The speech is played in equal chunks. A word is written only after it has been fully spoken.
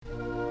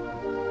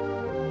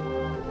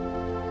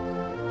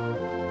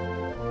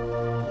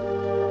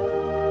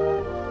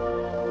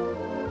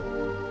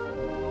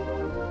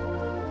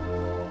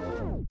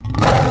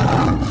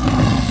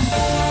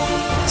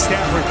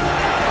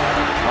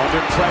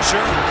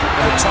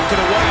They tuck it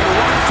away and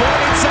run for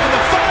it inside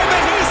the 5,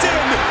 and he's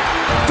in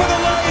for the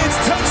Lions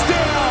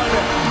touchdown.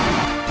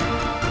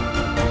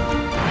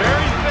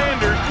 Barry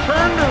Sanders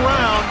turned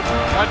around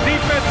a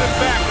defensive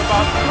back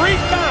about 3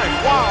 times.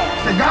 Wow.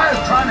 The guy is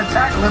trying to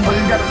tackle him, but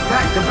he's got his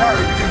back to Barry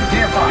because he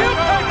can't find him.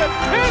 He'll take it.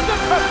 Here's a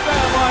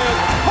touchdown, Lions.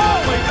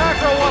 Holy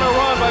mackerel, what a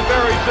run by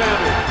Barry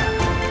Sanders.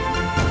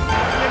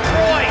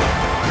 Detroit,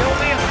 there will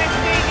be a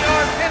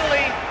 15-yard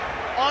penalty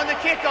on the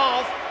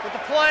kickoff, but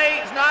the play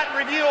is not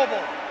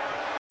reviewable.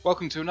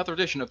 Welcome to another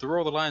edition of the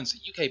Roar the Lions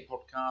UK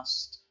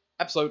podcast,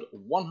 episode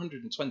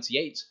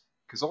 128,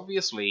 because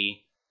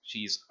obviously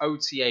she's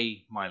OTA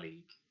my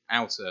league,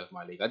 out of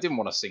my league. I didn't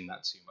want to sing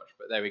that too much,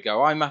 but there we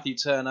go. I'm Matthew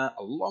Turner,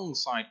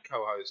 alongside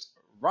co-host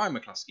Ryan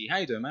McCluskey. How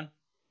you doing, man?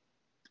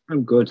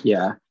 I'm good,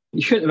 yeah.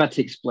 You shouldn't have had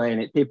to explain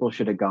it. People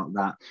should have got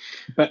that.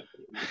 But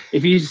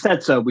if you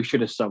said so, we should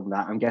have sung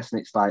that. I'm guessing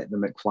it's like the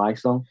McFly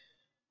song.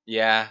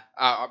 Yeah,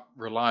 I'm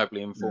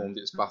reliably informed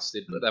it's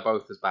busted, but they're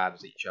both as bad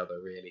as each other,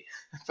 really.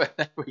 But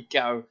there we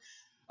go.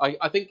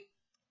 I think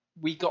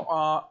we got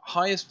our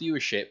highest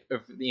viewership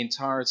of the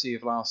entirety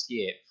of last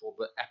year for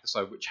the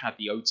episode which had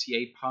the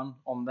OTA pun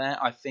on there.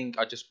 I think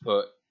I just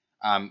put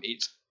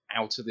it's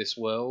out of this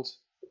world.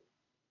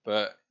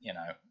 But, you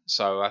know,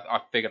 so I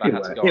figured I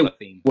had to go on a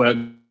theme. Works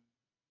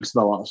with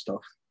a lot of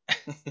stuff.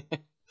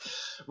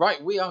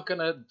 Right, we are going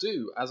to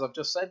do, as I've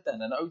just said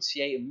then, an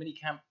OTA and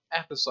minicamp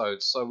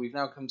episode. So we've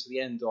now come to the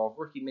end of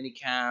rookie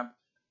minicamp,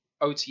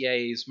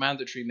 OTAs,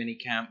 mandatory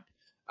minicamp,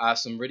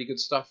 some really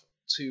good stuff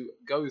to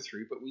go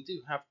through. But we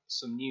do have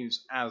some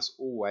news as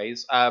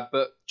always.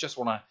 But just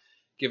want to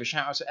give a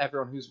shout out to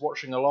everyone who's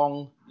watching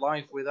along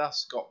live with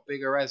us. Got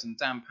Big Erez and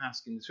Dan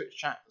Pask in the Twitch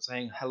chat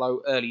saying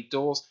hello early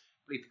doors.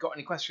 But if you've got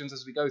any questions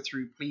as we go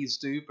through, please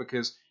do,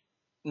 because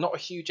not a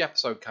huge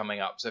episode coming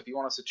up, so if you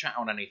want us to chat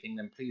on anything,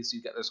 then please do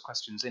get those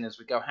questions in as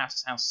we go.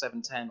 House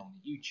 710 on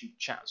the YouTube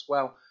chat as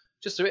well.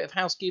 Just a bit of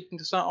housekeeping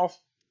to start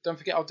off. Don't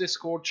forget our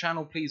Discord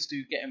channel. Please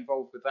do get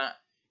involved with that.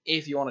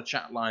 If you want to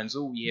chat Lions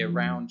all year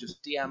round,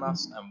 just DM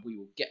us and we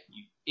will get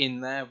you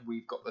in there.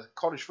 We've got the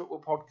College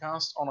Football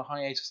Podcast on a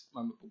hiatus at the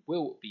moment, but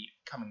will be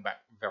coming back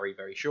very,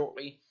 very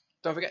shortly.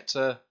 Don't forget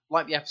to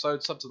like the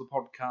episode, sub to the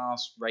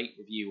podcast, rate,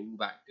 review, all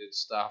that good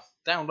stuff.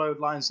 Download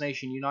Lions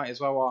Nation Unite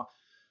as well.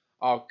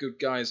 Our good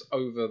guys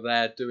over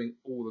there doing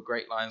all the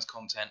great Lions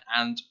content,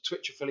 and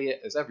Twitch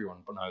affiliate, as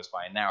everyone knows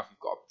by now. If you've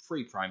got a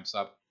free Prime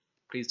sub,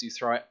 please do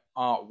throw it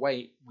our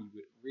way. We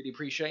would really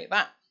appreciate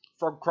that.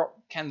 Frogcrop,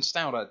 Ken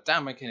Stouder,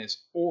 Dan McInnes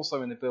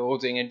also in the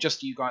building, and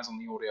just you guys on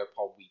the audio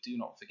pod, we do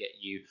not forget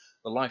you,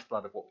 the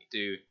lifeblood of what we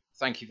do.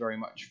 Thank you very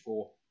much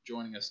for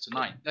joining us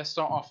tonight. Let's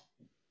start off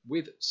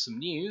with some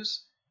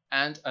news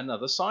and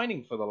another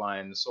signing for the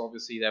Lions. So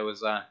obviously there was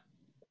the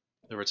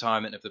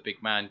retirement of the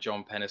big man,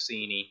 John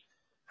Penasini.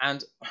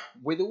 And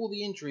with all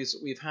the injuries that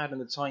we've had in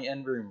the tight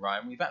end room,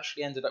 Ryan, we've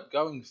actually ended up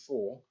going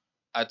for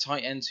a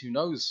tight end who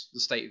knows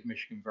the state of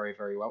Michigan very,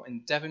 very well,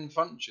 in Devin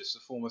Funchess, a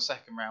former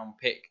second-round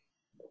pick,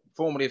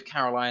 formerly of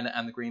Carolina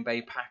and the Green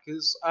Bay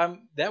Packers.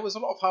 There was a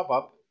lot of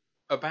hubbub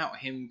about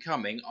him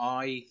coming.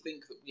 I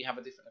think that we have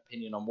a different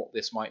opinion on what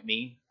this might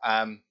mean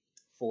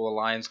for the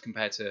Lions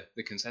compared to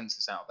the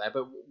consensus out there.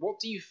 But what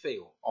do you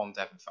feel on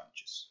Devin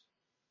Funchess?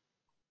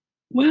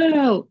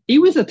 Well, he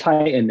was a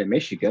tight end at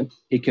Michigan.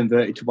 He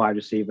converted to wide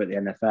receiver at the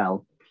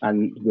NFL,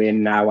 and we're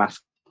now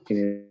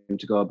asking him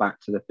to go back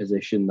to the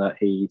position that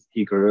he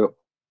grew up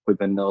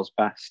with and knows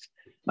best.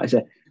 Like I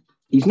said,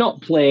 he's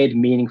not played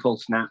meaningful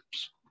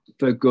snaps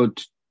for a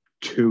good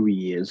 2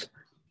 years,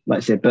 like I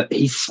said, but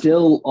he's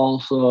still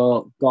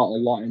also got a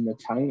lot in the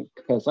tank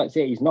because, like I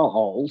say, he's not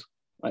old.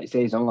 Like I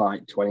say, he's only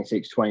like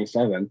 26,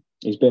 27.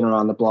 He's been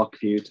around the block a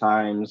few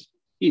times.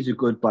 He's a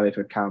good body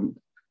for camp.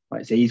 Like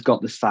I say, he's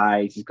got the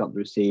size, he's got the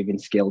receiving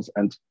skills,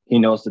 and he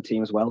knows the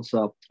team as well.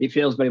 So it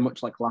feels very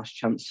much like last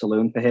chance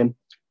saloon for him.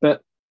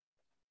 But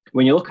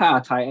when you look at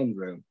our tight end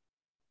room,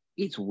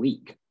 it's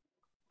weak.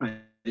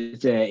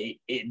 There's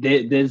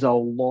a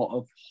lot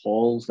of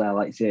holes there.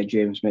 Like say,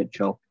 James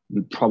Mitchell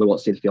probably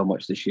won't see the field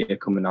much this year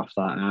coming off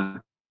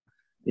that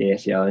the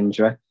ACL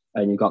injury.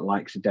 And you've got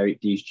likes of Derek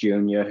Dees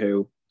Jr.,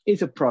 who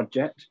is a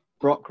project.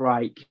 Brock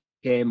Wright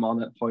came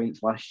on at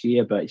points last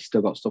year, but he's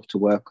still got stuff to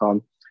work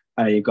on.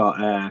 You've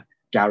got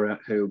Garrett,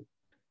 who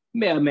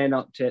may or may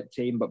not take the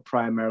team, but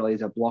primarily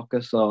is a blocker.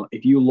 So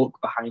if you look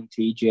behind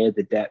TJ,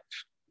 the depth,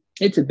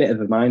 it's a bit of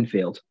a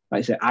minefield. Like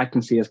I say, I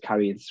can see us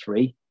carrying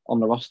 3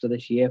 on the roster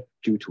this year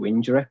due to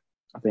injury.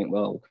 I think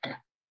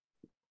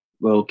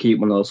we'll keep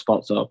one of those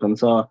spots open.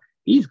 So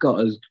he's got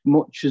as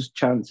much as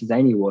chance as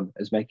anyone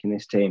as making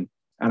this team.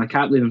 And I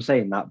can't believe I'm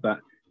saying that, but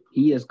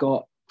he has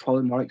got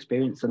probably more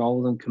experience than all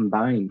of them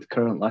combined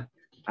currently.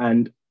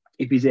 And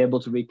if he's able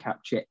to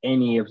recapture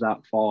any of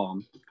that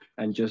form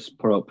and just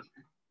put up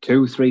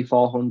 200, 300,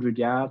 400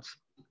 yards,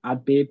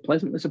 I'd be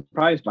pleasantly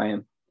surprised by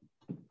him.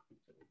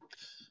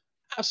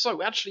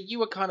 So, actually, you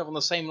were kind of on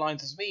the same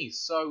lines as me.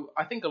 So,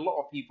 I think a lot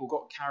of people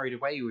got carried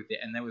away with it,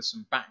 and there was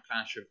some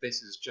backlash of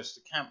this is just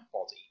a camp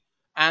body.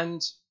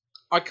 And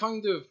I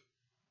kind of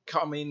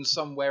come in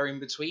somewhere in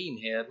between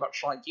here,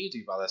 much like you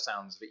do by the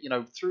sounds of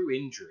it. Through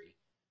injury,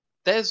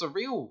 there's a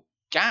real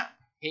gap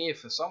here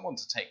for someone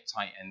to take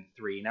tight end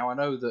 3. Now, I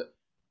know that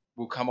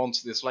we'll come on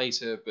to this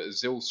later, but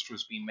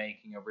Zylstra's been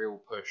making a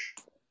real push,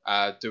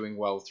 doing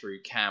well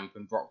through camp,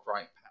 and Brock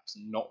Wright perhaps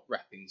not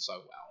repping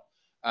so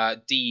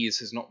well. Dees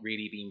has not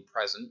really been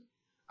present.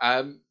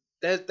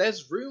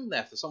 There's room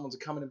there for someone to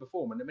come in and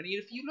perform. And I mean,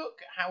 if you look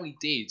at how he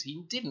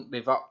didn't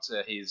live up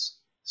to his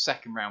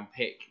second-round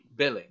pick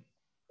billing,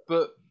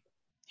 but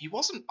he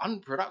wasn't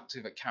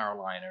unproductive at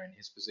Carolina in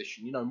his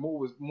position.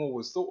 More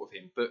was thought of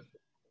him, but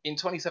in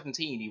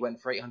 2017, he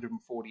went for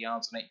 840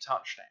 yards and 8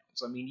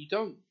 touchdowns. I mean, you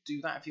don't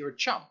do that if you're a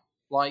chump.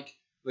 Like,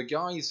 the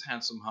guy's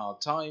had some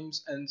hard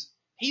times, and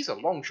he's a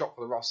long shot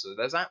for the roster.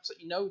 There's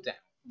absolutely no doubt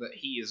that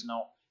he is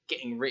not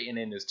getting written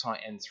in as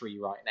tight end 3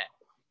 right now.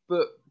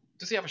 But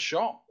does he have a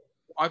shot?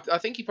 I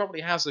think he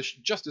probably has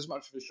just as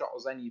much of a shot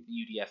as any of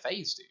the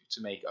UDFAs do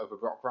to make over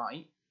Brock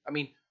Wright. I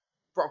mean,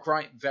 Brock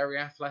Wright, very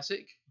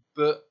athletic,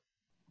 but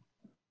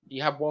he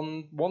had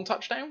one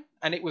touchdown,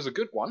 and it was a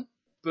good one,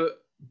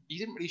 but he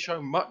didn't really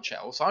show much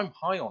else. I'm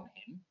high on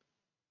him,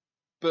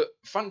 but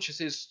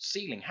Funchess'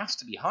 ceiling has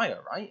to be higher,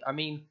 right? I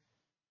mean,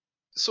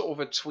 sort of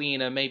a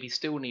tweener maybe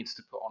still needs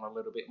to put on a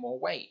little bit more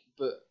weight,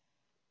 but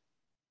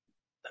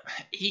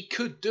he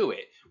could do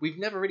it. We've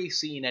never really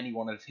seen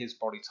anyone of his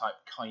body type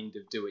kind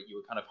of do it. You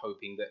were kind of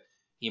hoping that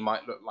he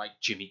might look like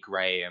Jimmy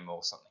Graham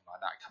or something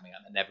like that coming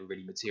out that never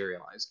really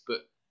materialized,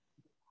 but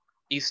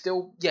he's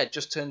still,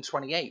 just turned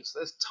 28, so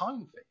there's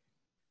time for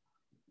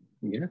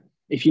him. Yeah.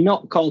 If you're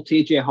not called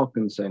TJ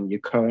Hawkinson, you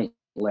currently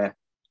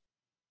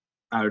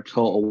are a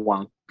total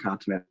wild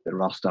card to make the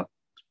roster.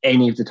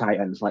 Any of the tight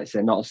ends, like I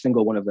say, not a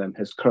single one of them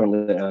has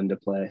currently earned a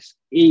place.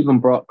 Even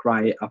Brock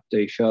Wright, after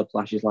he showed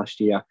flashes last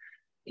year,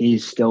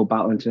 he's still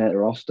battling to make the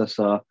roster.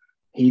 So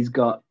he's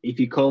got, if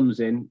he comes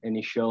in and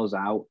he shows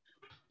out,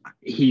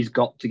 he's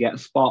got to get a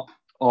spot,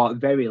 or at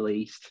very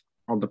least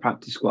on the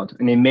practice squad.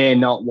 And he may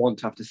not want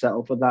to have to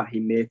settle for that. He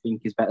may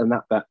think he's better than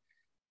that. But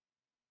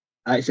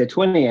like I say,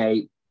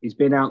 28, he's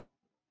been out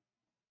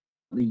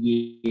the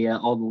year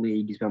or the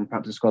league. He's been on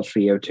practice squads for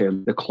a year or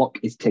two. The clock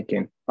is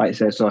ticking. Like I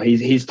say, so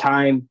his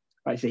time,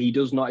 like I say, he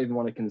does not even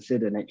want to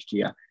consider next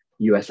year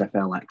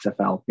USFL,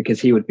 XFL,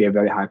 because he would be a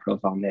very high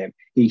profile name.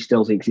 He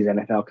still thinks he's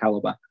NFL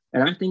caliber.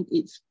 And I think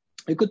it's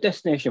a good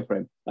destination for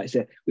him. Like I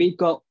say, we've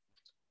got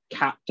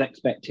capped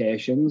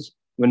expectations.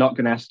 We're not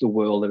going to ask the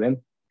world of him.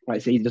 Like I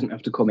say, he doesn't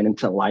have to come in and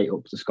to light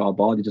up the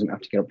scoreboard. He doesn't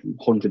have to get up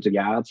hundreds of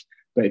yards.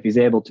 But if he's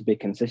able to be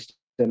consistent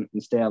and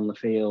stay on the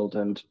field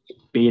and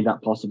be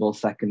that possible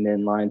second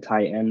in line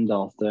tight end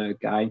or third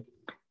guy,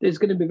 there's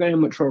going to be very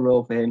much a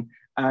role for him.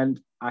 And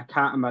I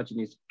can't imagine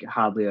he's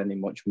hardly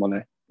earning much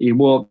money. He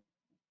won't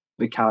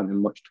be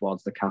counting much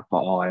towards the cap at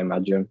all, I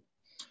imagine.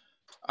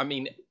 I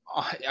mean,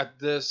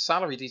 the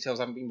salary details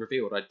haven't been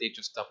revealed. I did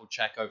just double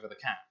check over the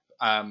cap.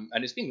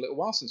 And it's been a little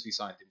while since we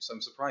signed him, so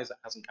I'm surprised that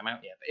hasn't come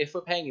out yet. But if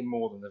we're paying him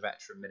more than the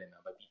veteran minimum,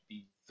 I'd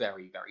be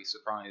very, very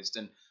surprised.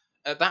 And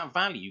at that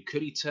value,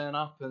 could he turn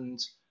up and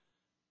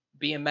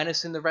be a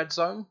menace in the red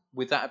zone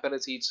with that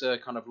ability to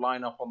kind of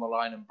line up on the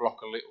line and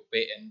block a little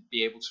bit and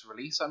be able to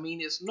release? I mean,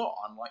 it's not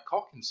unlike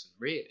Hawkinson,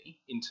 really,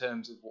 in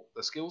terms of what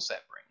the skill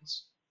set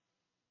brings.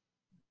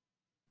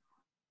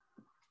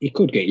 He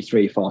could get you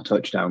 3-4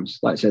 touchdowns.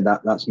 Like I said,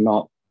 that's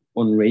not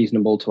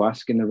unreasonable to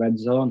ask in the red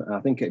zone. I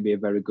think it'd be a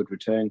very good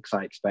return because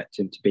I expect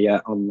him to be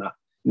on that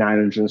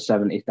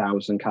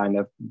 970,000 kind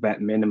of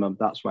vet minimum.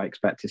 That's what I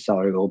expect his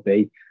salary will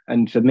be.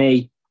 And for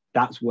me,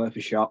 that's worth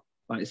a shot.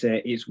 Like I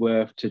say, it's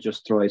worth to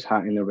just throw his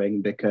hat in the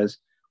ring because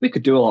we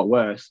could do a lot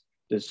worse.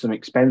 There's some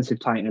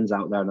expensive tight ends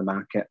out there in the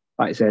market.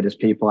 Like I say, there's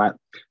people like,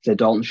 say,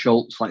 Dalton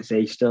Schultz, like I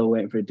say, he's still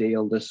waiting for a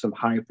deal. There's some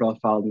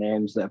high-profile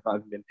names that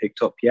haven't been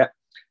picked up yet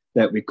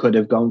that we could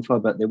have gone for,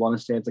 but they want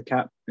to save the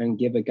cap and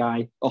give a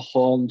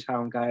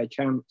hometown guy a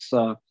chance.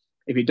 So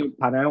if he don't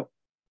pan out,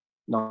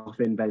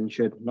 nothing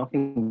ventured,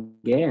 nothing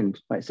gained.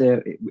 Like I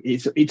say,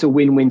 it's a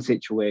win-win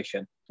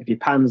situation. If he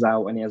pans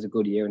out and he has a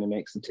good year and he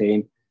makes the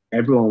team,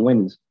 everyone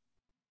wins.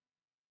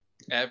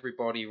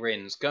 Everybody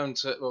wins.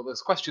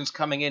 There's questions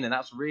coming in, and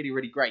that's really,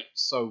 really great.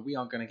 So we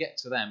are going to get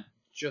to them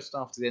just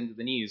after the end of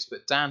the news.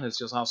 But Dan has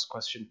just asked a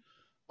question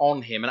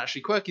on him. And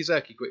actually, Quirky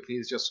Zerky quickly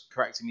is just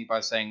correcting me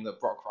by saying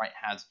that Brock Wright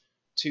had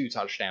 2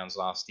 touchdowns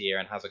last year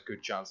and has a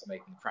good chance of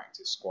making the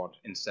practice squad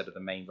instead of the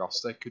main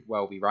roster. Could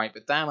well be right.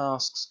 But Dan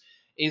asks,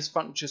 is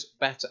Funchess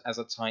better as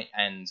a tight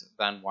end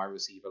than wide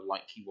receiver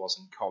like he was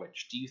in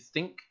college? Do you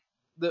think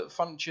that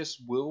Funchess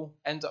will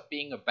end up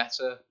being a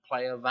better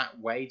player that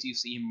way? Do you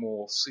see him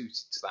more suited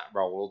to that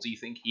role, or do you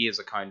think he is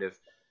a kind of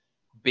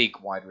big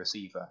wide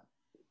receiver?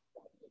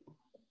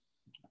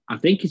 I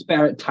think he's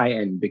better at tight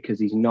end because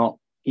he's not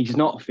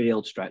a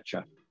field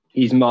stretcher.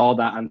 He's more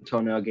that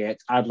Antonio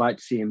Gates. I'd like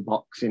to see him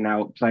boxing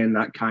out, playing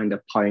that kind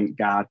of point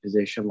guard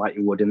position like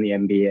he would in the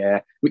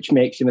NBA, which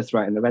makes him a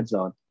threat in the red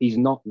zone. He's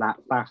not that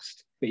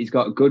fast, but he's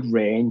got good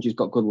range, he's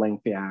got good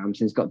lengthy arms,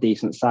 and he's got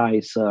decent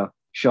size, so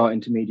short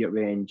intermediate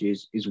range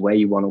is where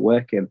you want to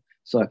work him.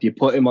 So if you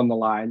put him on the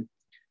line,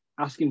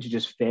 ask him to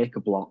just fake a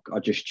block or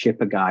just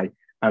chip a guy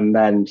and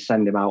then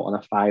send him out on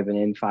a 5 and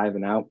in, 5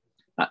 and out.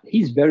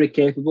 He's very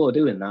capable of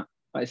doing that.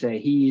 Like I say,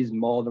 he is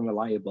more than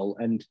reliable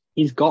and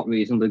he's got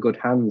reasonably good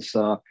hands.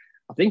 So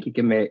I think he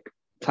can make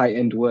tight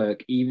end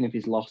work, even if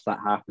he's lost that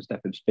half a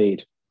step of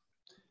speed.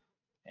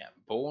 Yeah,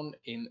 born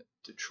in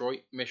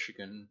Detroit,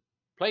 Michigan,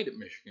 played at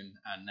Michigan,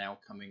 and now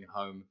coming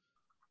home.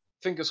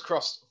 Fingers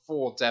crossed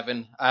for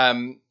Devin.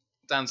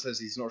 Dan says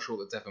he's not sure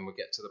that Devin would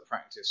get to the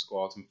practice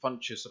squad, and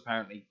Funchess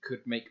apparently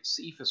could make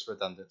Cephas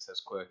redundant,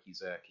 says Quirky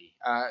Zerky.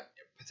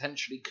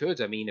 Potentially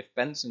could. I mean, if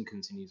Benson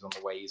continues on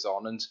the way he's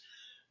on, and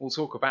we'll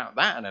talk about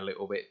that in a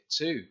little bit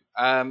too.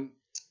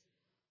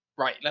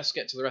 Right, let's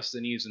get to the rest of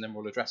the news, and then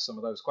we'll address some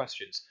of those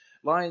questions.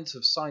 Lions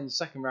have signed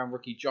second-round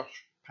rookie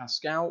Josh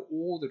Pascal.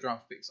 All the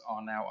draft picks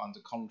are now under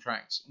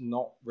contract.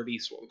 Not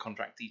released what the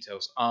contract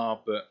details are,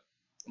 but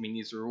I mean,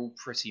 these are all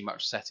pretty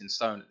much set in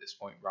stone at this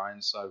point,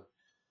 Ryan, so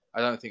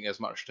I don't think there's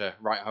much to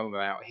write home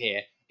about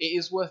here. It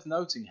is worth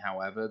noting,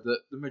 however, that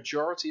the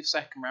majority of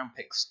second-round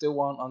picks still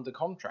aren't under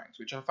contract,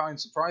 which I find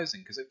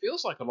surprising because it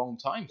feels like a long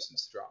time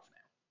since the draft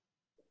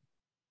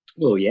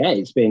now. Well, yeah,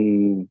 it's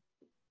been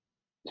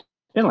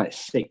like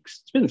 7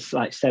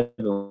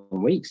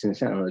 weeks since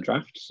the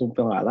draft,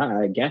 something like that,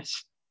 I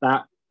guess.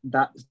 That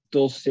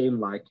does seem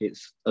like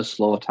it's a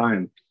slow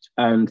time.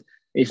 And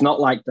it's not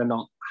like they're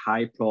not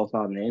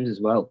high-profile names as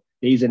well.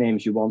 These are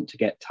names you want to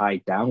get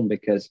tied down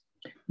because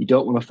you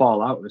don't want to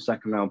fall out with a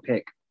second-round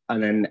pick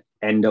and then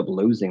end up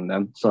losing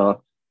them.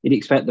 So you'd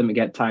expect them to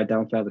get tied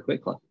down fairly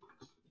quickly.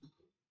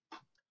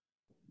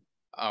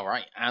 All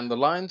right, and the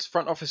Lions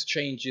front office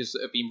changes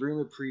that have been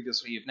rumoured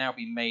previously have now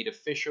been made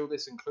official.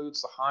 This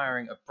includes the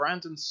hiring of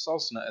Brandon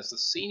Sosner as the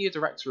Senior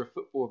Director of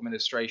Football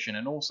Administration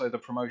and also the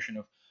promotion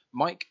of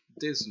Mike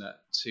Disner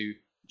to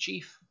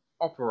Chief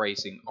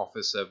Operating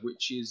Officer,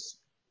 which is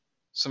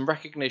some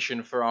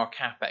recognition for our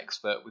cap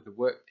expert with the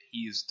work that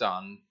he's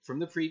done from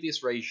the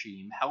previous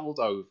regime, held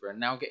over, and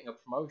now getting a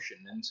promotion.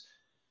 And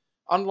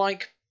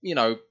unlike,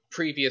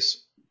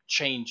 previous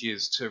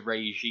changes to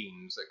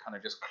regimes that kind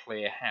of just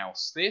clear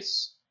house,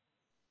 this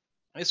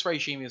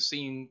regime has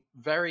seen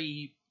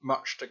very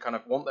much to kind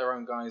of want their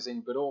own guys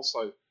in, but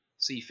also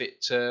see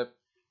fit to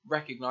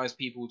recognise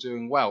people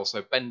doing well.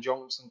 So Ben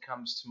Johnson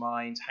comes to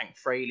mind, Hank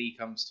Fraley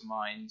comes to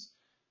mind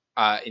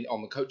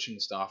on the coaching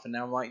staff, and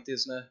now Mike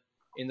Disner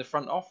in the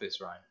front office,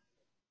 right?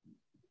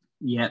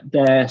 Yeah,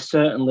 they're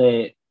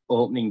certainly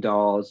opening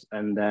doors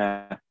and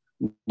they're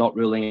not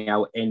ruling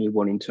out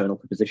anyone internal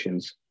for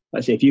positions.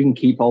 Let's say if you can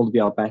keep hold of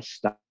your best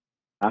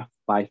staff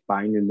by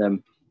finding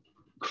them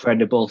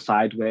credible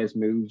sideways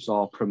moves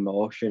or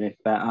promotion, if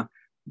better,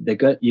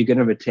 you're going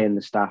to retain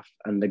the staff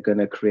and they're going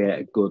to create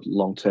a good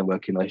long-term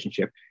working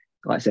relationship.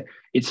 Like I said,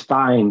 it's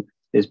fine.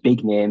 There's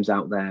big names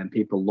out there and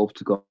people love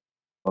to go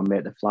and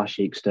make the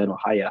flashy external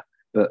hire,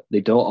 but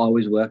they don't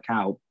always work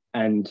out.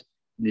 And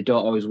they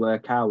don't always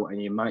work out,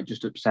 and you might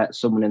just upset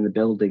someone in the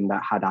building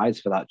that had eyes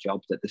for that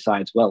job that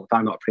decides, well, if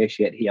I'm not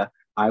appreciated here,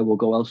 I will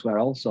go elsewhere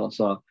also.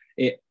 So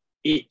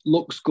it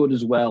looks good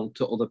as well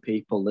to other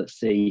people that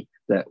see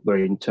that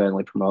we're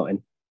internally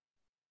promoting.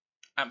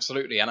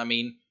 Absolutely, and I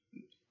mean,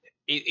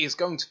 it is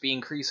going to be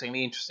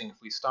increasingly interesting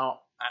if we start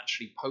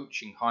actually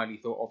poaching highly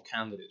thought of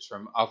candidates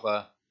from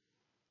other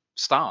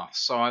staff.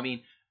 So I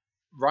mean,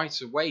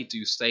 right away,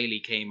 Deuce Staley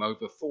came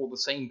over for the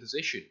same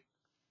position,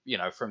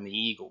 from the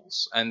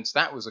Eagles. And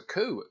that was a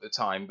coup at the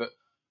time, but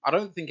I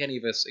don't think any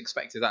of us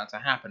expected that to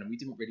happen, and we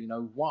didn't really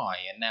know why.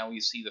 And now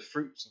you see the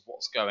fruits of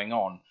what's going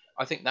on.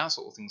 I think that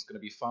sort of thing's going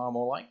to be far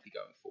more likely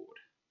going forward.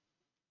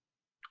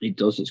 It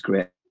does, it's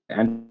great.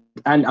 And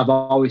I've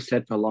always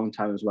said for a long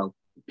time as well,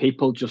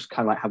 people just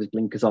kind of like have his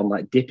blinkers on,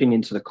 like dipping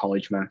into the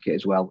college market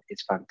as well.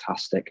 It's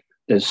fantastic.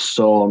 There's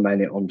so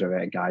many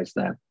underrated guys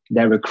there.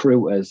 Their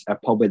recruiters are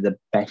probably the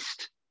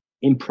best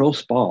in pro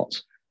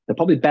sports. They're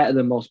probably better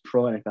than most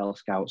pro NFL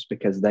scouts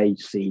because they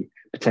see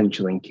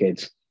potential in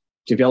kids.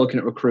 So if you're looking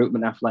at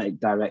recruitment, athletic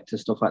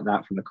directors, stuff like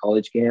that from the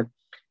college game,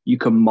 you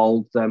can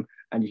mold them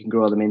and you can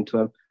grow them into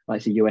them.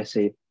 Like the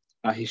USC,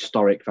 a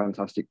historic,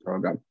 fantastic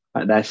program.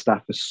 Like their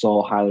staff is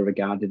so highly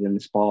regarded in the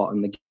sport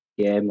and the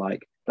game.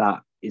 Like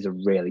that is a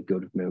really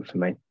good move for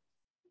me.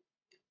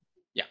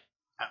 Yeah,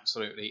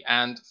 absolutely.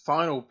 And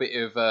final bit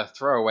of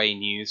throwaway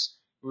news.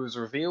 It was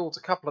revealed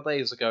a couple of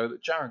days ago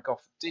that Jared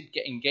Goff did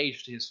get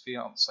engaged to his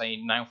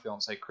now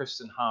fiancée,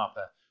 Kristen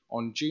Harper,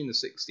 on June the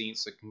 16th.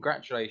 So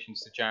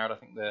congratulations to Jared. I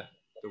think the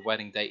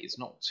wedding date is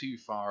not too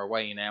far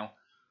away now.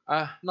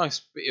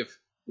 Nice bit of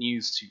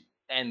news to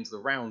end the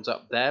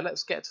roundup there.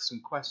 Let's get to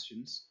some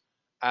questions.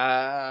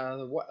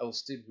 What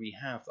else did we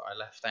have that I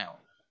left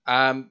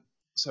out?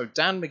 So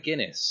Dan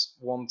McGuinness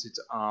wanted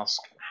to ask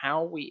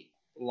how we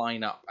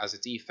line up as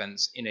a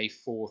defense in a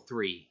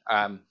 4-3.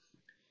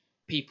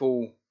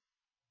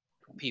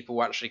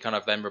 People actually kind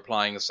of then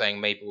replying and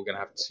saying maybe we're going to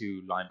have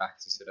 2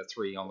 linebackers instead of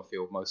 3 on the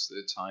field most of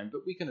the time,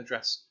 but we can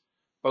address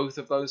both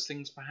of those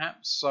things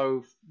perhaps.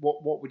 So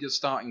what would your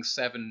starting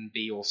 7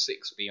 be or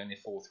 6 be on a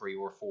 4-3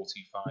 or a 4-2-5?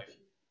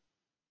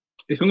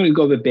 If I'm going to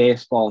go with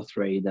base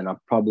 4-3, then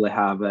I'll probably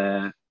have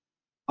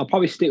I'll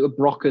probably stick with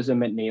Brockers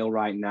and McNeil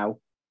right now,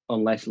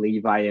 unless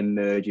Levi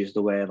emerges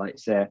the way, like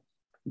say,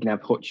 you can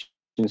have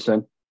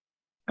Hutchinson.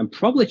 And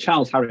probably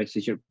Charles Harris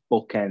is your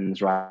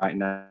bookends right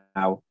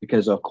now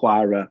because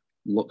Okwara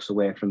looks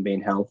away from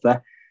being healthy.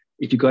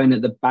 If you're going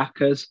at the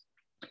backers,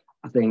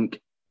 I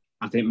think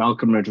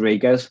Malcolm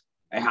Rodriguez,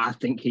 I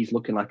think he's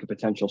looking like a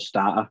potential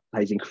starter.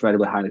 He's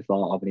incredibly highly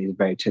thought of and he's a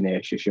very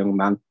tenacious young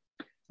man.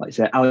 Like I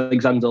say,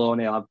 Alexander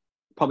Loney, I'll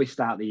probably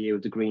start the year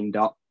with the green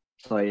dot.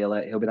 So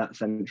he'll be that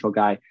central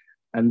guy.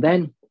 And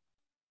then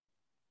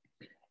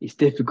it's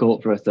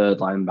difficult for a third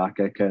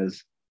linebacker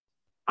because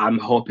I'm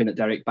hoping that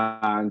Derek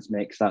Barnes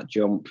makes that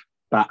jump.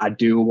 But I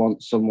do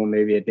want someone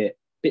maybe a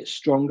bit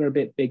stronger, a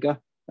bit bigger.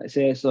 Let's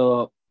say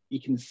so. You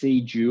can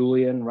see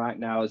Julian right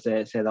now as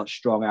they say that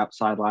strong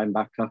outside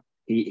linebacker.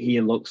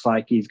 He looks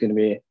like he's going to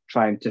be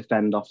trying to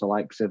fend off the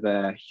likes of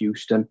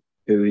Houston,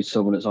 who is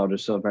someone that's already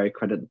so very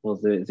creditable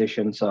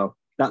position. So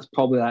that's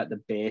probably like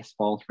the base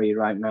 4-3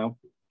 right now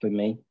for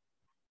me.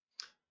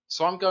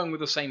 So I'm going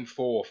with the same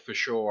 4 for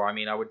sure. I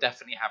mean, I would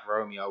definitely have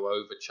Romeo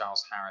over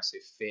Charles Harris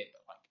if fit.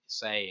 But like you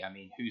say, I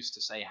mean, who's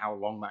to say how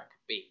long that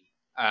could be?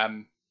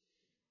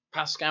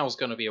 Pascal's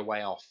going to be a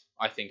way off,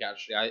 I think,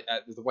 actually.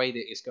 The way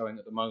that it's going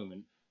at the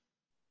moment,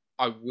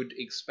 I would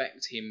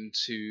expect him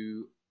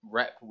to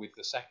rep with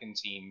the second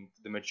team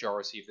the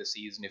majority of the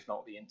season, if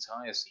not the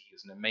entire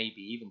season, and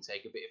maybe even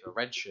take a bit of a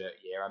redshirt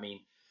year. I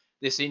mean,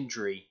 this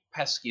injury,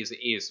 pesky as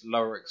it is,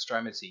 lower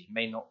extremity,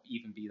 may not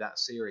even be that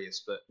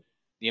serious, but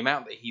the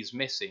amount that he's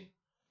missing,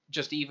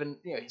 just even,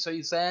 so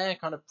he's there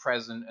kind of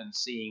present and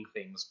seeing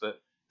things, but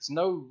there's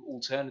no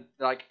alternative,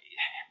 like,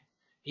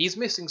 he's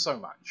missing so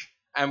much.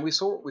 And we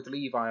saw it with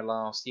Levi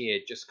last year,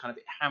 just kind of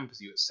it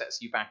hampers you, it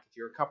sets you back. If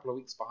you're a couple of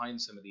weeks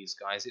behind some of these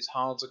guys, it's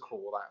hard to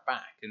claw that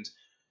back. And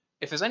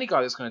if there's any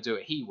guy that's going to do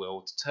it, he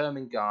will.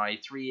 Determined guy,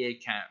 3-year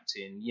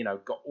captain,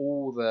 got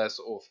all the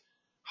sort of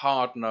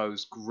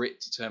hard-nosed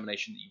grit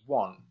determination that you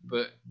want.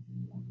 But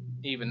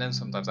even then,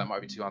 sometimes that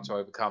might be too hard to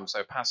overcome.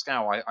 So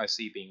Pascal, I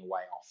see being a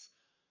way off.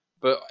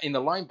 But in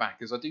the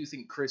linebackers, I do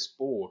think Chris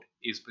Board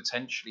is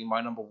potentially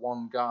my number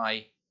 1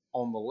 guy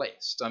on the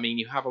list. I mean,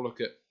 you have a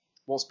look at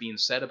what's being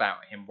said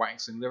about him,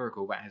 waxing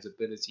lyrical about his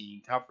ability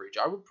in coverage.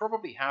 I would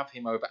probably have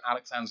him over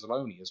Alex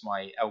Anzalone as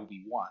my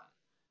LB1.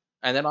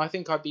 And then I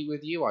think I'd be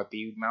with you. I'd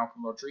be with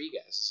Malcolm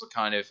Rodriguez as a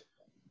kind of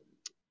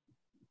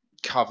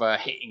cover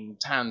hitting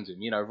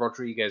tandem.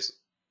 Rodriguez,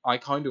 I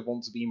kind of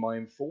want to be my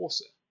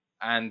enforcer.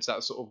 And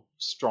that sort of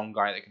strong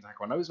guy that can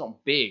tackle. I know he's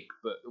not big,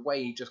 but the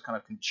way he just kind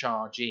of can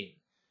charge in,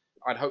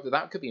 I'd hope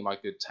that could be my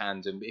good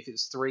tandem. If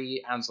it's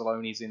 3,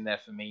 Anzalone's in there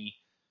for me.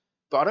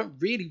 But I don't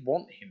really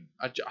want him.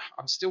 I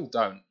still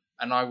don't.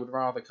 And I would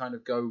rather kind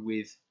of go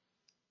with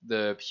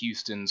the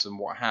Houstons and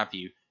what have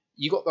you.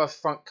 You got the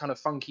kind of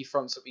funky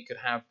fronts that we could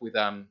have with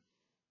a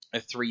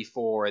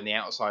 3-4, and the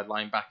outside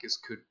linebackers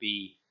could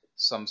be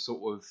some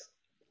sort of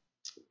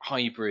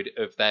hybrid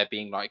of there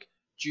being like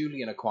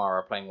Julian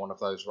Okwara playing one of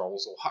those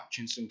roles, or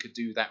Hutchinson could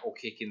do that or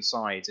kick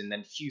inside, and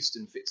then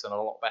Houston fits in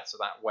a lot better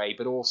that way.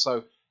 But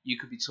also, you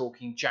could be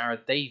talking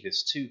Jared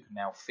Davis too, can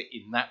now fit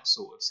in that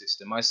sort of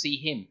system. I see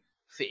him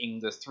fitting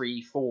the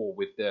 3-4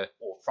 with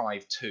or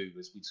 5-2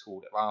 as we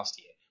called it last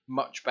year,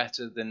 much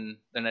better than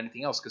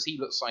anything else, because he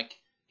looks like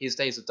his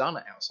days are done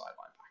at inside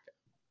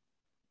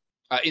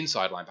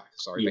linebacker.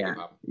 Sorry, beg your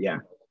pardon. Yeah.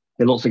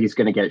 It looks like he's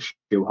going to get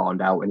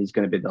shoehorned out, and he's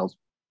going to be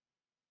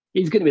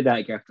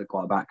that guy after the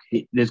quarterback.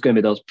 There's going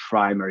to be those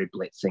primary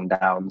blitzing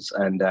downs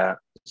and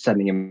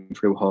sending him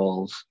through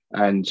holes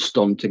and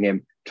stunting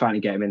him, trying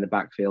to get him in the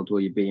backfield while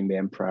you're being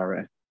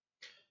priority.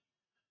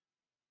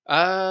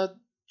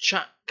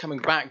 Chat coming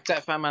back.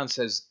 Death Fan Man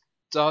says,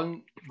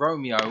 don't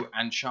Romeo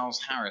and Charles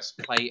Harris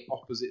play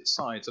opposite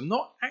sides? I'm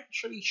not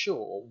actually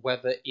sure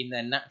whether in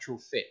their natural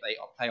fit they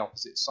play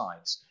opposite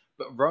sides,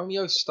 but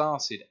Romeo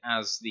started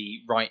as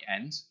the right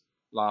end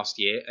last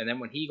year, and then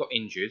when he got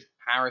injured,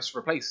 Harris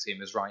replaced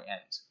him as right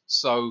end.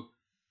 So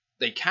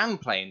they can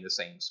play in the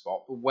same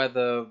spot, but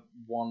whether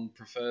one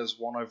prefers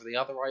one over the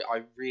other,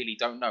 I really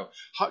don't know.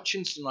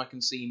 Hutchinson I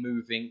can see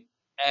moving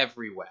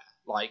everywhere,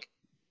 like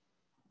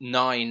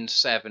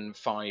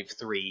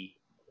 9-7-5-3.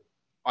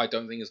 I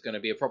don't think it's going to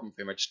be a problem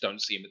for him. I just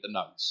don't see him at the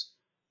nose.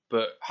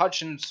 But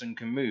Hutchinson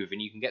can move,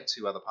 and you can get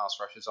 2 other pass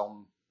rushers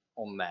on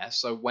there.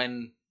 So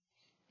when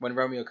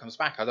Romeo comes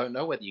back, I don't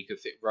know whether you could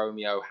fit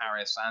Romeo,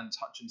 Harris, and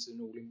Hutchinson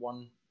all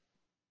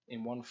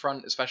in one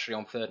front, especially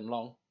on 3rd and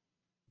long.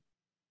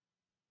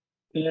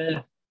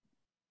 Yeah,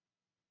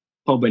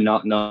 probably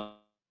not. No,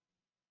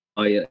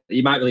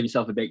 you might leave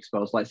yourself a big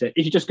exposed. Like I said,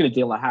 if you're just going to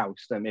deal a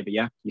house, then maybe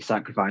you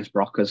sacrifice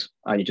Brockers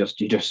and you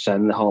just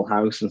send the whole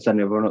house and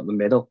send everyone up the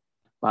middle.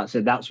 Like I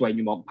said, that's when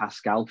you want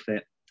Pascal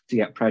fit to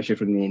get pressure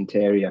from the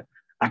interior.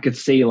 I could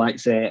see, like,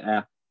 say,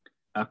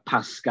 a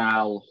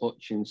Pascal,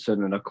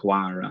 Hutchinson, and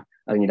Okwara,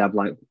 and you'd have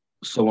like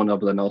someone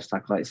over the nose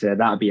tackle. Like I say,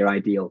 that'd be your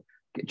ideal,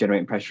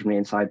 generating pressure from the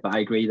inside. But I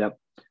agree that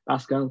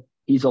Pascal,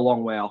 he's a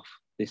long way off.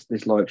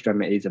 This lower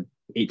extremity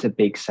it's a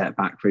big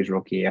setback for his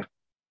rookie year.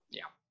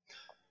 Yeah.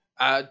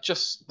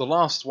 Just the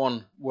last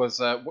one was,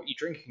 what you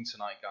drinking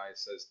tonight,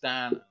 guys? Says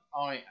Dan.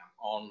 I am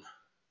on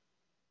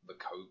the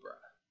Cobra.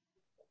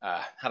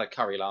 Had a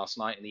curry last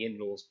night, and the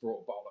in-laws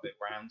brought a bottle of it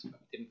round, but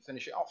didn't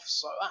finish it off,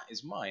 so that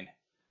is mine.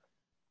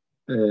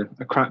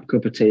 A crap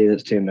cup of tea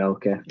that's too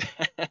milky.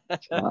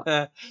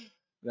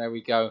 There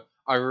we go.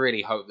 I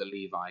really hope that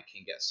Levi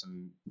can get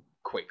some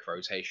quick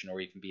rotation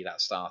or even be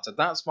that starter.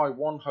 That's my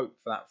one hope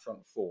for that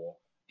front four,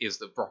 is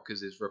that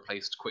Brockers is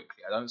replaced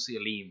quickly. I don't see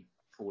Aleem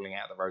falling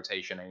out of the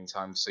rotation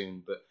anytime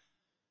soon, but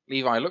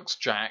Levi looks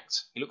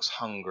jacked, he looks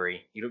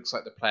hungry, he looks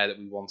like the player that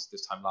we wanted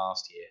this time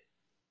last year.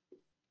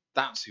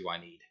 That's who I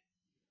need.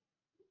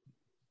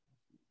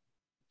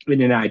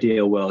 In an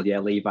ideal world, yeah,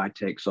 Levi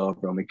takes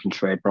over and we can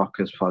trade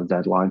Brockers for the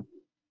deadline.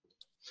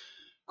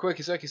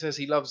 Quirky says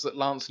he loves that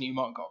Lance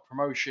Newmark got a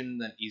promotion,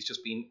 and he's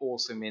just been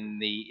awesome in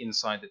the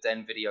Inside the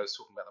Den videos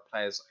talking about the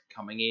players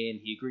coming in.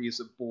 He agrees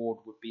that Board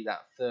would be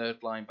that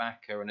third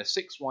linebacker, and a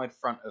 6-wide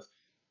front of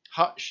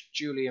Hutch,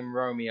 Julian,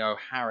 Romeo,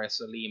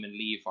 Harris, Aleem, and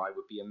Levi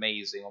would be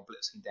amazing on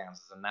blitzing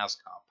downs as a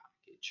NASCAR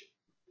package.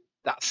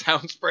 That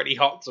sounds pretty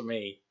hot to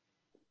me.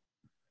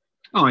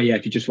 Oh, yeah,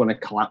 if you just want to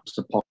collapse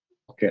the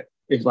pocket.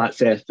 If, let's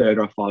say, third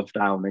or fourth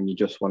down and you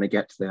just want to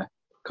get to there,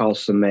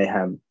 cause some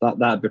mayhem,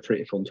 that'd be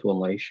pretty fun to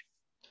unleash.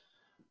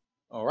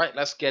 All right,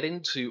 let's get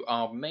into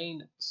our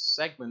main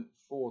segment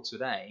for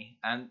today,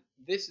 and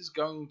this is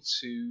going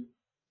to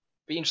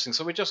be interesting.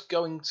 So we're just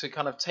going to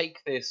kind of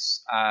take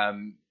this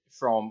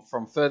from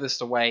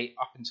furthest away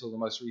up until the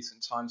most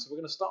recent time. So we're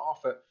going to start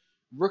off at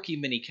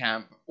rookie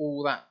minicamp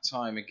all that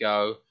time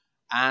ago,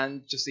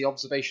 and just the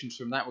observations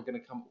from that, we're going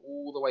to come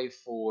all the way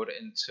forward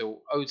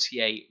until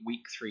OTA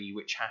week 3,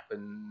 which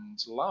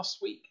happened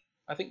last week.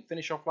 I think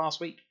finish off last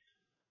week.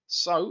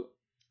 So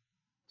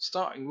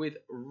starting with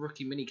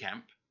rookie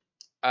minicamp.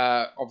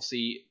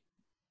 Obviously,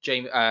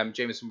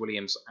 Jameson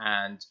Williams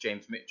and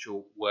James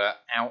Mitchell were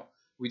out.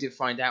 We did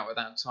find out at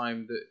that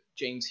time that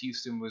James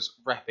Houston was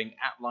repping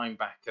at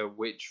linebacker,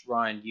 which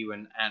Ryan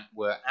Ewan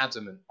were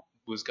adamant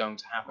was going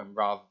to happen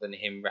rather than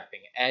him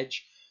repping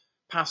edge.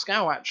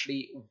 Pascal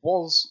actually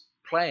was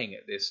playing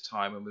at this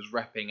time and was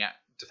repping at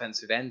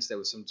defensive ends. There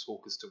was some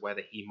talk as to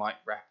whether he might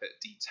rep at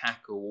D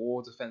tackle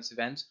or defensive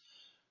end.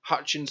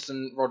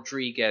 Hutchinson,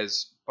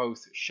 Rodriguez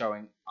both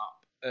showing up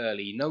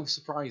early. No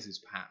surprises,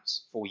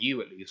 perhaps, for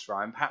you at least,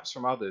 Ryan, perhaps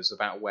from others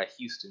about where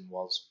Houston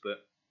was,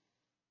 but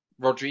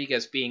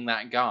Rodriguez being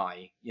that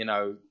guy,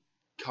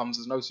 comes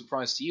as no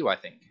surprise to you, I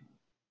think.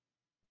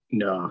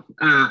 No,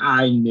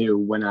 I knew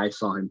when I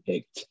saw him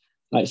picked.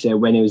 Like I say,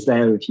 when he was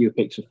there a few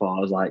picks before, I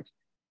was like,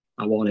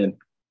 I want him.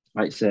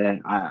 Like I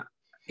say,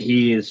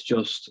 he's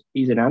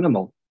an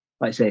animal.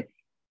 Like I say,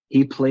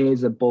 he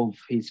plays above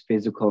his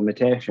physical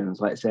limitations.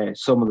 Like I say,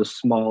 some of the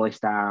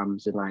smallest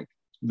arms in like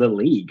the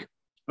league.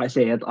 Like I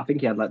say, I think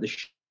he had like the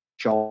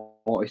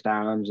shortest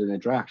arms in the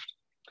draft.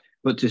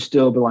 But to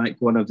still be like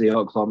one of the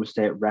Oklahoma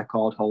State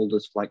record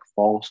holders for like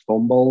forced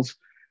fumbles,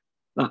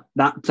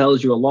 that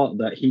tells you a lot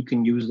that he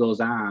can use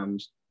those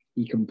arms,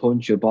 he can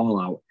punch a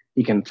ball out,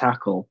 he can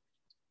tackle,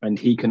 and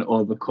he can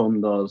overcome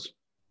those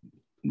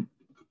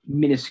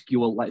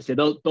minuscule, like I say,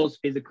 those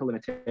physical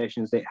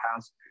limitations it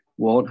has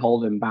won't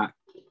hold him back.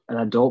 And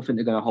I don't think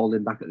they're going to hold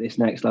him back at this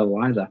next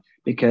level either,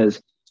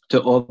 because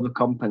to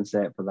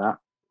overcompensate for that,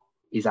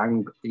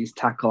 his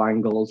tackle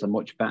angles are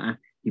much better.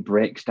 He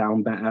breaks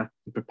down better.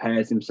 He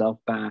prepares himself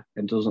better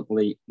and doesn't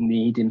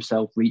need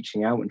himself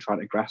reaching out and trying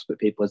to grasp at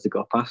people as they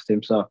go past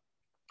him. So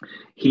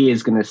he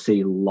is going to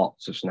see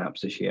lots of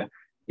snaps this year.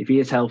 If he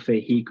is healthy,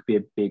 he could be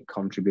a big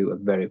contributor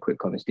very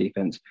quick on his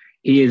defense.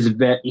 He is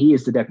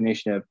the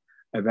definition of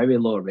a very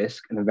low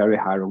risk and a very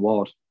high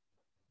reward.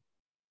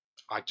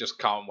 I just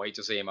can't wait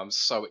to see him. I'm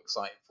so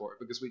excited for it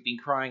because we've been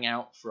crying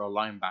out for a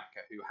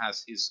linebacker who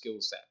has his skill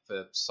set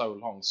for so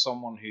long.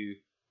 Someone who,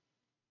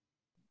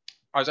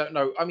 I don't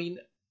know, I mean,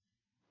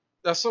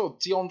 that's sort of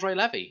DeAndre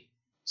Levy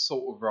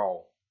sort of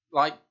role.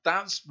 Like,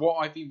 that's what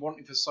I've been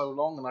wanting for so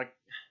long, and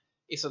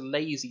it's a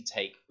lazy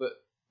take, but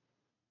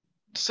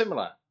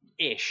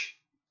similar-ish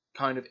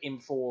kind of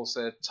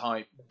enforcer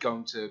type,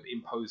 going to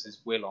impose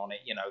his will on it,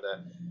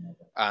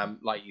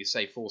 like you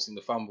say, forcing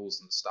the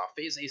fumbles and stuff.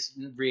 It's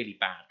really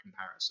bad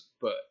comparison,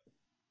 but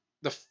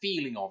the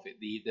feeling of it,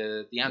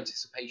 the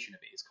anticipation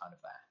of it is kind of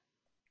there.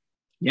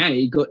 Yeah,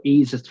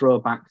 he's a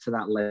throwback to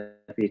that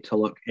Levy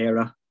Tulloch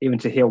era, even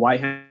to Tahir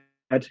Whitehead,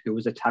 who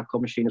was a tackle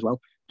machine as well,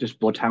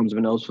 just bloodhounds of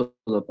a nose for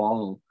the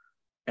ball.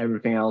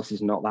 Everything else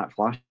is not that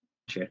flashy.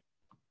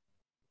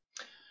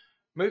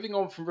 Moving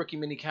on from rookie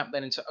minicamp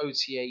then into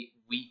OTA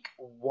week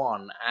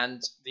 1,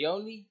 and the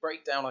only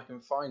breakdown I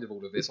can find of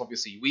all of this,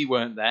 obviously we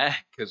weren't there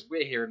because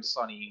we're here in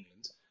sunny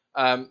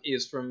England,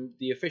 is from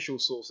the official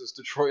sources,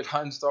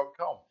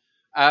 DetroitLions.com.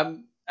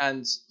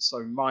 And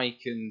so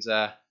Mike and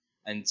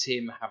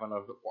Tim having a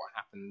look at what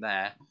happened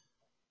there.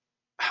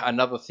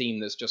 Another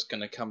theme that's just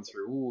going to come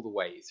through all the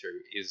way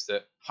through is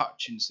that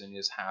Hutchinson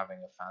is having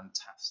a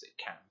fantastic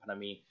camp. And I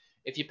mean,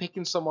 if you're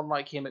picking someone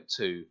like him at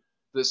 2,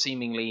 that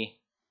seemingly,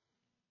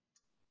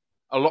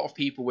 a lot of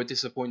people were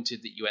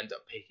disappointed that you end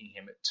up picking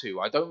him at 2.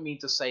 I don't mean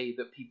to say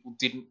that people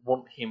didn't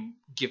want him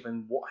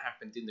given what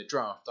happened in the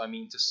draft. I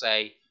mean to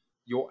say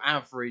your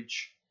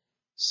average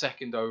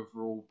second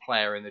overall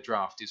player in the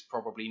draft is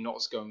probably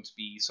not going to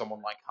be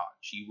someone like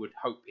Hutch. You would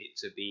hope it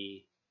to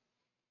be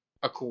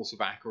a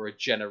quarterback or a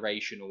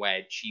generational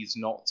edge. He's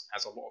not,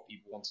 as a lot of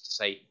people wanted to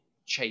say,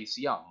 Chase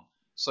Young.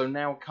 So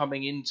now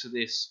coming into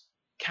this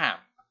camp,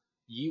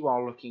 you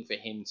are looking for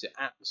him to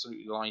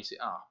absolutely light it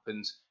up.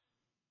 And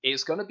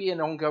it's going to be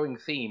an ongoing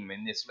theme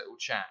in this little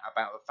chat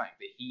about the fact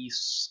that he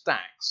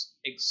stacks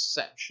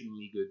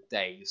exceptionally good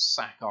days,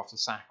 sack after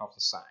sack after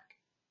sack.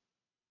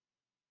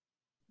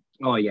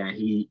 Oh yeah,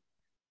 you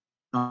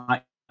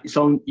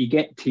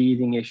get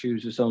teething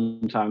issues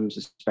sometimes,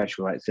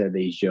 especially like say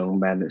these young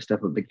men that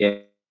step up the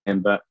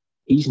game, but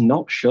he's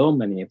not shown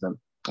many of them.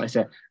 Like I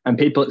said, and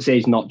people that say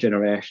he's not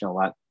generational,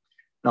 like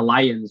the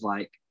Lions,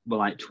 were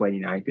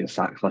 29th in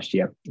sacks last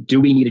year. Do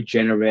we need a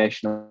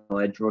generational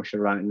edge rusher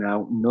right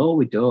now? No,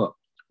 we don't.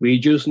 We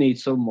just need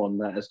someone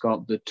that has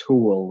got the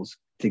tools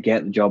to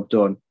get the job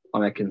done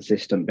on a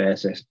consistent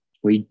basis.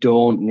 We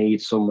don't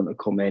need someone to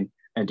come in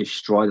and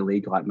destroy the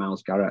league like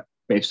Myles Garrett.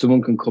 But if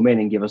someone can come in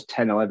and give us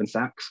 10, 11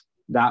 sacks,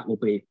 that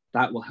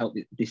will help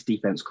this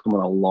defense come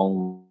on a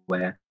long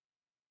way.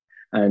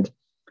 And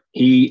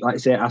he, like I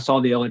say, I saw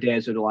the early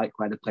days of where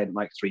they played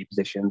at 3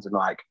 positions, and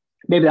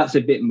maybe that's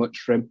a bit much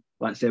for him.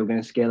 Like I say, we're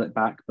going to scale it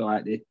back,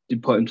 but they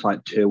did put him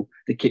to 2.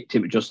 They kicked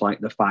him at just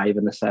the 5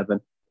 and the 7.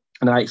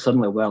 And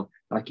suddenly,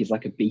 he's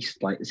like a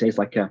beast. Like it says,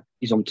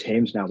 he's on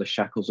tames now. The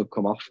shackles have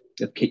come off.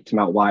 They've kicked him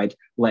out wide,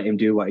 let him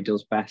do what he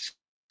does best,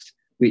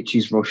 which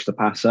is rush the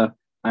passer.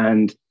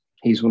 And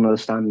he's one of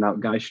the standout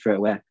guys straight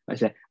away. Like I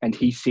say, and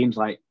he seems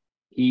like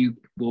he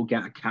will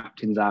get a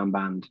captain's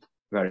armband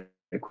very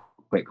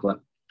quickly.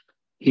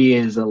 He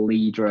is a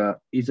leader.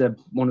 He's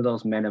one of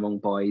those men among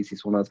boys.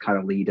 He's one of those kind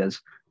of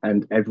leaders,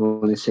 and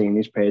everyone is singing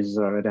his praises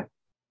already.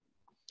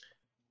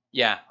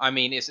 Yeah, I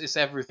mean, it's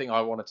everything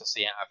I wanted to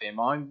see out of him.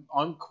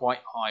 I'm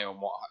quite high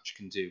on what Hutch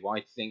can do.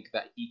 I think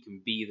that he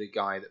can be the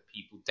guy that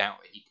people doubt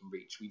that he can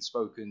reach. We've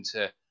spoken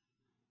to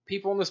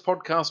people on this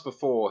podcast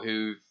before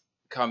who've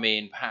come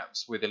in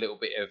perhaps with a little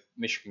bit of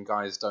Michigan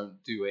guys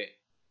don't do it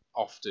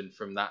often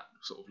from that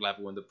sort of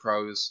level in the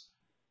pros.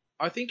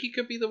 I think he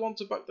could be the one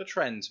to buck the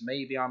trend.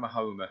 Maybe I'm a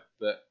homer,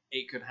 but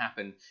it could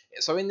happen.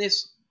 So in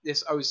this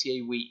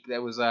OCA week,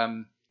 there was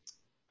a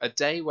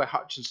day where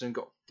Hutchinson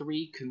got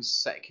 3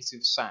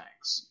 consecutive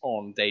sacks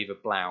on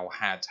David Blau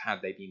had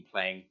they been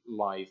playing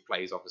live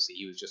plays. Obviously,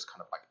 he was just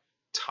kind of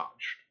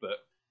touched, but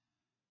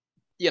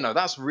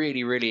that's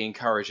really, really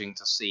encouraging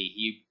to see.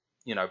 He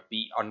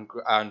beat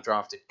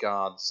undrafted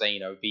guard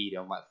Zane Obedi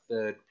on that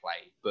 3rd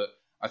play, but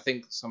I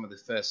think some of the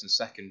 1st and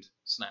 2nd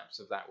snaps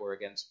of that were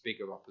against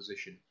bigger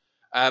opposition.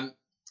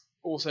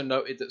 Also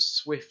noted that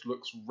Swift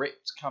looks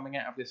ripped coming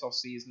out of this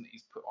offseason.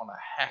 He's put on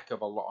a heck of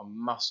a lot of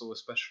muscle,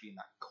 especially in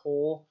that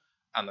core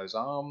and those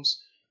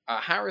arms.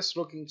 Harris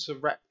looking to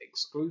rep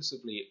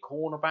exclusively at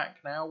cornerback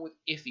now, with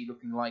Iffy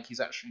looking like he's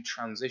actually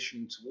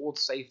transitioning towards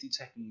safety,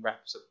 taking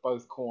reps at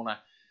both corner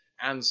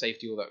and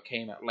safety, although it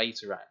came out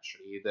later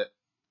actually that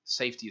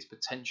safety is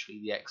potentially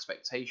the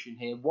expectation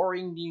here.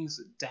 Worrying news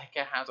that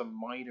Decker has a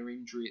minor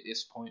injury at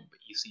this point, but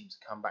he seems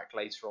to come back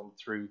later on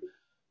through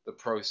the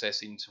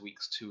process into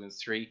weeks 2 and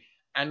 3.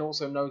 And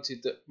also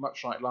noted that,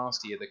 much like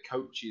last year, the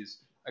coaches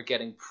are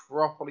getting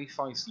properly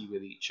feisty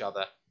with each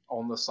other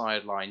on the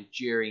sideline,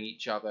 jeering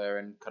each other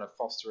and kind of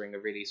fostering a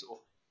really sort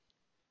of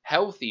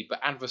healthy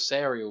but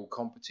adversarial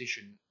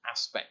competition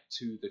aspect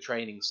to the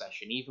training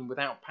session, even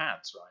without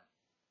pads, right?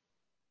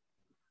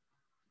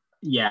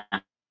 Yeah,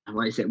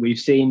 like I said,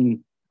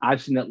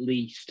 I've seen at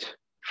least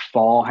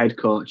 4 head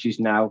coaches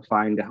now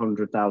find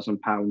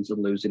 £100,000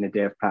 and losing a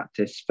day of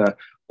practice for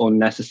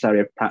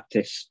unnecessary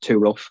practice too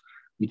rough.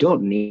 You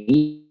don't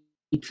need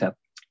to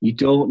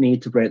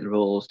break the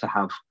rules to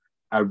have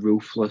a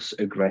ruthless,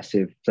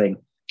 aggressive thing.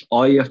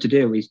 All you have to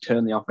do is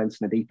turn the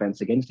offense and the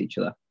defense against each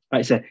other. Like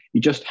I said,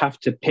 you just have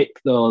to pick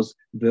those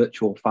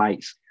virtual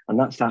fights, and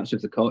that starts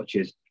with the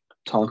coaches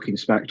talking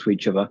smack to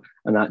each other,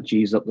 and that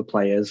G's up the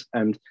players.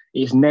 And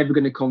it's never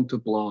going to come to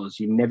blows.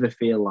 You never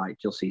feel like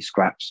you'll see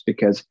scraps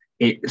because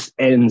it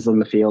ends on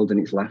the field and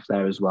it's left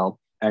there as well.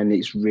 And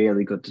it's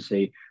really good to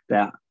see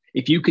that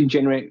if you can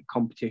generate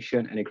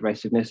competition and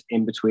aggressiveness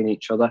in between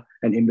each other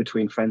and in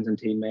between friends and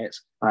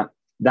teammates,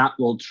 that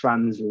will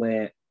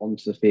translate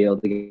onto the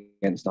field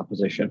against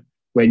opposition.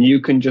 When you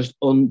can just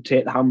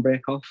take the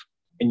handbrake off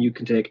and you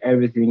can take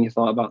everything you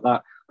thought about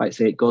that, like I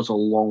say, it goes a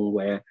long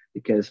way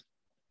because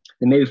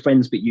they may be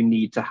friends, but you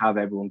need to have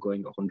everyone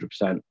going 100%.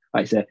 Like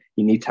I say,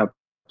 you need to have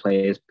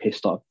players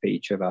pissed off at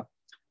each other.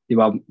 They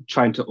are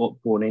trying to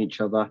up-one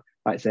each other,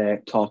 like I say,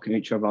 talking to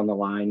each other on the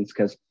lines,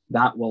 because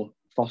that will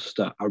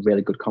foster a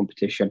really good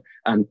competition.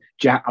 And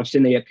Jack, I've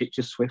seen the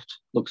picture. Swift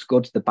looks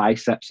good. The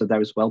biceps are there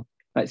as well.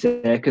 Like I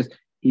say, because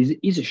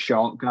he's a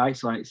short guy,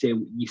 so like I say,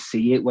 you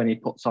see it when he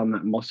puts on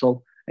that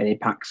muscle and he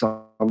packs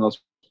on those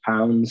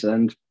pounds.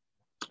 And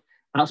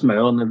that's my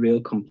only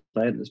real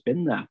complaint that's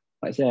been there.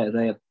 Like I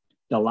say,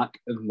 the lack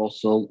of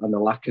muscle and the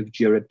lack of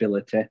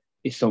durability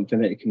is something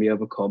that can be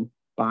overcome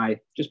by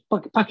just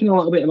packing a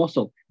little bit of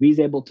muscle. If he's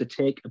able to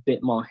take a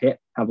bit more hit,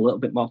 have a little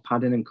bit more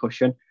padding and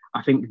cushion,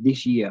 I think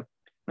this year,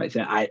 like I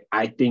say,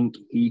 I think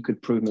he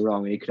could prove me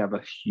wrong. He could have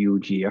a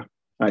huge year.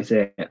 Like I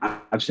say,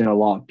 I've seen a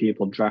lot of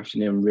people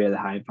drafting him really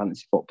high in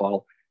fantasy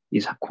football.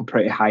 He's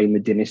pretty high in the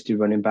dynasty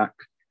running back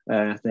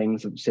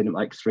things. I've seen him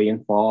like 3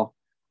 and 4.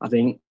 I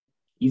think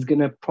he's going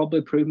to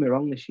probably prove me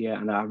wrong this year,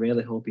 and I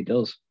really hope he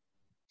does.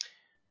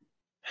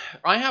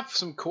 I have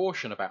some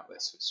caution about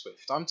this with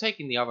Swift. I'm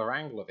taking the other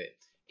angle of it.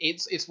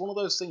 It's one of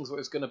those things where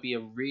it's going to be a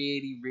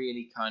really,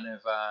 really kind of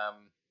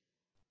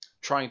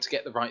trying to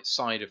get the right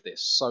side of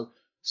this. So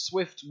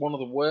Swift, one of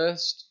the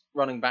worst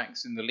running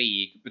backs in the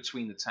league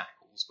between the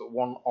tackles, but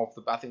one of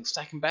the, I think,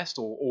 second best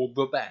or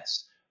the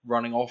best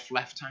running off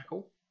left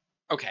tackle.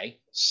 Okay,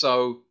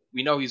 so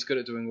we know he's good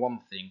at doing one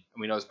thing,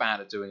 and we know he's bad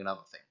at doing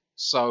another thing.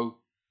 So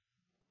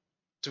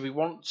do we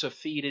want to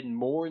feed in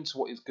more into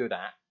what he's good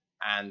at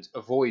and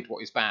avoid what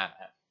he's bad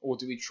at? Or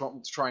do we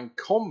try and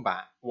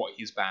combat what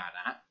he's bad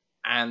at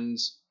and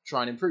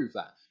try and improve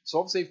that? So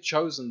obviously they've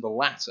chosen the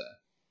latter.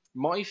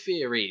 My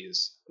fear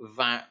is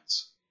that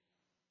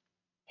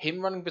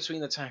him running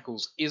between the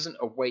tackles isn't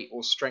a weight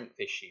or strength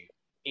issue.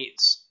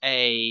 It's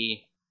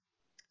a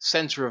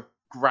center of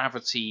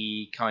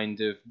gravity kind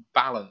of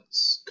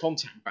balance,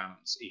 contact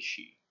balance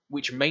issue,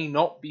 which may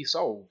not be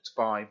solved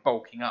by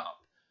bulking up.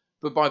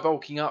 But by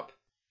bulking up,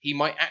 he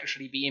might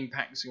actually be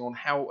impacting on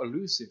how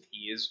elusive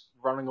he is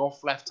running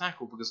off left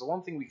tackle, because the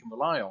one thing we can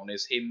rely on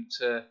is him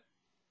to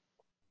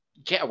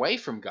get away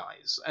from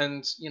guys.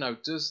 And,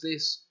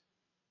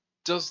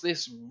 does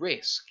this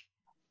risk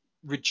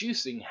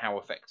reducing how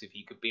effective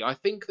he could be? I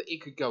think that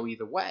it could go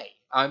either way.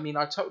 I mean,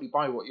 I totally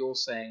buy what you're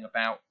saying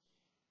about,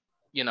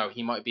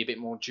 he might be a bit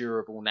more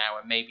durable now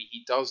and maybe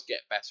he does get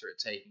better at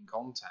taking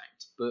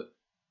contact. But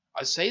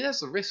I say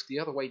there's a risk the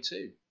other way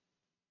too.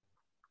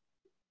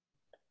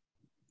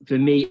 For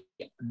me,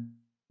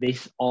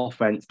 this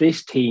offense,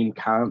 this team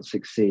can't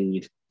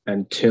succeed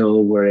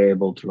until we're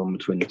able to run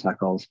between the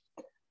tackles.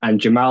 And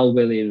Jamal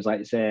Williams,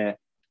 like I say,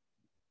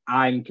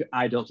 I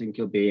don't think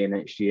he'll be here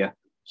next year.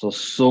 So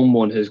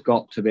someone has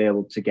got to be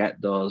able to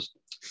get those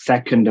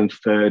second and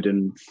third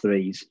and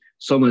threes.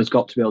 Someone has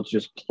got to be able to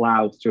just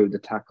plow through the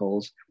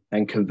tackles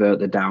and convert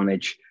the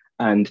downage.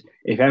 And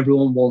if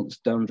everyone wants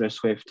DeAndre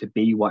Swift to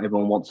be what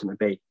everyone wants him to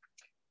be,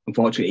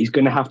 unfortunately, he's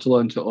going to have to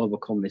learn to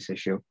overcome this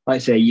issue. Like I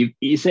say,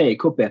 you say it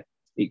could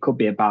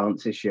be a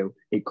balance issue.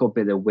 It could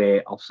be the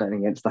weight offsetting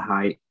against the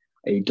height.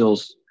 He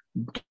does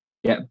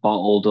get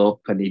bottled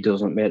up and he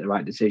doesn't make the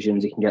right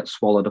decisions. He can get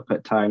swallowed up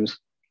at times.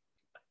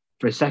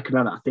 For a second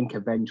round, I think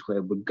eventually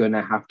we're going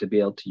to have to be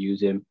able to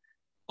use him,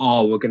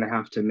 or we're going to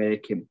have to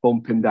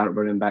bump him down at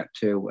running back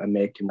 2 and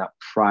make him that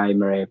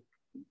primary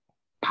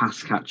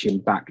pass catching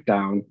back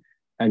down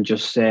and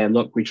just say,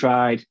 look, we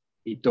tried.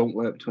 It don't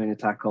work between the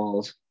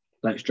tackles.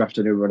 Let's draft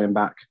a new running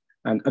back.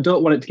 And I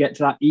don't want it to get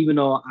to that, even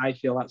though I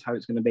feel that's how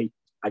it's going to be.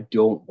 I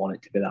don't want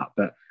it to be that.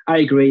 But I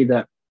agree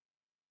that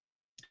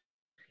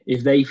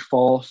if they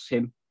force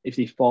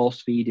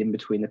feed him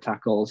between the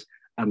tackles,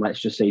 and let's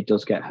just say he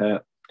does get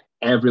hurt,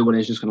 everyone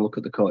is just going to look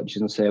at the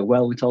coaches and say,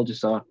 well, we told you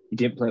so. You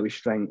didn't play with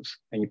strengths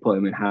and you put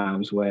him in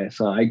harm's way.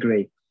 So I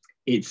agree.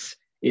 It's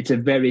a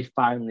very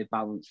finely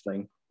balanced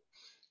thing.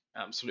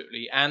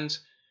 Absolutely. And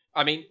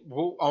I mean,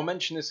 I'll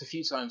mention this a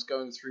few times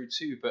going through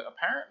too, but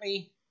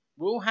apparently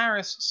Will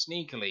Harris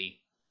sneakily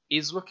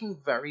is looking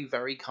very,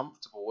 very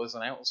comfortable as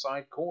an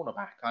outside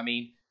cornerback. I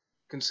mean,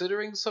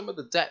 considering some of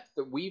the depth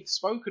that we've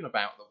spoken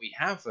about that we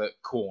have at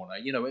corner,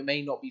 it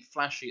may not be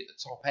flashy at the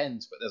top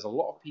end, but there's a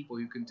lot of people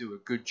who can do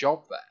a good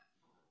job there.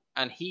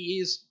 And he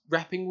is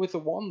repping with the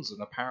ones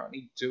and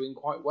apparently doing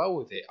quite well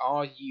with it.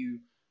 Are you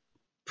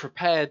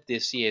prepared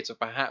this year to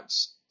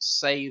perhaps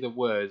say the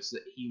words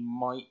that he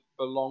might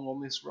belong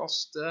on this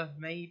roster,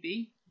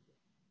 maybe?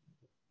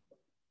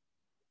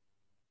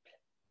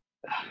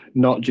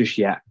 Not just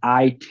yet.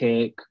 I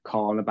take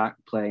cornerback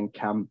playing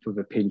camp with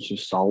a pinch of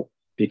salt,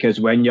 because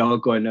when you're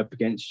going up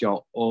against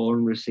your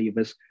own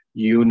receivers,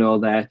 you know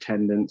their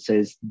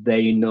tendencies,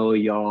 they know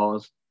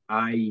yours.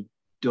 I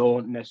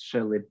don't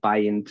necessarily buy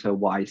into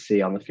what I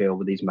see on the field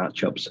with these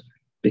matchups,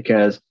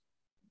 because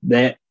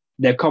their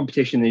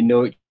competition, they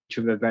know each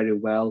other very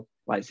well.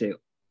 Like I say,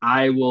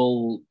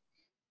 I'll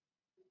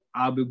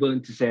be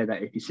willing to say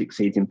that if he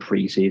succeeds in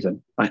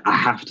pre-season, I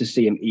have to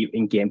see him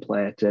in game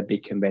play to be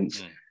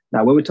convinced.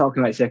 Now, when we're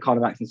talking about, say,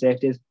 cornerbacks and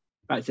safeties,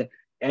 like I say,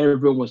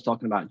 everyone was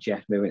talking about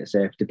Jeff moving to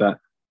safety, but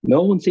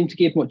no one seemed to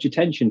give much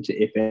attention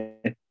to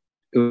Ife,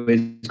 who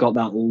has got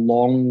that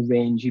long,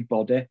 rangy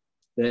body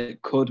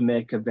that could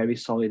make a very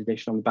solid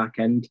addition on the back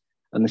end.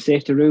 And the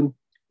safety room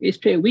is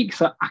pretty weak,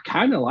 so I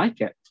kind of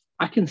like it.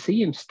 I can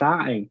see him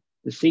starting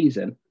the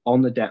season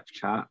on the depth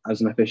chart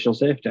as an official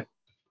safety.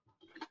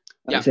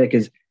 Like I say,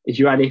 because if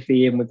you add Ife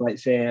in with, like,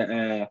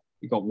 say,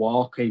 you've got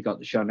Walker, you've got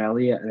Deshaun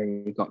Elliott, and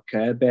then you've got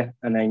Kirby,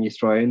 and then you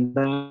throw in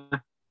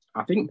there,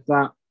 I think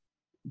that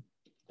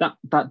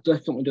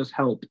definitely does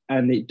help,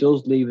 and it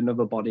does leave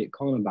another body at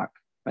cornerback.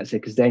 I'd say,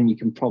 because then you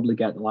can probably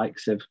get the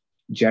likes of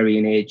Jerry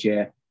and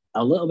AJ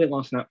a little bit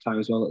more snap time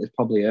as well that they've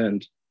probably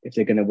earned if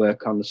they're going to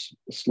work on the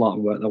slot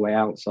and work their way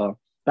out. So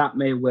that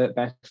may work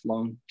best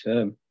long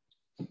term.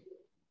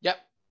 Yep,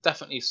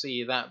 definitely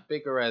see that.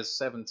 Bigger as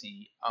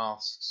 70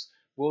 asks,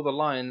 will the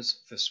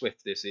Lions, for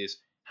Swift this is,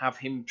 have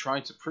him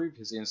try to prove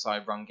his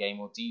inside run game,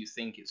 or do you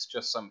think it's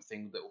just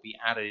something that will be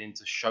added in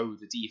to show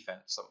the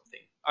defense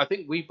something? I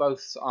think we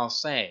both are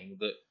saying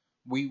that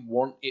we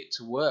want it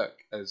to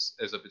work as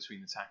a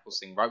between the tackles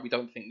thing, right? We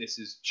don't think this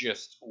is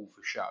just all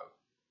for show.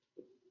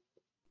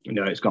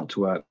 No, it's got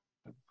to work.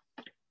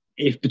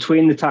 If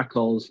between the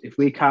tackles, if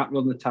we can't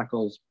run the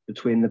tackles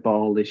between the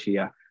ball this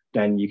year,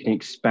 then you can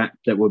expect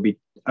that we'll be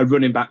a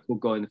running back will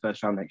go in the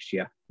first round next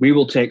year. We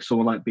will take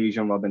someone like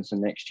Bijan Robinson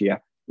next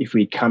year if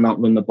we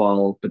cannot run the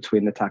ball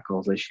between the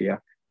tackles this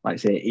year. Like I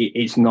say,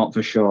 it's not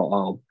for sure at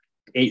all.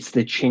 It's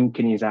the chink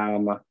in his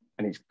armour,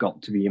 and it's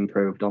got to be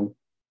improved on.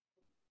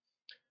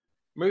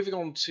 Moving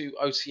on to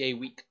OTA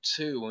Week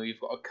 2, and we've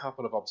got a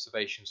couple of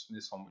observations from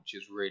this one, which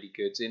is really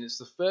good. And it's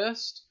the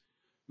first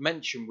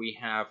mention we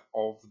have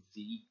of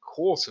the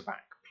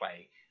quarterback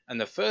play,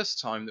 and the first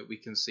time that we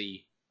can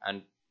see,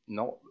 and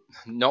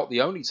not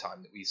the only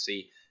time that we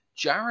see,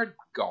 Jared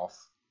Goff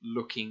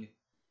looking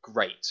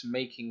great,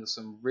 making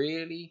some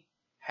really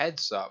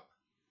heads up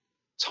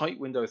tight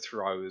window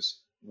throws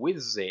with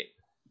zip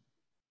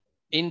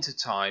into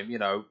time,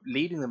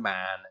 leading the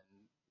man.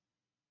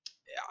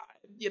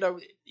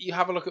 You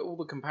have a look at all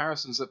the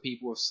comparisons that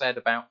people have said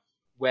about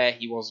where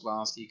he was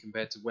last year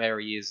compared to where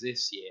he is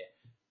this year.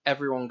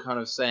 Everyone kind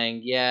of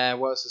saying, yeah,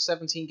 well, it's a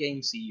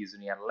 17-game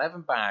season. He had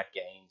 11 bad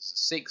games,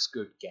 6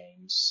 good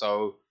games.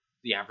 So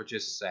the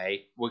averages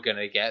say we're going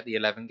to get the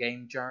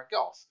 11-game Jared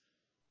Goff.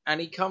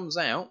 And he comes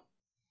out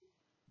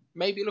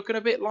maybe looking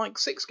a bit like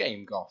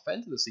 6-game Goff,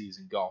 end of the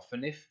season Goff.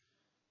 And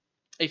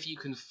if you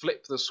can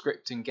flip the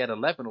script and get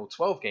 11 or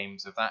 12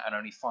 games of that and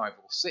only 5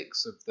 or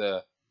 6 of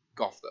the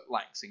Goff that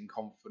lacks in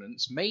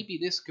confidence, maybe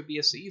this could be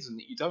a season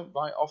that you don't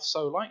write off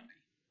so lightly.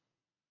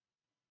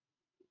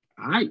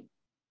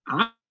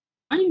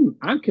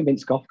 I'm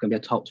convinced Goff can be a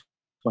top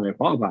 20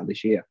 quarterback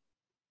this year.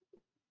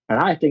 And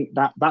I think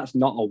that's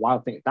not a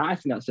wild thing. I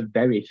think that's a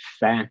very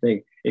fair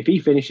thing. If he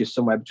finishes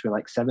somewhere between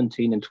like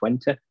 17 and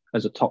 20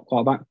 as a top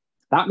quarterback,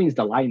 that means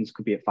the Lions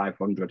could be at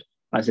 500.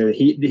 I said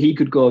he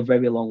could go a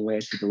very long way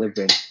to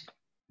delivering.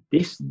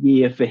 This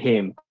year for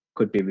him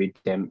could be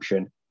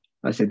redemption.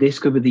 I said this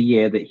could be the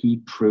year that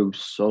he proved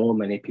so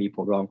many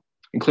people wrong,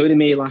 including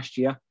me last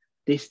year.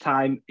 This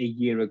time a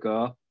year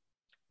ago,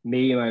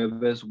 me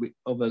and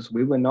others,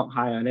 we were not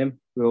high on him.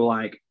 We were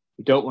like,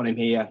 we don't want him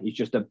here. He's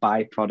just a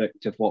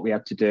byproduct of what we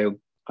had to do.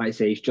 Like I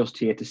say, he's just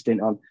here to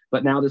stint on.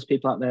 But now there's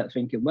people out there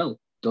thinking, well,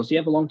 does he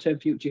have a long-term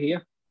future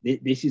here?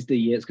 This is the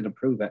year it's going to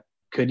prove it.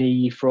 Could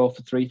he throw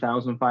for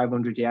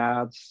 3,500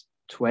 yards,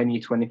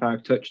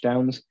 25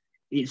 touchdowns?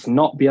 It's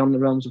not beyond the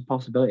realms of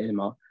possibility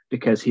anymore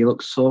because he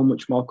looks so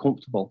much more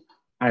comfortable.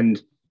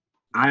 And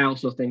I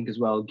also think as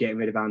well, getting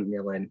rid of Anthony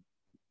Lynn,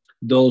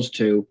 those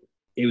two,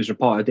 it was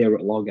reported they were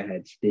at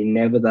loggerheads. They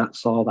never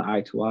saw that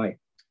eye to eye.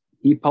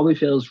 He probably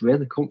feels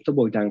really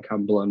comfortable with Dan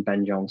Campbell and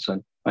Ben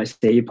Johnson. I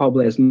say he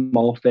probably has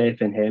more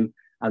faith in him,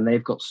 and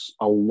they've got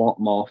a lot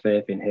more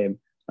faith in him.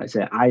 Like I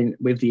say,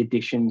 with the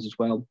additions as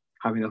well,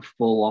 having a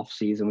full off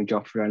season with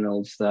Josh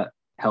Reynolds that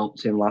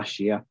helped him last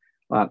year,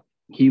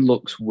 he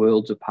looks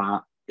worlds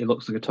apart. He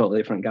looks like a totally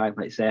different guy.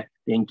 Like I say,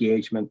 the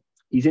engagement,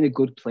 he's in a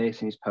good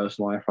place in his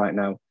personal life right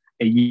now.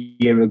 A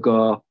year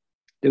ago,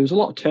 there was a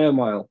lot of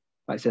turmoil.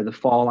 Like I say, the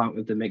fallout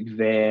with the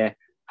McVay,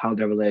 how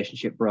their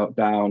relationship broke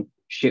down,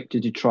 shipped to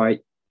Detroit.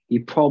 He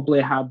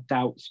probably had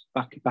doubts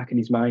back in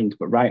his mind,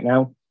 but right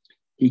now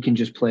he can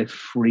just play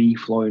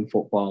free-flowing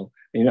football.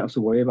 And you don't have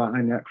to worry about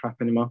any of that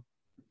crap anymore.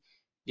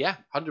 Yeah,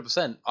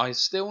 100%. I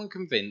still am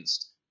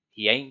convinced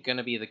he ain't going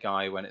to be the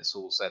guy when it's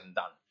all said and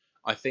done.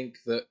 I think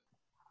that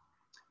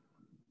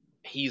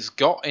he's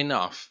got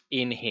enough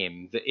in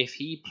him that if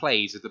he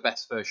plays at the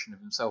best version of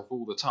himself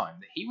all the time,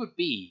 that he would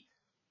be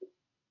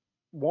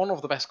one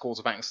of the best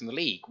quarterbacks in the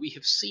league. We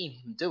have seen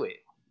him do it.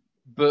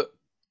 But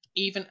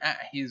even at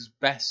his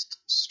best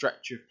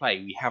stretch of play,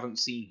 we haven't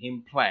seen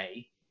him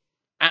play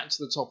at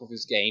the top of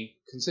his game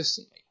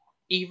consistently.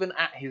 Even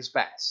at his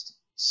best.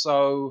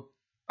 So,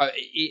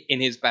 in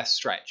his best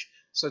stretch.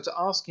 So to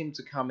ask him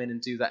to come in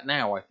and do that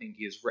now, I think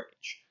is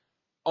rich.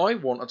 I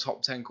want a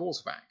top 10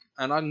 quarterback,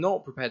 and I'm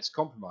not prepared to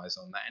compromise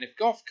on that. And if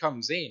Goff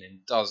comes in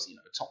and does,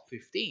 top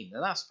 15,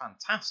 then that's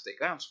fantastic.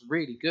 That's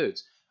really good.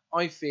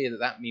 I fear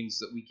that means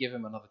that we give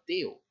him another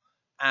deal.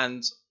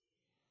 And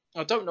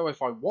I don't know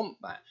if I want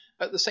that.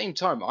 At the same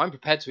time, I'm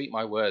prepared to eat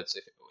my words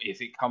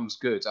if it comes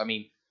good. I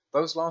mean,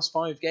 those last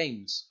 6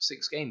 games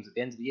at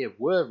the end of the year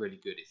were really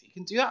good. If you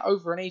can do that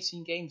over an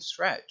 18-game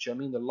stretch, I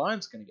mean, the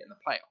Lions are going to get in the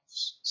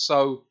playoffs.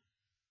 So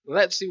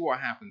let's see what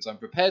happens. I'm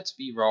prepared to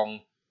be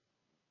wrong,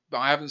 but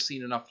I haven't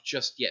seen enough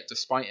just yet,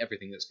 despite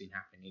everything that's been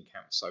happening in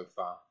camp so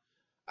far.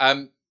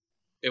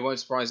 It won't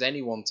surprise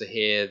anyone to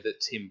hear that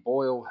Tim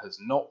Boyle has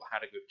not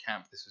had a good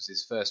camp. This was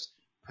his first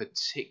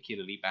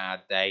particularly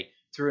bad day.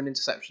 threw an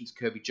interception to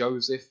Kirby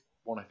Joseph,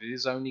 one of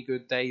his only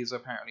good days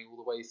apparently all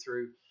the way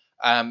through.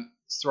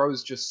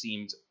 Throws just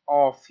seemed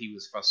off. He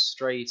was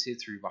frustrated,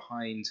 threw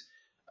behind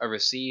a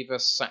receiver,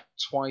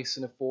 sacked twice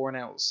in a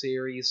 4-and-out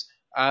series.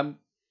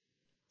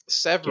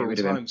 Several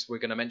times we're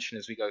going to mention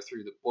as we go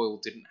through that Boyle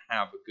didn't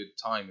have a good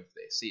time of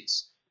this.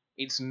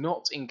 It's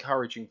not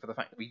encouraging for the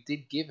fact that we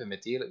did give him a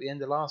deal at the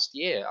end of last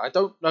year. I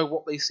don't know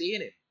what they see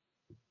in him.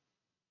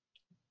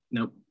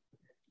 Nope.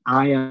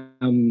 I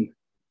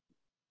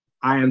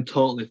am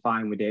totally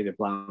fine with David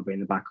Blower being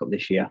the backup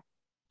this year.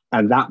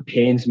 And that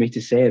pains me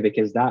to say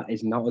because that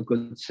is not a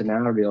good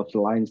scenario for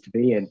the Lions to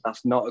be in.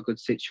 That's not a good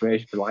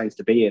situation for the Lions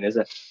to be in, is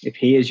it? If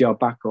he is your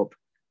backup,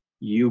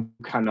 you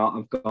cannot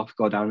have Goff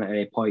go down at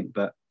any point.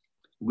 But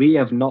we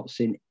have not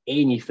seen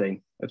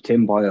anything of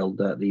Tim Boyle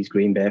that these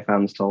Green Bay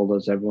fans told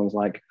us. Everyone's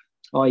like,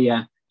 oh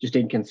yeah, just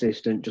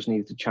inconsistent, just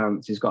needs a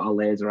chance. He's got a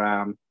laser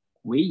arm.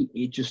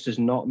 It just has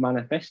not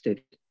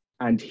manifested.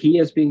 And he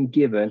has been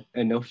given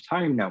enough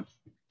time now.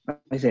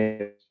 I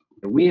say,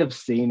 we have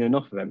seen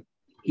enough of him.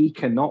 He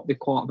cannot be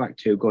quarterback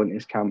 2 going to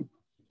his camp.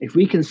 If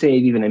we can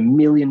save even $1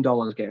 million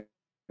getting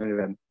rid of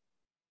him,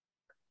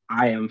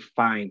 I am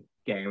fine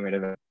getting rid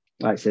of him.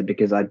 Like I said,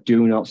 because I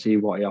do not see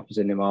what he offers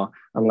anymore.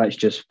 And let's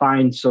just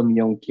find some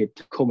young kid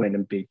to come in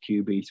and be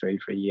QB3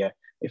 for a year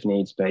if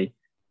needs be.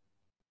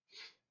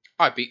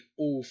 I'd be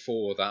all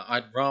for that.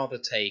 I'd rather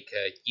take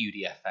a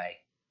UDFA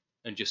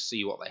and just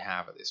see what they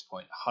have at this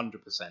point,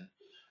 100%.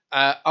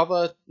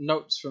 Other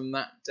notes from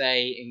that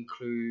day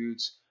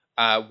include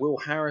Will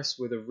Harris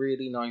with a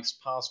really nice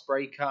pass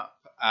breakup.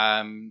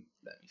 Let me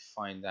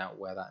find out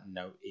where that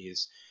note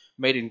is.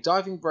 Made a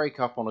diving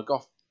breakup on a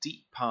Goff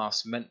deep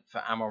pass meant for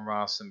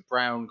Amon-Ra St.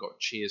 Brown, got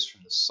cheers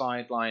from the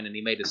sideline, and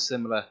he made a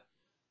similar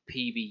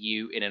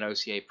PBU in an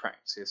OTA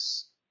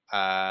practice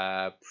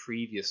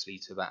previously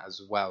to that as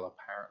well,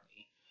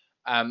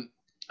 apparently.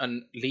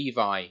 And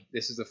Levi,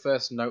 this is the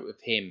first note of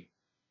him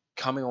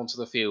coming onto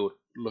the field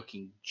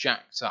looking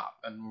jacked up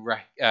and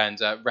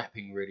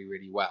repping really,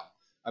 really well.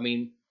 I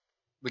mean,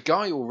 the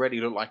guy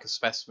already looked like a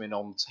specimen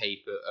on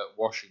tape at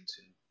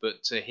Washington,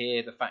 but to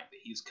hear the fact that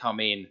he's come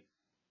in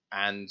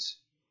and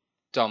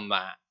done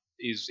that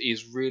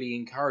is really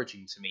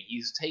encouraging to me.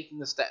 He's taking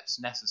the steps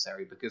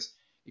necessary, because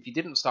if you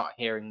didn't start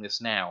hearing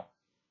this now,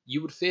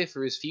 you would fear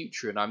for his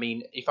future. And I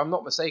mean, if I'm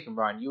not mistaken,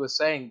 Brian, you were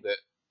saying that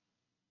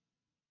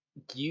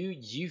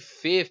you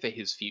fear for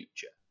his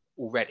future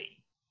already.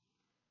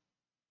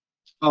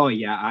 Oh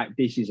yeah,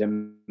 this is a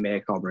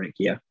make or break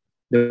year.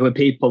 There were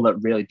people that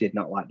really did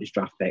not like this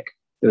draft pick.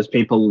 There was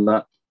people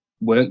that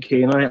weren't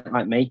keen on it,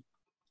 like me.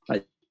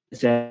 Like I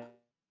said,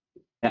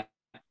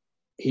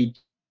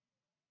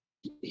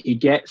 he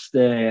gets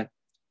the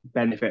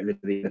benefit of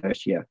the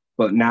first year,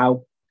 but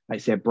now, like I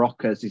said,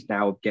 Brockers is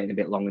now getting a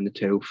bit long in the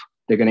tooth.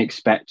 They're going to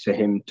expect for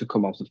him to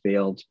come off the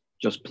field,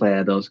 just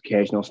play those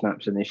occasional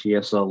snaps in this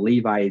year. So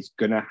Levi is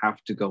going to have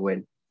to go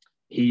in.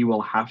 He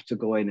will have to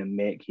go in and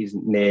make his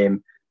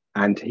name,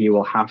 and he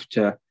will have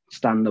to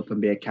stand up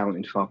and be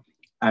accounted for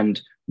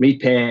and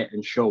repay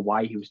and show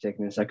why he was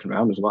taken in the second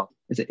round as well.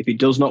 If it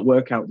does not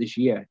work out this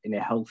year in a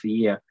healthy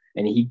year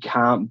and he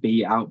can't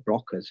beat out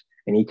Brockers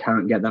and he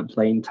can't get that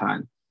playing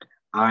time,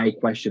 I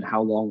question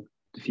how long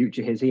the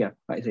future is here.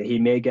 Like I say, he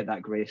may get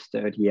that grace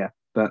third year,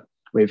 but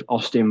with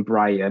Austin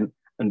Bryant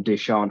and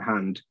Deshaun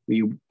Hand,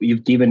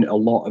 you've given a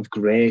lot of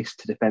grace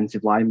to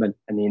defensive linemen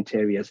and the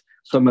interiors.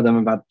 Some of them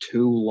have had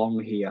too long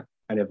here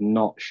and have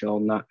not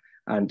shown that.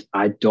 And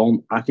I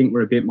think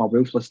we're a bit more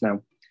ruthless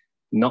now.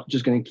 Not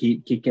just going to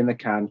keep kicking the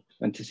can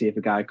and to see if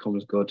a guy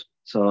comes good.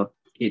 So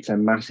it's a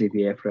massive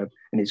year for him.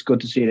 And it's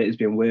good to see that he's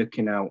been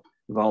working out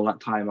with all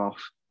that time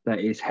off, that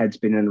his head's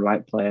been in the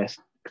right place.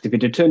 Because if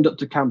he'd have turned up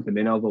to camp and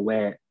been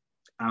overweight,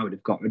 I would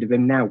have got rid of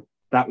him now.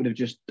 I'd have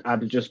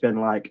just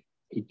been like,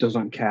 he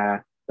doesn't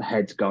care, the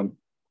head's gone.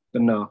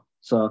 But no.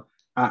 So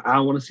I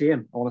want to see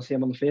him. I want to see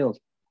him on the field.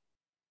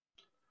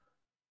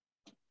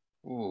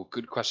 Oh,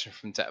 good question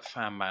from Det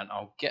Fan Man.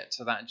 I'll get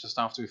to that just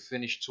after we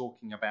finish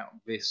talking about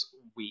this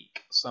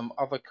week. Some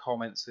other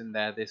comments in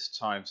there this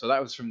time. So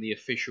that was from the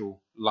official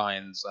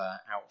Lions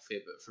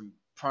outfit, but from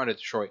Pride of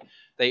Detroit,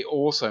 they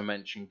also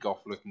mentioned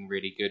Goff looking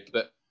really good.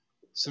 But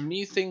some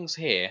new things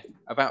here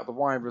about the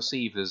wide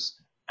receivers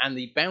and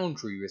the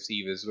boundary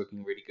receivers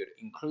looking really good,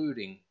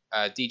 including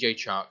DJ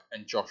Chark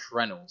and Josh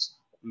Reynolds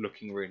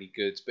looking really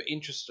good. But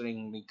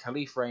interestingly,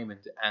 Khalif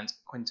Raymond and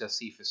Quintez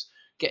Cephas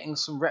getting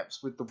some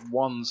reps with the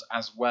ones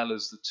as well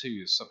as the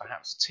twos, so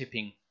perhaps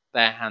tipping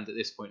their hand at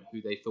this point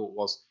who they thought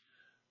was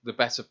the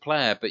better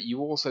player. But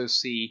you also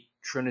see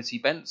Trinity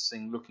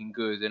Benson looking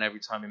good, and every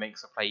time he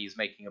makes a play, he's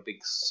making a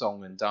big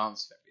song and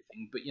dance of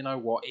everything. But you know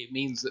what? It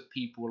means that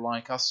people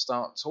like us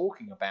start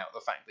talking about the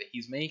fact that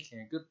he's making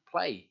a good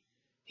play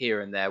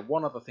here and there.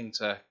 One other thing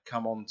to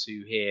come on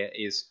to here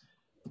is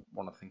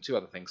two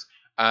other things.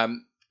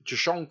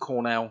 Jashawn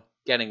Cornell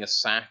getting a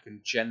sack and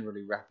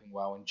generally repping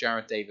well, and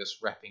Jared Davis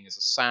repping as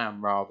a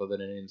Sam rather than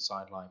an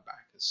inside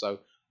linebacker. So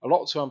a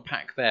lot to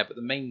unpack there, but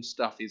the main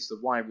stuff is the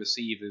wide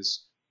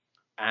receivers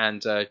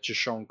and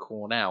Jashawn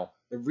Cornell.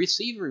 The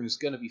receiver room is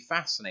going to be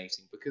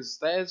fascinating because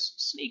there's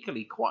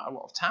sneakily quite a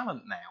lot of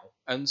talent now,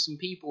 and some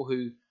people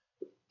who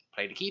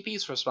played a key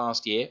piece for us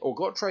last year, or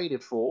got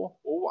traded for,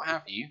 or what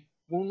have you,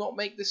 will not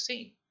make this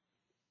team.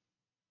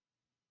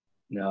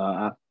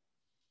 No,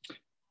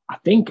 I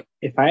think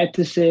if I had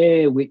to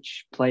say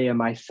which player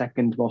my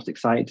second most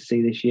excited to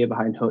see this year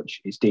behind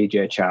Hutch, it's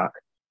DJ Chark.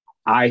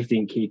 I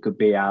think he could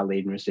be our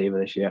leading receiver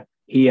this year.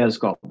 He has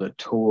got the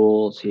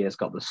tools, he has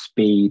got the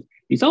speed.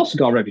 He's also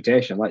got a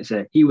reputation. Like I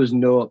say, he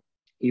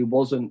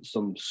wasn't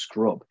some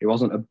scrub. He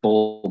wasn't a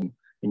bum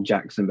in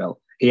Jacksonville.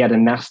 He had a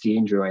nasty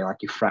injury, like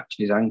he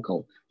fractured his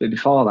ankle. But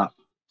before that,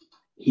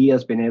 he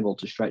has been able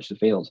to stretch the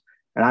field.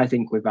 And I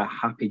think with a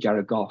happy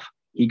Jared Goff,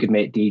 he could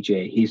make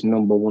DJ his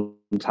number one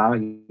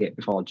target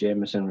before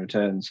Jameson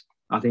returns.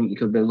 I think he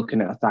could be looking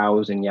at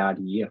 1,000 yard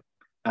a year.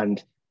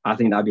 And I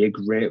think that'd be a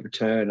great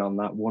return on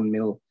that 1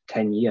 mil,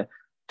 10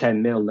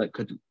 mil that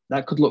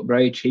could look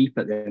very cheap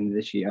at the end of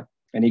this year.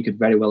 And he could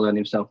very well earn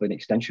himself an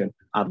extension.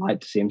 I'd like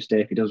to see him stay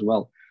if he does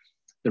well.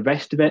 The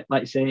rest of it,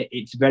 like I say,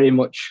 it's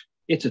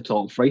a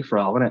total free for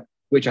all, isn't it?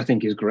 Which I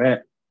think is great.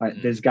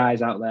 Like there's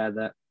guys out there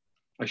that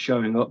are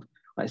showing up.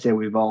 Like I say,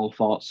 we've all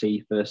thought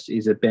Cephas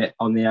is a bit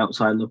on the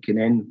outside looking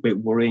in, a bit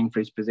worrying for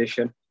his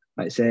position.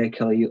 Like I say,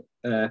 Kelly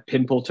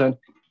Pimpleton,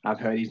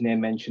 I've heard his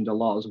name mentioned a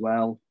lot as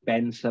well.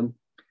 Benson,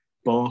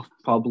 both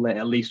probably,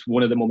 at least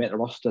one of them will make the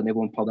roster and they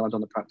won't probably land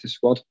on the practice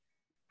squad.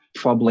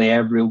 Probably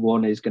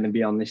everyone is going to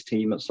be on this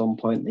team at some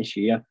point this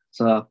year.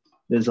 So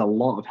there's a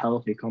lot of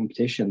healthy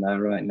competition there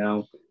right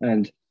now.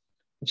 And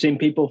I've seen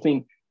people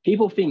think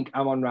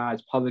Amon-Ra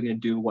is probably going to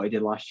do what he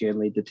did last year and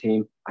lead the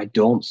team. I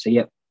don't see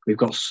it. We've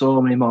got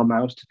so many more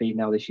mouths to feed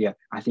now this year.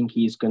 I think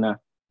he's gonna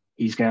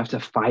have to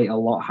fight a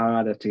lot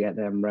harder to get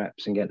them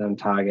reps and get them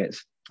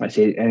targets. I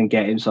see, and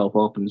get himself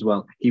open as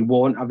well. He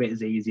won't have it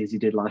as easy as he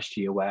did last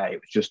year, where it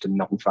was just a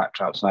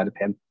non-factor outside of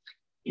him.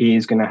 He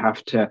is going to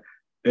have to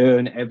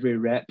earn every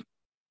rep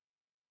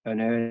and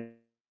earn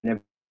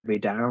every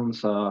down.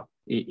 So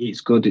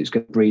it's good. It's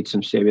going to breed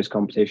some serious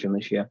competition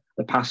this year.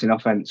 The passing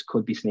offense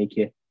could be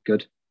sneaky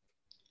good.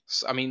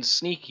 I mean,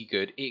 sneaky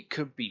good. It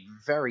could be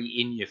very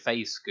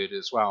in-your-face good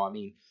as well. I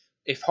mean,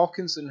 if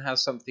Hockenson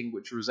has something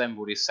which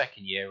resembled his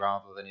second year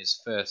rather than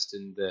his first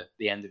and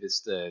the end of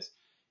his third,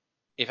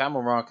 if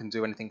Amon-Ra can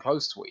do anything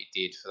close to what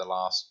he did for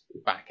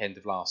the back end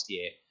of last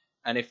year,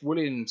 and if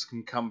Williams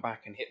can come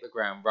back and hit the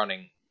ground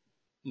running,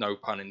 no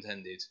pun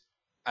intended,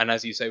 and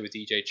as you say with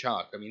DJ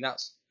Chark, I mean,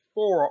 that's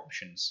 4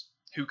 options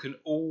who can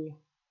all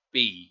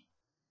be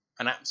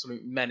an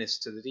absolute menace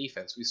to the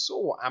defense. We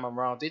saw what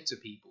Amon-Ra did to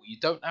people. You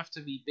don't have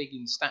to be big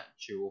in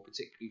stature or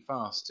particularly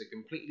fast to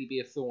completely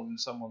be a thorn in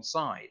someone's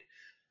side.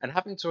 And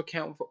having to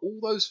account for all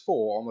those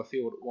 4 on the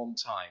field at one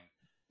time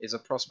is a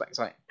prospect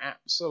I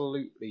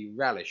absolutely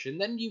relish. And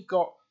then you've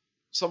got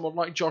someone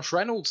like Josh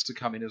Reynolds to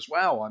come in as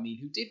well. I mean,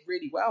 who did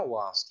really well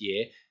last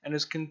year and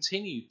has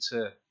continued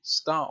to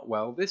start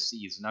well this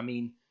season. I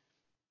mean,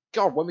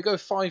 God, when we go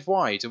 5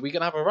 wide, are we going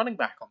to have a running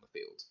back on the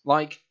field?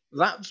 Like,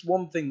 that's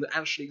one thing that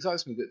actually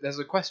excites me, that there's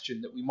a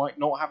question that we might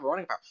not have a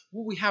running back.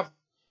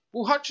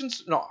 Will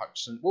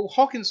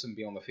Hockenson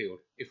be on the field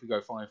if we go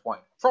 5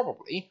 wide?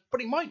 Probably,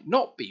 but he might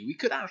not be. We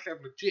could actually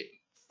have legit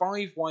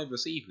 5 wide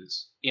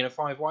receivers in a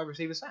 5 wide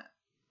receiver set.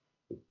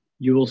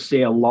 You will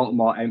see a lot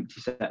more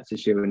empty sets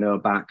this year with no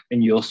back,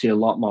 and you'll see a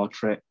lot more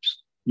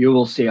trips. You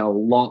will see a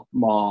lot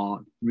more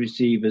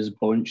receivers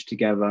bunched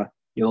together.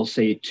 You'll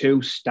see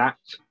 2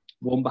 stacked,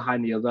 one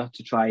behind the other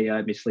to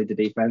try mislead the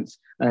defense.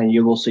 And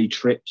you will see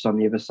trips on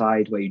the other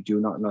side where you do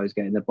not know who's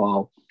getting the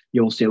ball.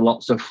 You'll see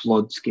lots of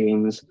flood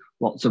schemes,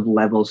 lots of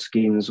level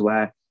schemes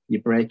where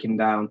you're breaking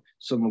down.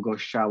 Someone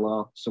goes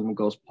shallow, someone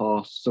goes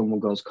post, someone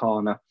goes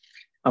corner.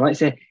 And like I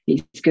say,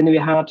 it's going to be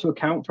hard to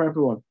account for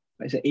everyone.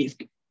 Like I say,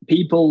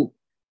 people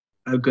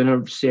are going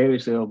to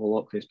seriously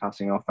overlook this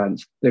passing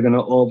offense. They're going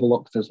to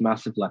overlook us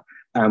massively.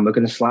 And we're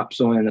going to slap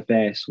someone in the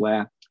face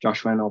where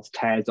Josh Reynolds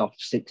tears off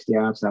 60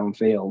 yards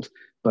downfield,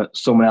 but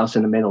someone else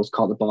in the middle's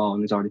caught the ball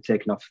and has already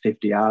taken off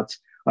 50 yards.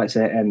 Like I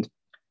say, and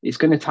it's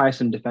going to tie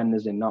some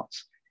defenders in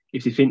knots.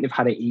 If you think they've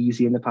had it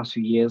easy in the past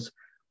few years,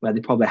 where they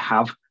probably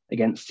have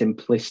against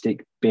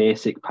simplistic,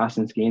 basic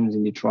passing schemes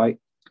in Detroit,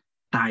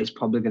 that is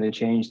probably going to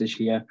change this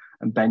year.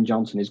 And Ben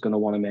Johnson is going to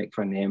want to make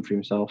for a name for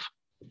himself.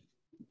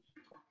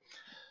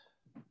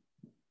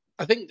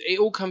 I think it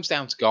all comes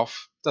down to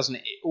Goff, doesn't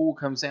it? It all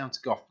comes down to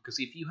Goff, because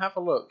if you have a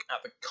look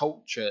at the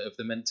culture of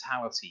the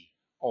mentality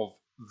of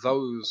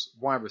those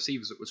wide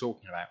receivers that we're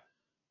talking about,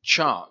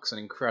 Chark's an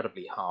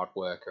incredibly hard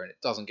worker, and it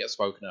doesn't get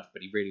spoken of,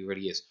 but he really,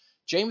 really is.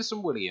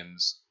 Jameson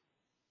Williams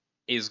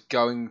is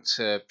going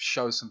to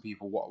show some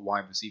people what a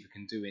wide receiver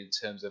can do in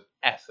terms of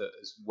effort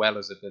as well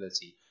as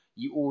ability.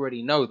 You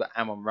already know that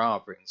Amon-Ra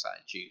brings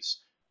that juice.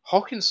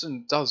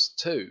 Hockenson does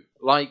too.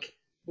 Like,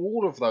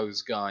 all of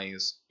those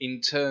guys, in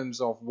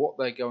terms of what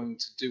they're going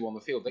to do on the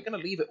field, they're going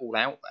to leave it all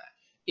out there.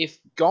 If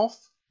Goff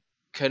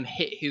can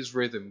hit his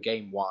rhythm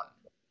game 1,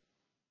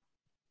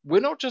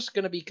 we're not just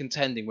going to be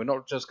contending, we're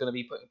not just going to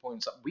be putting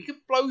points up. We could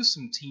blow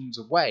some teams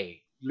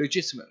away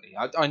legitimately.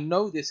 I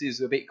know this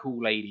is a bit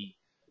Kool-Aidy,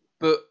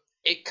 but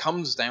it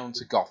comes down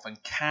to Goff,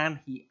 and can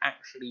he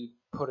actually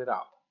put it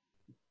up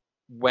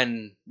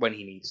when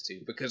he needs to?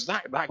 Because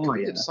that could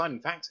be the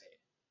deciding factor here.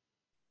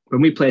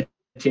 When we play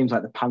teams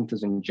like the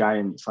Panthers and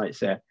Giants, like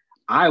say,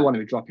 I want to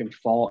be dropping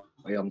 40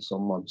 on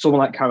someone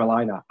like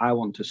Carolina. I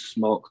want to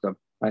smoke them.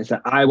 Like I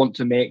said, I want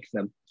to make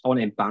them. I want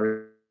to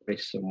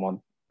embarrass someone,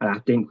 and I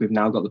think we've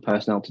now got the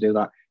personnel to do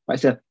that. Like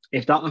I said,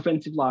 if that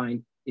offensive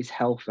line is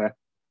healthy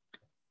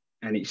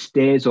and it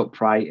stays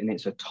upright and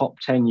it's a top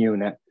 10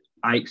 unit,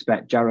 I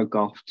expect Jared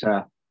Goff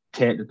to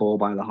take the ball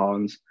by the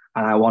horns,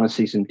 and I want to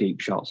see some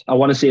deep shots. I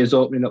want to see us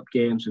opening up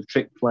games with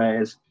trick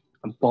plays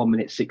and bombing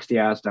it 60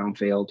 yards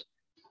downfield.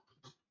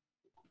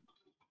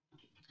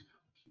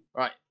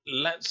 Right,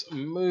 let's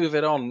move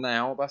it on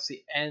now. That's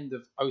the end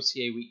of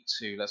OTA Week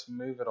 2. Let's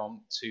move it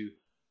on to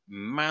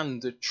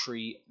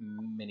mandatory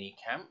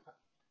minicamp.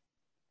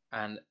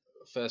 And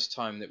first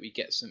time that we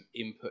get some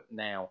input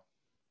now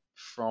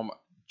from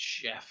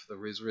Jeff, the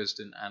Riz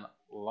Risden and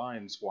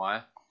Lions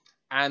Wire.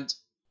 And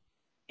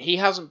he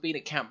hasn't been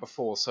at camp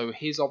before, so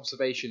his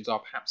observations are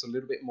perhaps a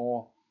little bit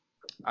more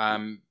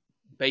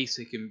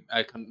basic and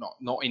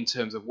not in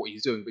terms of what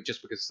he's doing, but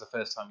just because it's the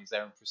first time he's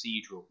there in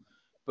procedural.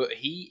 But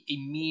he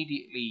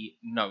immediately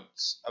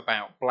notes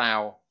about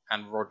Blau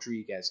and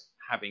Rodriguez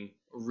having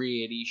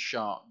really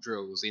sharp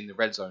drills in the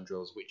red zone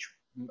drills, which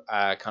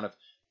kind of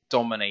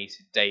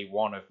dominated day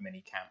one of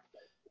minicamp.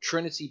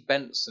 Trinity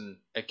Benson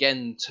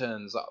again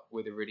turns up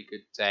with a really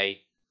good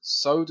day.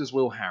 So does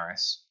Will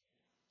Harris.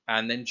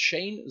 And then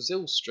Shane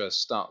Zylstra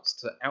starts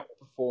to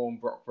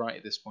outperform Brock Wright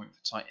at this point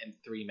for tight end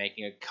 3,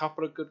 making a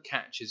couple of good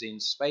catches in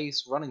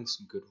space, running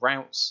some good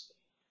routes.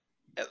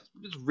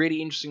 It's a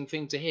really interesting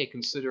thing to hear,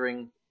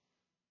 considering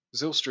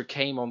Zylstra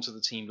came onto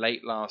the team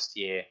late last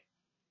year,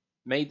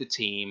 made the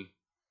team,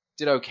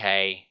 did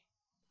okay,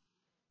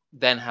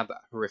 then had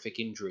that horrific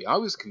injury. I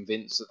was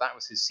convinced that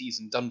was his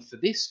season done for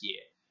this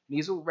year, and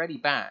he's already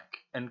back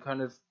and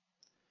kind of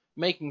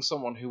making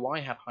someone who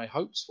I had high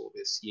hopes for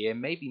this year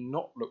maybe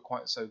not look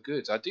quite so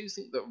good. I do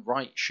think that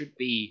Wright should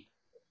be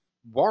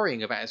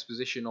worrying about his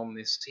position on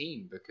this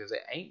team because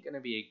it ain't going to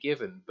be a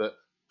given, but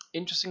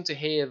interesting to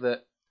hear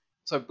that.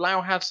 So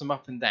Blau had some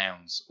up and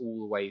downs all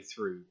the way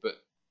through, but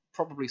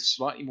probably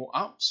slightly more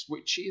ups,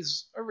 which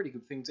is a really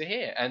good thing to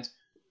hear. And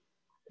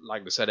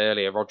like we said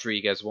earlier,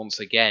 Rodriguez once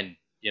again,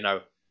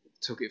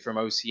 took it from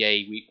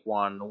OCA week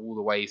 1 all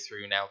the way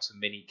through now to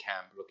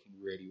minicamp, looking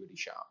really, really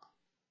sharp.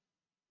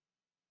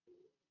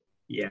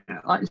 Yeah,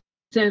 like I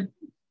said,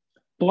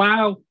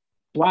 Blau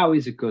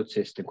is a good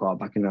system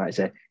quarterback, and like I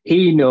said,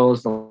 he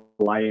knows the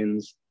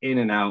Lions in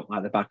and out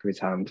like the back of his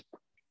hand.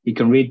 He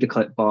can read the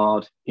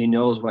clipboard, he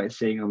knows what he's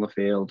seeing on the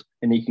field,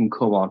 and he can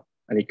come on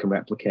and he can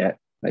replicate.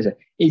 Like I said,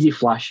 is he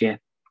flashy?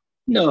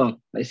 No.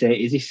 Like I say,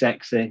 is he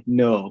sexy?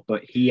 No.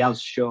 But he has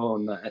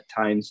shown that at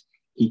times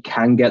he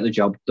can get the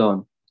job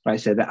done. Like I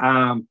said, the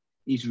arm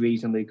is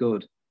reasonably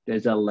good.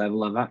 There's a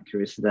level of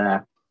accuracy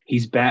there.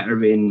 He's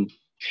better in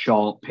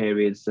short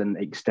periods than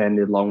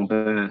extended long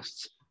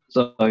bursts.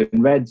 So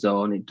in red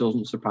zone, it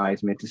doesn't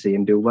surprise me to see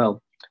him do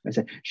well. I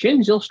said,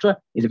 Shane Zylstra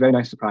is a very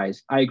nice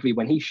surprise. I agree.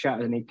 When he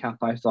shattered a kneecap,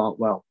 I thought,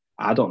 well,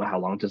 I don't know how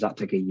long does that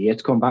take a year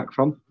to come back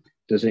from?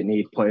 Does it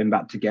need putting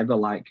back together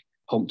like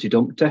Humpty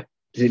Dumpty?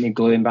 Does it need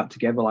gluing back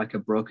together like a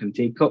broken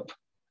teacup?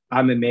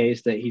 I'm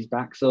amazed that he's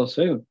back so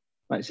soon.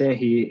 Like I say,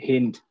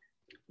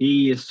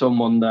 he is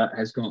someone that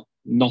has got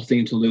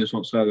nothing to lose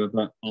whatsoever,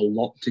 but a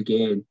lot to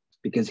gain,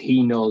 because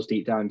he knows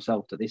deep down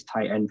himself that this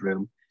tight end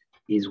room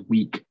is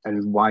weak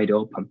and wide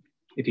open.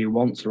 If he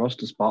wants a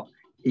roster spot,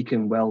 he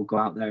can well go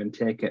out there and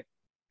take it.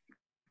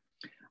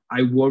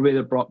 I worry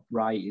that Brock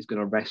Wright is going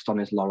to rest on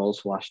his laurels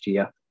for last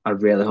year. I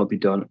really hope he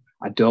don't.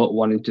 I don't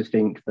want him to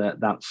think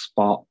that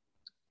spot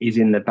is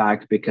in the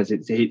bag because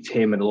it's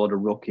him and a load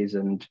of rookies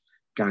and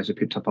guys who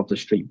picked up off the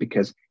street,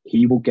 because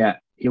he'll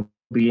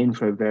be in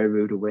for a very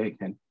rude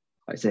awakening.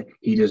 Like I say,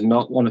 he does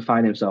not want to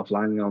find himself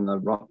landing on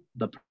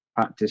the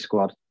practice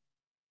squad.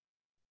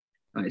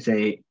 Like I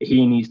say,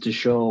 he needs to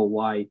show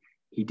why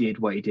he did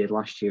what he did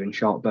last year in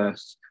short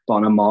bursts, but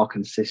on a more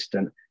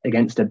consistent,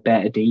 against a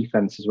better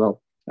defense as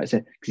well. Like I say,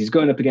 because he's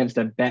going up against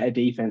a better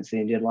defense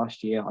than he did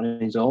last year on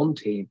his own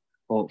team,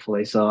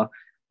 hopefully. So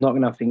not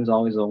going to have things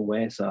all his own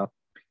way. So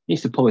he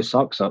needs to pull his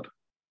socks up.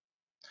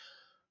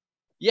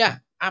 Yeah,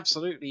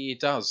 absolutely he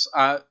does.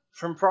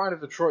 From Pride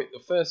of Detroit,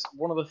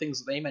 one of the things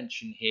that they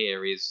mention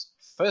here is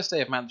first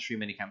day of mandatory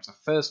minicamps, the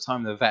first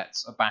time the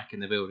vets are back in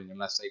the building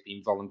unless they've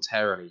been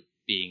voluntarily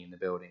being in the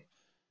building.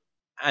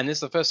 And this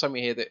is the first time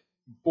we hear that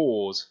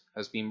Board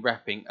has been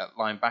repping at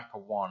linebacker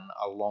 1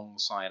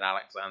 alongside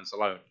Alex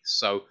Anzalone.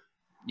 So,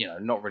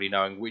 not really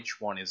knowing which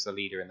one is the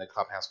leader in the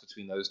clubhouse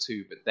between those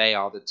two, but they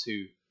are the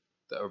two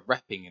that are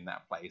repping in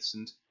that place.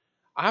 And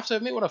I have to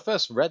admit, when I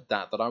first read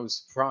that I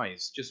was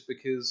surprised, just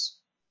because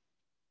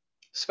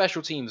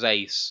special teams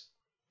ace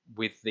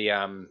with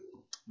the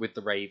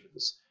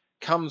Ravens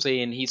comes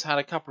in, he's had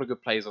a couple of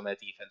good plays on their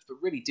defense,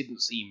 but really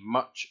didn't see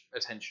much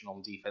attention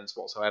on defense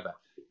whatsoever.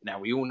 Now,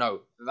 we all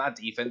know that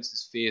defense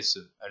is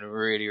fearsome and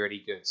really,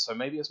 really good, so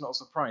maybe it's not a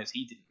surprise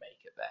he didn't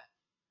make it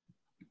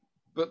there.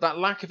 But that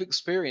lack of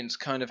experience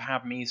kind of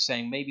had me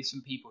saying maybe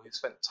some people who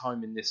spent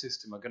time in this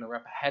system are going to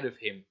rep ahead of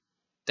him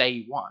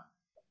day one.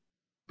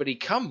 But he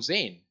comes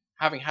in,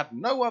 having had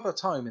no other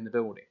time in the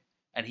building,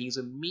 and he's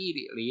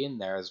immediately in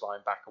there as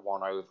linebacker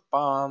one over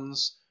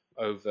Barnes,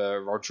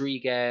 over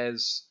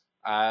Rodriguez.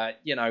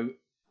 Maybe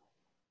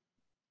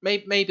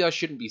I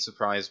shouldn't be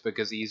surprised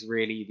because he's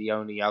really the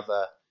only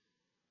other,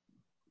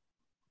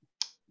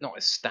 not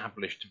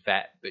established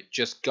vet, but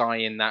just guy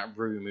in that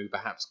room who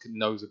perhaps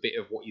knows a bit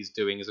of what he's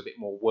doing, is a bit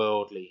more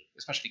worldly,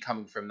 especially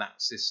coming from that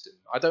system.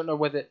 I don't know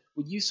whether,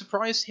 were you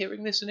surprised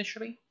hearing this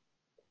initially?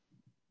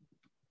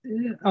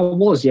 I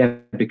was, yeah,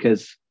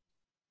 because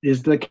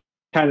there's the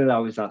kind of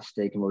always that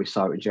stigma where we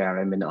saw it with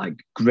JRM, and like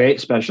great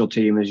special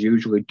teamers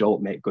usually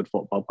don't make good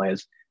football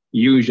players.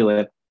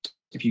 Usually,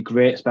 if you're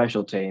great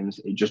special teams,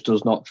 it just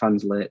does not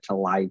translate to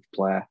live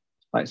play.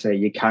 Like I say,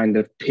 you're kind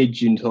of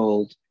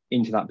pigeonholed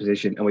into that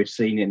position, and we've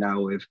seen it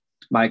now with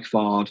Mike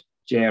Ford,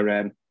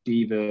 JRM,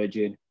 D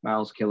Virgin,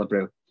 Miles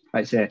Killebrew.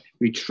 Like I say,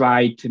 we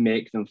tried to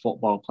make them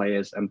football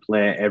players and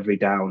play every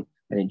down,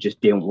 and it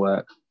just didn't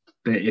work.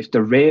 But if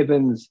the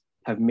Ravens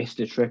have missed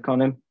a trick on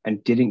him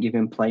and didn't give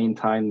him playing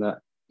time that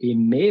he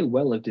may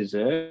well have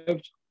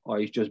deserved, or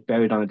he's just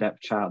buried on a depth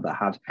chart that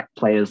had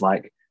players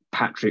like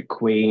Patrick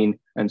Queen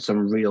and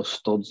some real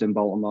studs in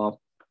Baltimore,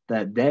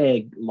 that their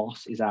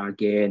loss is our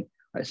gain.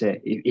 Like I say,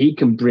 if he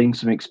can bring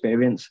some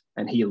experience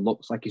and he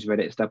looks like he's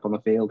ready to step on the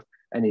field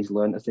and he's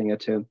learned a thing or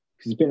two,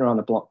 because he's been around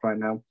the block right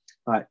now,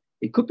 like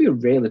it could be a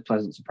really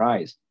pleasant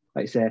surprise.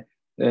 Like I say,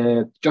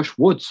 Josh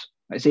Woods,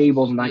 like I say, he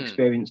wasn't that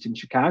experienced in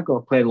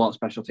Chicago, played a lot of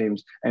special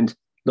teams, and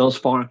those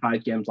 4 or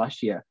 5 games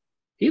last year,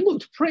 he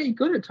looked pretty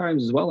good at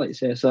times as well, like you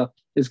say. So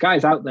there's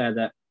guys out there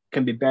that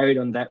can be buried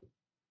on depth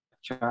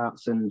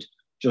charts and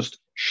just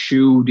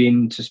shooed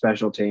into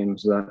special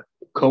teams that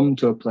come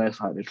to a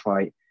place like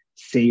Detroit,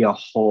 see a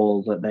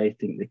hole that they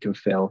think they can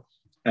fill,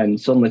 and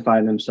suddenly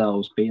find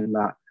themselves being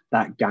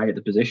that guy at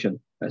the position.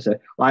 Like I say,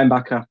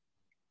 linebacker,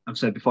 I've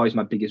said before, he's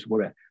my biggest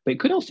worry. But it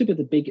could also be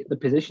the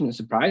position that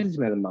surprises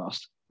me the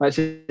most. Like I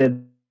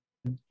said,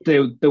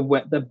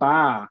 the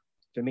bar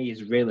for me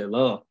is really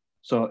low.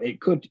 So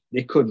it could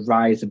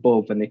rise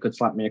above and they could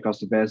slap me across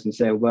the face and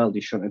say, well,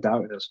 you shouldn't have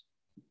doubted us.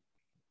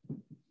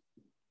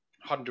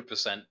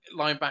 100%.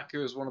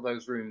 Linebacker is one of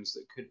those rooms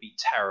that could be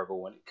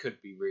terrible and it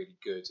could be really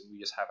good, and we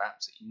just have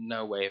absolutely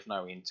no way of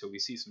knowing until we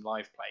see some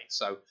live play.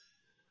 So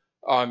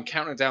I'm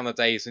counting down the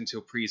days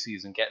until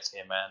preseason gets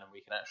here, man, and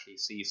we can actually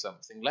see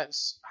something.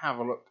 Let's have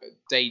a look at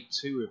day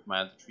 2 of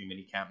mandatory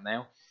minicamp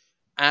now.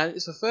 And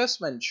it's the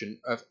first mention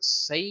of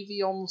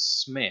Savion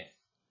Smith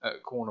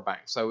at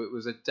cornerback. So it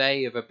was a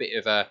day of a bit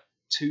of a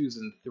 2s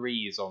and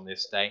 3s on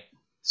this day.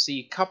 See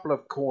a couple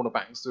of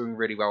cornerbacks doing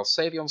really well.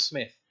 Savion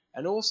Smith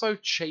and also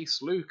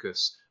Chase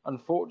Lucas.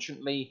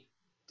 Unfortunately,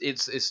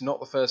 it's not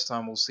the first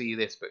time we'll see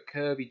this, but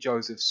Kirby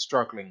Joseph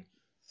struggling,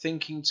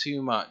 thinking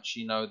too much.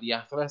 You know, the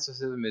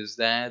athleticism is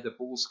there, the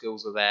ball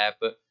skills are there,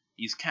 but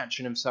he's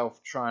catching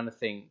himself trying to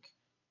think,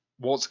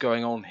 what's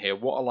going on here?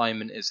 What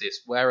alignment is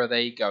this? Where are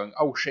they going?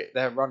 Oh shit,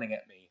 they're running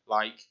at me.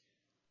 Like,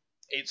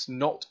 it's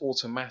not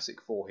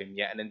automatic for him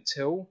yet, and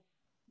until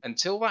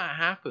that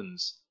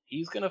happens,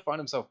 he's going to find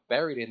himself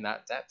buried in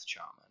that depth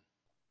chart, man.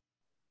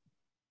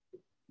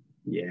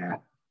 Yeah,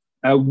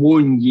 a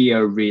 1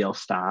 year real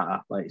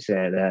starter, like you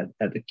said,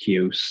 at the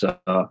Q, so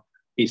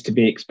it's to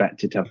be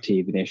expected to have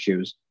teething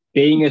issues.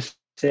 Being a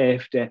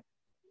safety,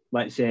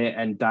 let's say,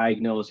 and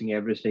diagnosing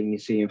everything you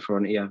see in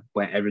front of you,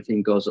 where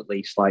everything goes at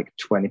least like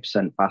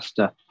 20%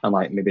 faster and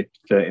like maybe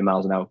 30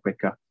 miles an hour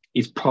quicker,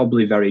 is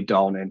probably very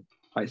daunting.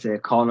 Like I say, a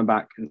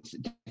cornerback,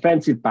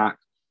 defensive back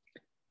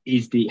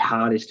is the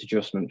hardest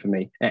adjustment for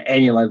me at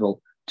any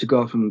level. To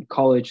go from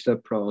college to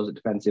pros at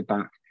defensive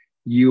back,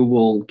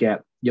 you'll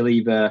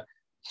either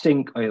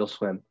sink or you'll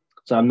swim.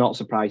 So I'm not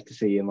surprised to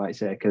see him, like I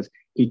say, because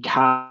he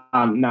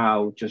can't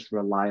now just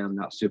rely on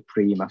that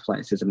supreme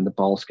athleticism and the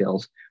ball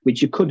skills,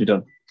 which you could have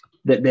done.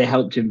 That they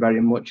helped him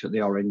very much at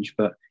the Orange,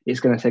 but it's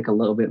going to take a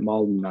little bit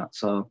more than that.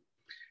 So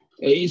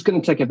it's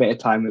going to take a bit of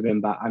time with him,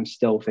 but I'm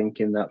still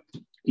thinking that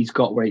he's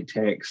got what it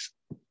takes.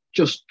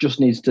 Just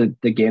needs the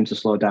game to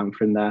slow down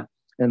for him there.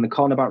 In the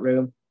cornerback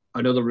room,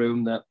 another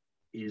room that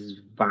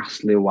is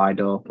vastly wide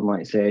open,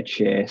 like I say,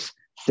 Chase,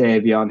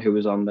 Savion, who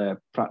was on the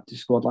practice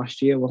squad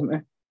last year, wasn't he?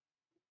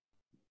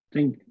 I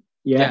think,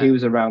 yeah, he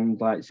was around,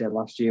 like I said,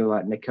 last year,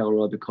 like Nickel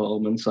Roby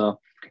Coleman. So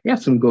he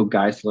had some good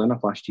guys to learn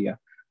off last year.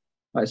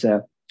 Like I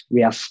said,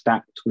 we are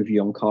stacked with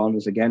young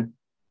corners again.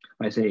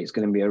 Like I say, it's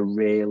going to be a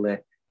really,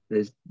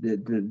 there's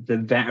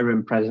the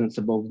veteran presence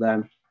above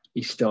them.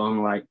 He's still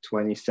on like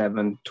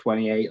 27,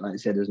 28. Like I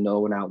said, there's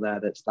no one out there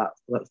that's that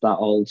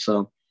old.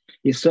 So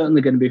it's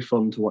certainly going to be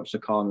fun to watch the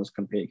corners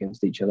compete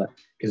against each other,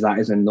 because that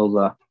is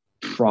another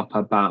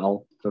proper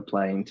battle for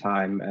playing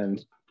time.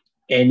 And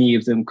any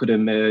of them could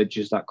emerge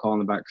as that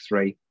cornerback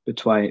 3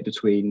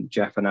 between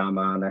Jeff and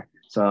Armani.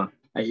 So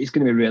it's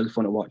going to be really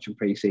fun to watch in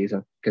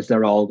pre-season because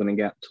they're all going to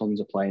get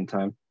tons of playing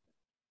time.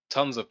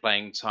 Tons of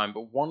playing time,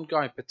 but one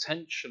guy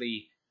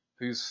potentially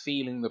who's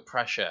feeling the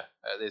pressure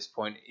at this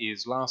point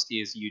is last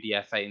year's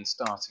UDFA and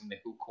starting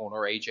nickel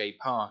corner AJ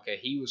Parker.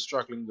 He was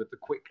struggling with the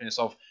quickness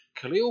of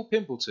Khalil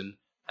Pimpleton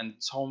and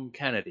Tom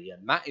Kennedy,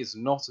 and that is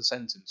not a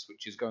sentence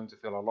which is going to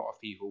fill a lot of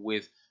people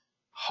with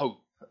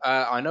hope.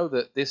 I know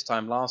that this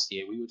time last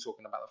year we were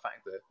talking about the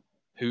fact that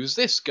who's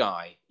this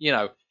guy? You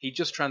know, he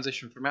just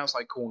transitioned from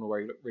outside corner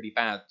where he looked really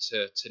bad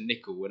to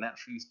nickel and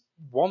actually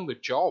won the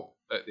job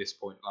at this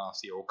point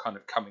last year, or kind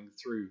of coming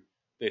through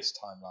this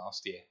time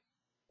last year.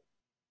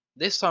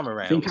 This time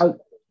around, I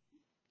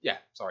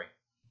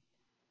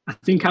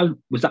think I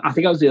was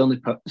the only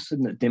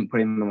person that didn't put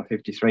him on my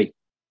 53.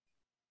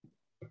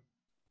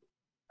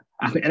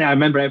 And I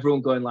remember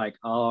everyone going like,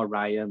 "Oh,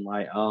 Ryan,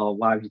 like, oh,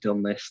 why have you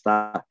done this?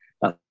 That's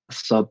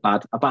so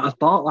bad." But I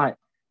thought, like,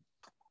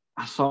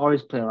 I saw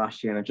his play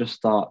last year, and I just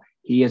thought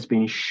he has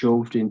been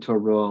shoved into a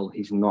role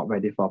he's not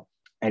ready for,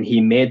 and he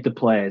made the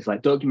plays.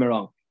 Like, don't get me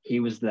wrong, he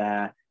was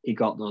there. He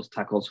got those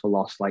tackles for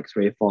loss, like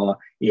 3 or 4.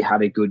 He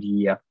had a good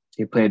year.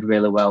 He played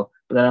really well.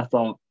 But then I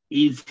thought,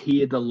 is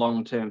he the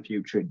long-term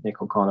future at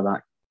nickel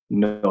cornerback?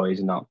 No,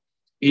 he's not.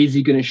 Is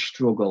he going to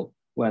struggle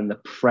when the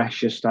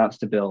pressure starts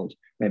to build,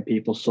 when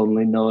people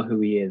suddenly know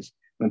who he is,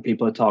 when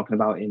people are talking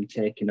about him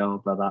taking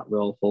over that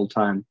role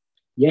full-time?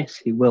 Yes,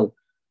 he will.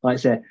 Like I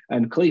say,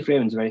 and Khalif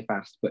Raymond's very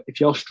fast, but if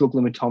you're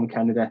struggling with Tom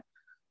Kennedy,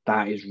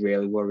 that is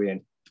really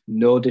worrying.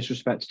 No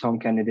disrespect to Tom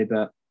Kennedy,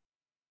 but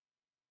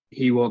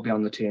he won't be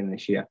on the team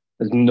this year.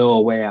 There's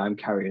no way I'm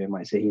carrying him.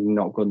 Like I say, he's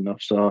not good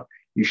enough. So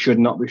you should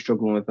not be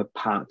struggling with a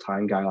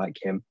part-time guy like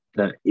him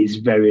that is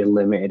very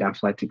limited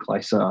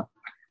athletically. So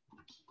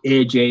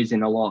AJ's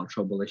in a lot of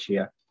trouble this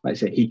year. Like I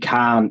say, he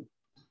can't.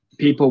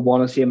 People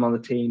want to see him on the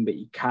team, but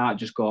you can't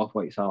just go off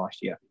what you saw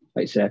last year.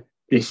 Like I say,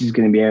 this is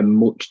going to be a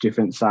much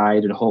different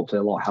side and hopefully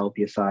a lot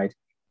healthier side.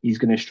 He's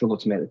going to struggle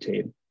to make the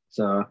team.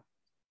 So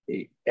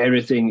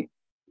everything,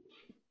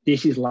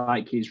 this is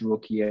like his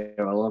rookie year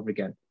all over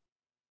again.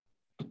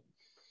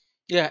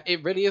 Yeah,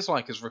 it really is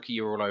like his rookie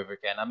year all over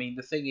again. I mean,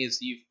 the thing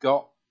is, you've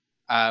got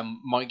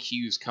Mike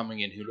Hughes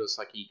coming in, who looks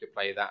like he could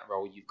play that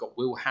role. You've got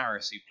Will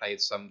Harris, who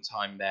played some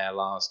time there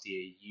last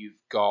year. You've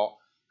got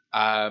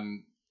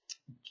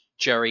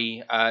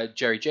Jerry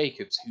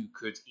Jacobs, who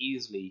could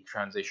easily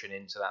transition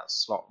into that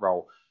slot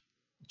role.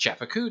 Jeff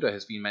Okuda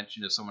has been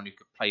mentioned as someone who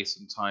could play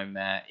some time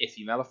there. Ife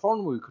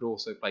Melifonwu could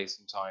also play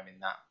some time in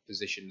that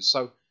position.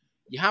 So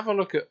you have a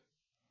look at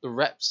the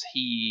reps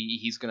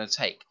he's going to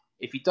take.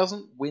 If he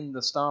doesn't win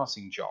the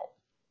starting job,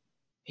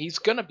 he's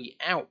going to be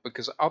out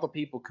because other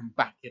people can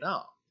back it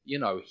up. You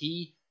know,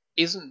 he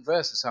isn't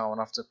versatile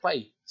enough to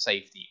play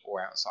safety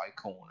or outside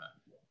corner.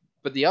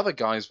 But the other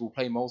guys will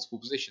play multiple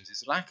positions.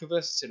 His lack of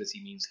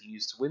versatility means he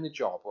needs to win the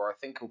job, or I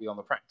think he'll be on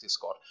the practice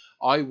squad.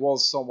 I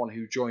was someone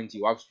who joined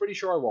you. I was pretty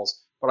sure I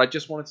was, but I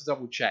just wanted to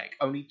double check.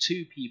 Only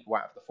 2 people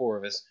out of the 4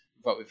 of us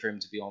voted for him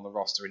to be on the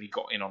roster, and he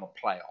got in on a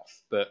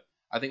playoff. But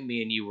I think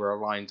me and you were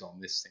aligned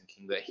on this,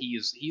 thinking that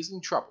he's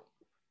in trouble.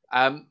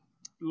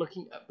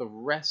 Looking at the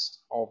rest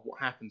of what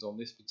happened on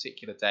this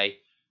particular day,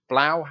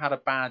 Blau had a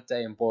bad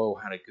day and Boyle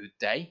had a good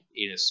day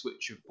in a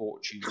switch of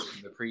fortunes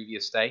from the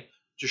previous day.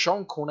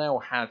 Jashon Cornell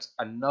had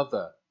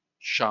another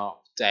sharp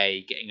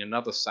day, getting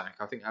another sack.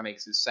 I think that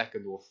makes his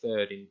 2nd or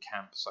 3rd in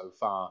camp so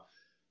far.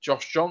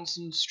 Josh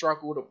Johnson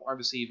struggled at wide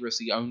receiver as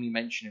the only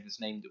mention of his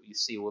name that we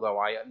see, although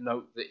I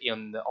note that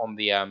on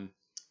the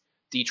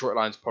Detroit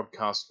Lions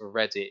podcast for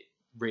Reddit,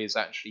 Riz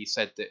actually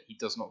said that he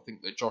does not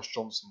think that Josh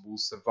Johnson will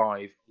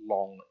survive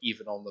long,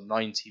 even on the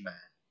 90-man.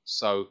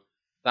 So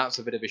that's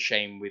a bit of a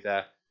shame, with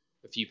a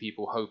few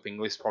people hoping,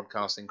 this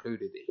podcast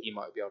included, that he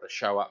might be able to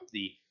show up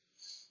the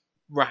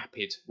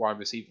rapid wide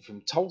receiver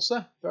from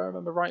Tulsa, if I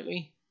remember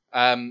rightly.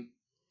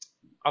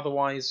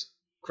 Otherwise,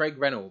 Craig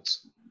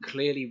Reynolds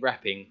clearly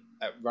repping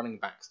at running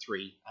back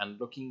 3 and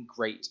looking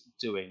great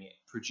doing it,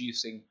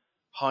 producing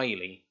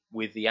highly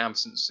with the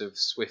absence of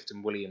Swift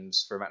and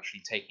Williams from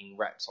actually taking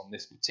reps on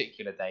this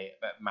particular day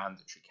at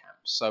mandatory camp.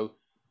 So,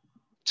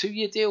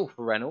 2-year deal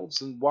for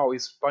Reynolds, and while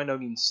he's by no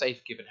means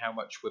safe given how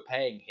much we're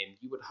paying him,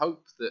 you would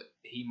hope that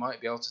he might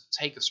be able to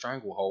take a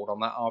stranglehold on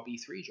that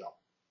RB3 job.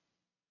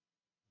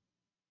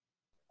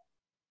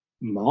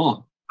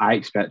 More. I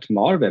expect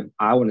more of him.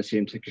 I want to see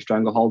him take a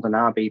stranglehold on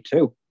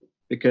RB2,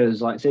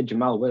 because, like I said,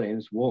 Jamal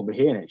Williams won't be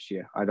here next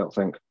year, I don't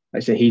think.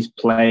 Like I say, he's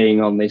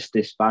playing on this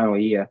final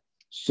year.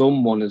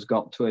 Someone has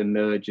got to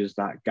emerge as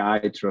that guy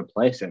to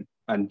replace him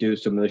and do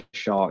some of the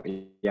short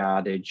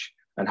yardage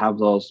and have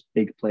those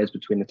big plays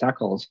between the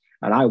tackles.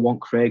 And I want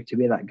Craig to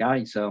be that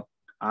guy. So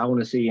I want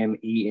to see him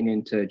eating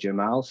into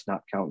Jamal's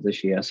snap count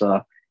this year.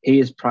 So he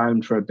is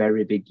primed for a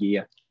very big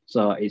year.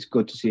 So it's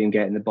good to see him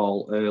getting the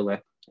ball early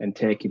and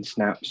taking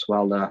snaps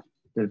while the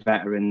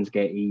veterans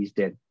get eased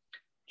in.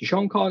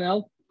 Jashon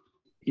Cornell,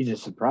 he's a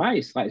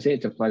surprise. Like I say,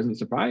 it's a pleasant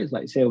surprise.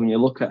 Like I say, when you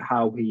look at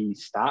how he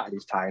started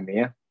his time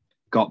here,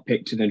 got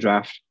picked in the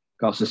draft,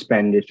 got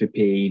suspended for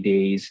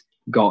PEDs.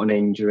 got an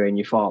injury and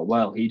you thought,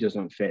 well, he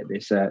doesn't fit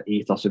this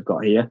ethos we've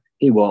got here.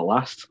 He won't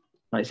last.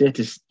 Like I say,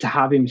 to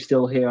have him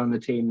still here on the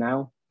team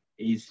now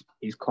is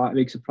quite a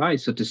big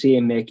surprise. So to see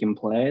him making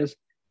plays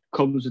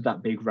comes with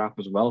that big rap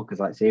as well, because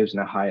like I say, he was in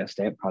a higher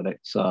state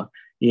product. So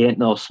he ain't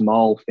no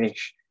small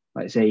fish.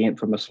 Like I say, he ain't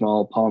from a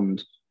small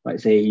pond. Like I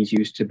say, he's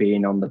used to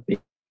being on the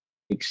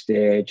big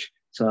stage.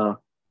 So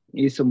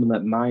he's someone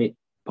that might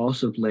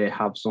possibly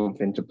have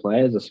something to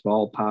play as a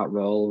small part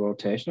role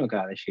rotational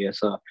guy this year.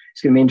 So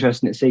it's going to be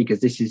interesting to see, because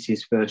this is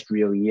his first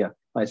real year.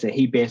 Like I say,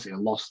 he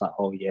basically lost that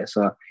whole year.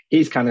 So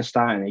he's kind of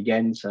starting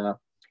again. So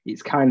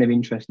it's kind of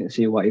interesting to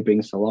see what he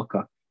brings to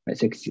locker. Like I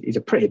say, 'cause he's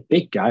a pretty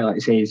big guy. Like I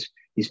say,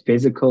 he's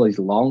physical, he's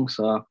long.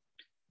 So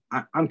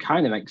I'm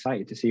kind of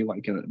excited to see what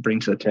he can bring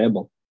to the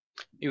table.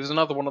 He was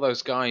another one of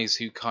those guys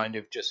who kind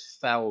of just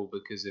fell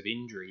because of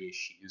injury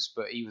issues,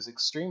 but he was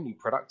extremely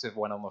productive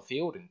when on the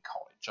field in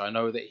college. I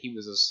know that he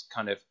was as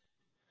kind of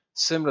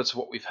similar to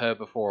what we've heard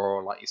before,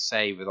 or like you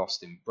say, with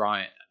Austin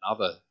Bryant and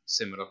other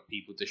similar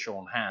people to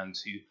Sean Hands,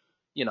 who,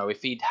 you know,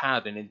 if he'd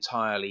had an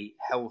entirely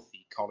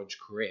healthy college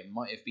career,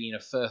 might have been a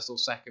first or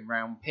second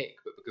round pick,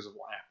 but because of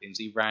what happens,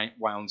 he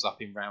wounds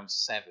up in round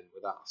 7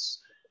 with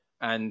us.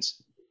 And,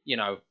 you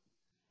know,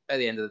 at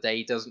the end of the day,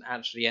 he doesn't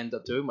actually end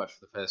up doing much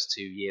for the first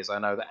 2 years. I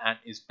know that Ant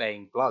is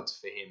baying blood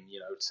for him, you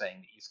know, saying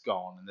that he's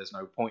gone and there's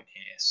no point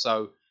here.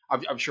 So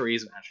I'm sure he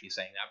isn't actually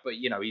saying that, but,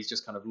 you know, he's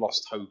just kind of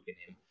lost hope in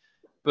him.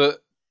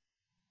 But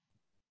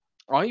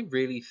I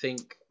really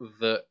think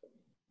that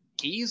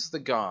he's the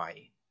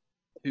guy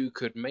who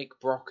could make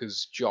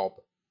Brocker's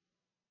job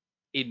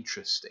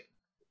interesting.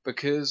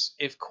 Because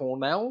if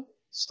Cornell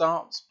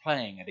starts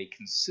playing at a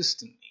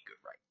consistently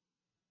good rate,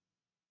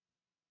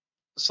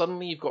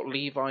 suddenly you've got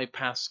Levi,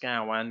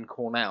 Pascal, and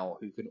Cornell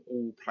who can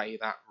all play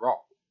that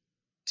role.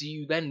 Do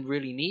you then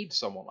really need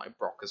someone like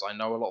Brock? Because I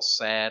know a lot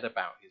said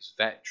about his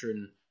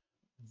veteran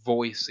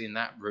voice in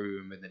that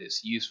room and that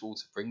it's useful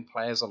to bring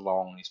players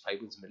along. He's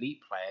played with some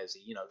elite players,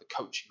 you know, the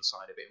coaching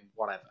side of it and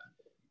whatever.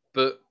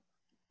 But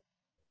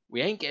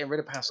we ain't getting rid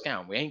of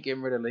Pascal. We ain't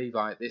getting rid of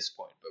Levi at this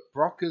point. But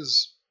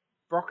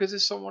Brockers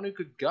is someone who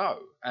could go.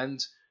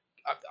 And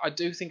I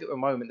do think at the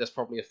moment there's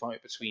probably a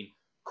fight between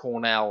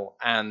Cornell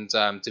and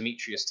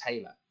Demetrius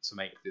Taylor to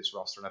make this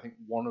roster, and I think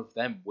one of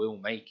them will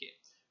make it.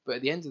 But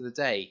at the end of the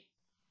day,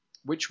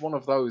 which one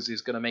of those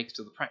is going to make it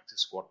to the practice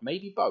squad?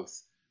 Maybe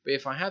both. But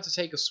if I had to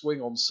take a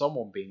swing on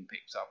someone being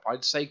picked up,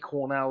 I'd say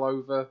Cornell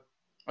over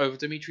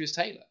Demetrius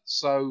Taylor.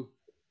 So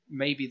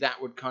maybe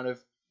that would kind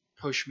of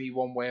push me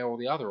one way or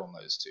the other on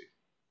those two.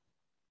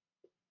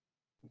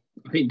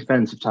 I think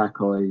defensive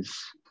tackle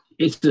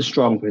it's a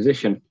strong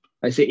position.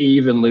 I say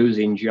even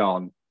losing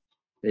John,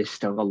 there's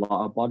still a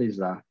lot of bodies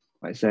there.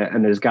 Like I say,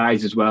 and there's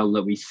guys as well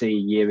that we see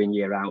year in,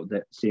 year out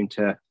that seem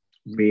to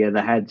rear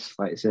their heads.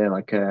 Like I say,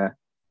 like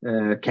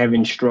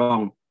Kevin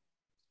Strong.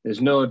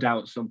 There's no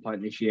doubt at some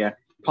point this year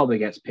probably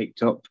gets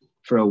picked up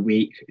for a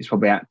week. He's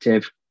probably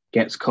active,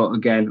 gets cut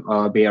again,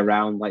 or be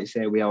around. Like I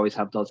say, we always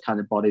have those kind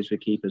of bodies we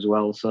keep as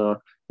well. So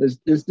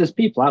there's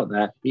people out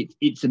there.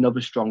 It's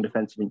another strong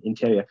defensive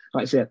interior.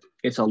 Like I say,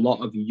 it's a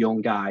lot of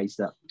young guys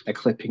that are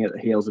clipping at the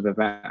heels of a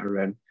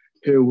veteran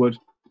who would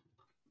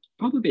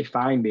probably be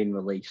fine being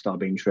released or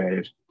being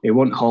traded. It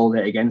wouldn't hold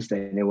it against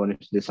anyone if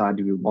they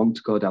decided we want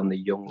to go down the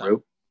young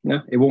route.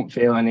 No, it won't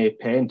feel any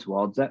pain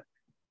towards it.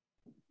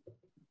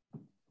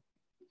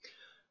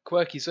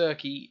 Quirky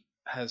Zerky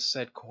has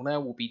said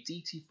Cornell will be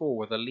DT4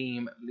 with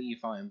Aleem,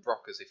 Levi, and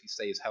Brockers if he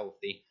stays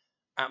healthy.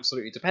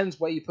 Absolutely. Depends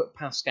where you put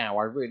Pascal.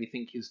 I really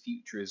think his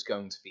future is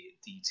going to be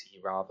at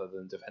DT rather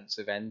than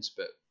defensive ends,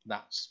 but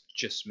that's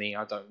just me.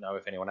 I don't know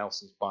if anyone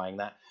else is buying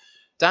that.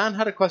 Dan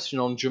had a question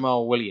on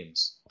Jamal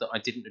Williams that I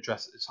didn't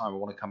address at the time. I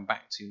want to come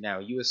back to now.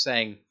 You were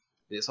saying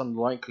that it's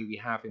unlikely we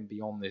have him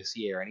beyond this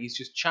year, and he's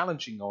just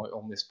challenging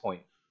on this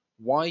point.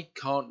 Why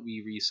can't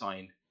we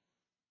re-sign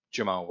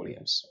Jamal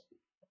Williams?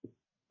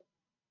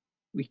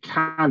 We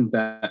can,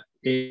 but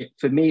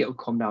for me, it'll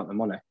come down to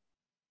money.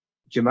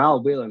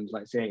 Jamal Williams,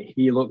 like I say,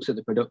 he looks at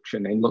the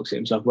production and looks at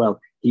himself, well,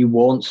 he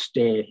won't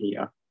stay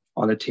here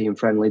on a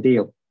team-friendly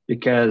deal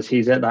because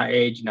he's at that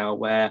age now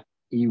where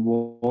he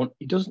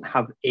doesn't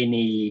have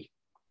any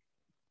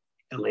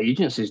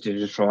allegiances to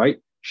Detroit.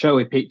 Sure,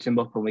 we picked him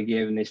up and we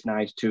gave him this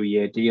nice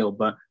 2-year deal,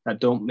 but that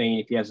don't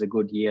mean if he has a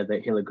good year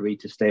that he'll agree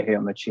to stay here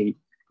on the cheap.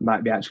 He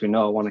might be actually,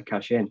 no, I want to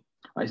cash in.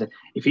 Like I said,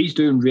 if he's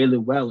doing really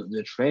well at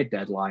the trade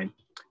deadline,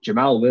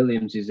 Jamal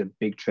Williams is a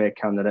big trade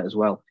candidate as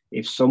well.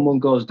 If someone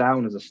goes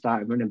down as a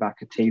starting running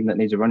back, a team that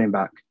needs a running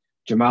back,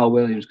 Jamal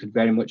Williams could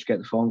very much get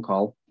the phone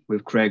call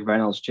with Craig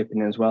Reynolds chipping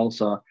in as well.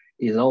 So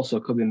he's also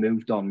could be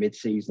moved on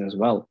mid-season as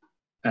well.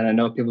 And I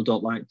know people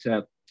don't like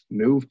to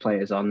move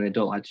players on, they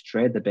don't like to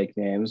trade the big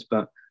names,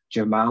 but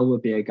Jamal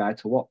would be a guy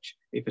to watch.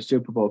 If a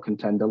Super Bowl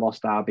contender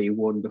lost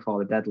RB1 before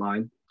the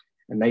deadline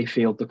and they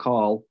field the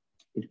call,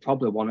 he'd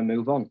probably want to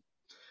move on.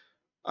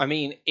 I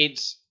mean,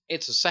 it's a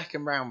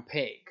second round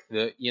pick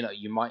that, you know,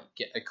 you might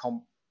get a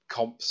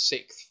comp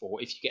sixth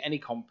for. If you get any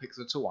comp picks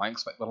at all, I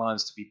expect the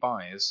Lions to be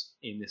buyers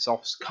in this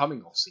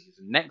coming off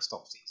season, next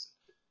off season,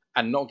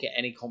 and not get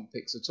any comp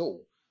picks at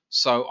all.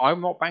 So I'm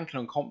not banking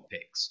on comp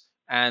picks.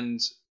 And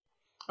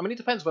I mean, it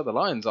depends where the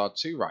Lions are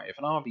too, right? If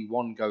an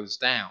RB1 goes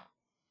down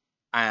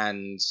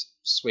and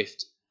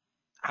Swift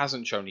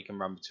hasn't shown he can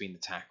run between the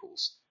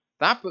tackles,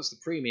 that puts the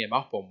premium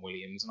up on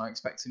Williams, and I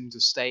expect him to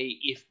stay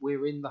if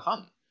we're in the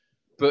hunt.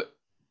 But,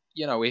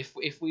 you know, if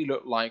we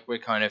look like we're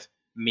kind of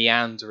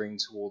meandering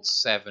towards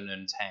 7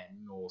 and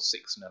 10 or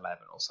 6 and 11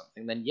 or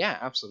something, then yeah,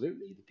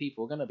 absolutely, the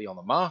people are going to be on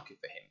the market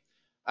for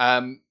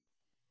him.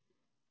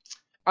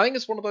 I think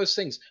it's one of those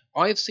things.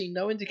 I've seen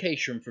no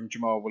indication from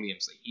Jamal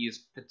Williams that he is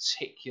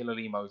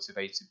particularly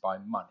motivated by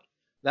money.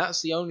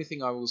 That's the only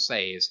thing I will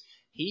say is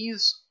he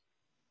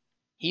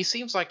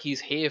seems like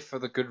he's here for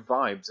the good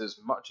vibes as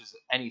much as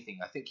anything.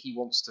 I think he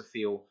wants to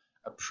feel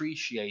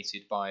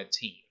appreciated by a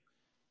team.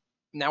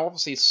 Now,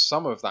 obviously,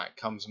 some of that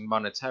comes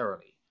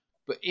monetarily,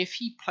 but if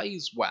he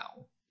plays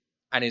well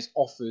and is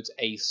offered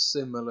a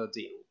similar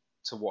deal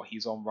to what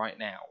he's on right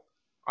now,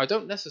 I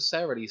don't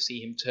necessarily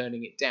see him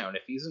turning it down.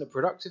 If he's in a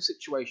productive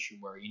situation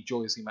where he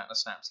enjoys the amount of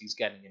snaps he's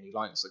getting and he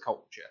likes the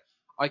culture,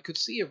 I could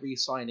see a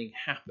re-signing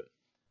happen.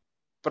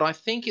 But I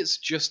think it's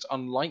just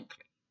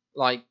unlikely.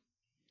 Like,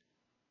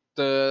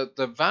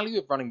 the value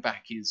of running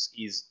back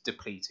is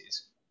depleted.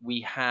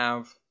 We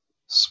have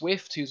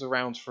Swift, who's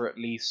around for at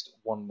least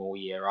one more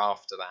year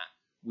after that.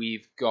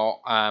 We've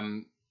got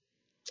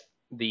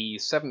the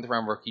 7th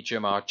round rookie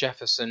Jermar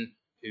Jefferson,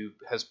 who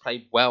has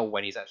played well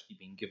when he's actually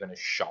been given a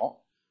shot.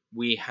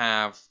 We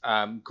have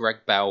Greg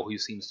Bell, who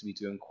seems to be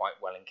doing quite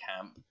well in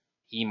camp.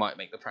 He might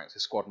make the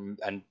practice squad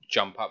and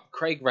jump up.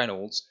 Craig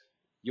Reynolds,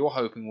 you're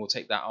hoping will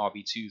take that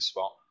RB2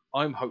 spot.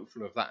 I'm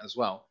hopeful of that as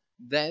well.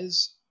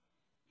 There's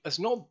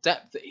not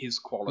depth at his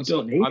quality.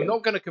 I'm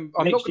not going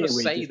to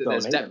say that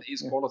there's depth at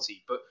his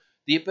quality, but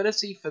the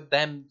ability for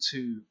them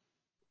to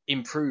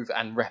improve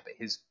and rep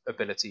his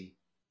ability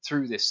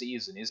through this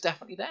season is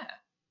definitely there.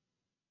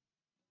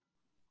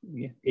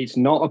 Yeah. It's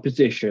not a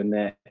position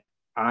that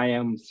I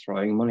am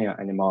throwing money at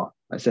anymore.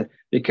 I said,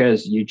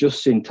 because you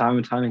just seen time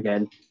and time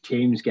again,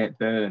 teams get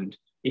burned.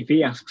 If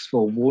he asks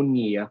for 1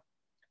 year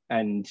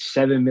and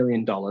 $7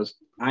 million,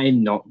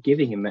 I'm not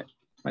giving him it.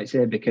 I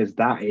say, because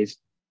that is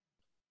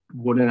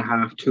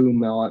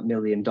 $1.5–2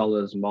 million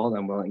more than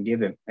I'm willing to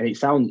give him. And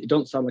it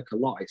don't sound like a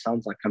lot. It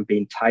sounds like I'm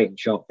being tight and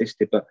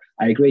short-fisted, but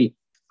I agree.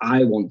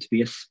 I want to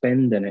be a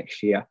spender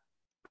next year.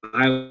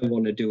 I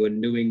want to do a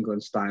New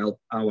England style.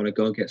 I want to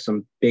go get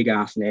some big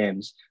ass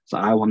names. So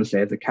I want to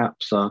save the cap.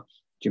 So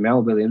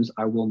Jamal Williams,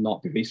 I will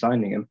not be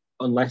re-signing him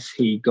unless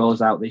he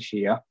goes out this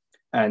year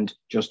and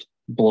just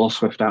blows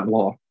Swift out of the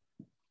water.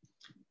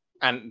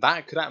 And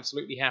that could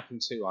absolutely happen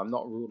too. I'm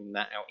not ruling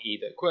that out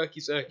either. Quirky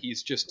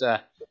Zerky's just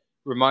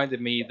reminded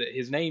me that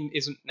his name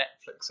isn't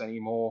Netflix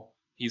anymore.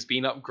 He's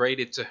been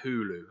upgraded to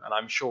Hulu, and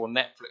I'm sure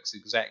Netflix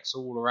execs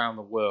all around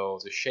the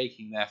world are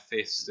shaking their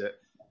fist at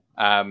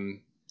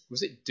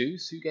was it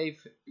Deuce who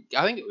gave?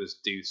 I think it was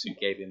Deuce who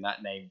gave him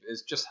that name.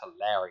 It's just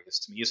hilarious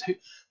to me.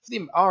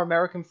 Our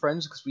American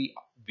friends, because we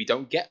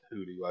don't get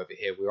Hulu over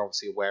here, we're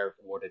obviously aware of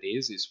what it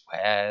is. It's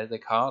where the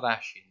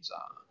Kardashians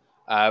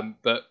are.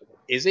 But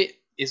is it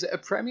a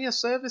premier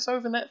service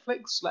over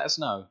Netflix? Let us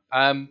know.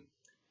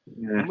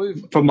 Yeah.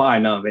 From what I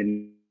know of it,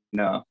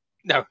 no.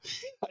 No,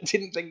 I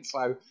didn't think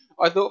so.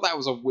 I thought that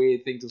was a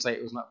weird thing to say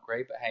it was an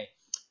upgrade, but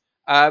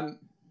hey.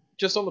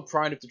 Just on the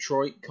Pride of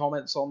Detroit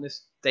comments on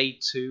this day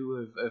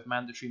 2 of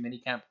mandatory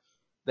minicamp,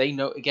 they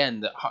note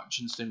again that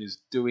Hutchinson is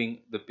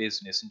doing the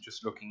business and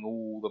just looking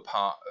all the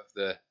part of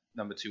the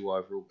number 2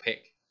 overall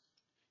pick.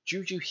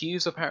 Juju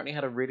Hughes apparently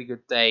had a really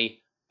good day.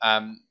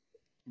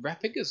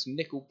 Repping as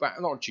nickelback,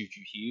 not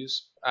Juju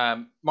Hughes,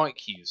 Mike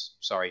Hughes,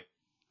 sorry,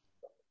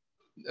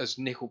 as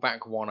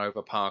nickelback 1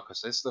 over Parker.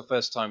 So this is the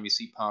first time we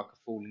see Parker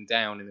falling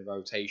down in the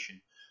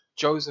rotation.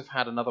 Joseph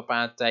had another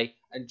bad day,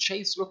 and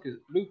Chase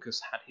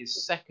Lucas had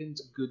his second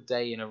good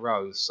day in a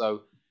row.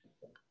 So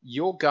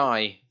your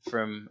guy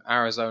from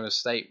Arizona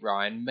State,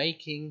 Ryan,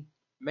 making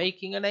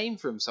a name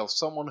for himself.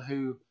 Someone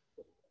who,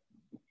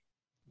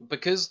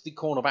 because the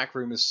cornerback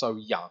room is so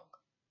young,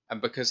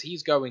 and because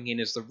he's going in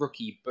as the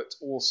rookie, but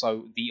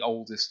also the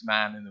oldest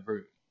man in the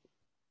room,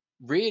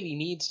 really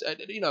needs,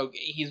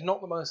 he's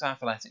not the most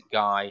athletic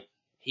guy.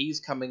 He's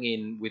coming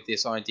in with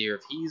this idea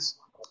of he's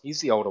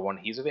the older one,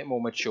 he's a bit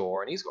more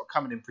mature, and he's got to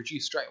come in and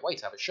produce straight away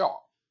to have a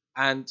shot.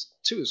 And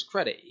to his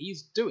credit,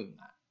 he's doing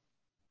that.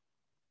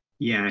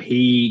 Yeah,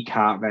 he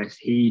can't rest.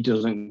 He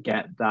doesn't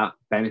get that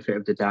benefit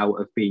of the doubt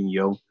of being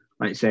young.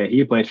 Like I say,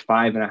 he played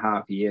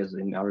 5.5 years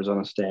in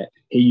Arizona State.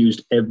 He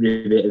used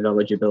every bit of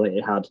eligibility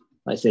he had.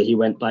 Like I say, he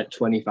went like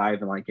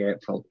 25 in like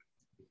April.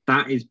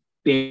 That is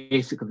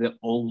basically the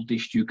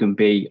oldest you can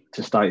be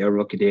to start your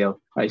rookie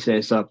deal. Like I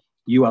say, so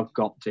you have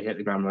got to hit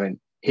the ground running.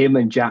 Him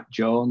and Jack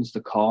Jones, the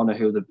corner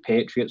who the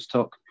Patriots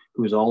took,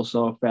 who was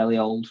also fairly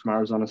old from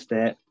Arizona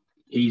State,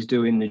 he's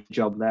doing the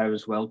job there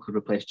as well, could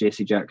replace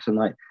JC Jackson.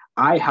 Like,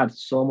 I had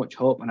so much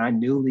hope, and I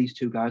knew these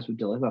two guys would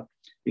deliver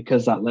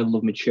because that level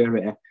of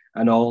maturity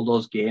and all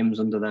those games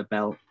under their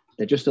belt,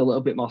 they're just a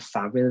little bit more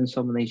savvy than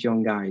some of these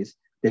young guys.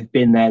 They've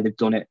been there, they've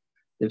done it,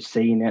 they've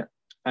seen it.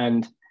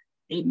 And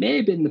it may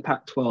have been the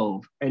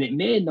Pac-12, and it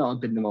may not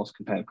have been the most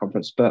competitive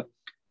conference, but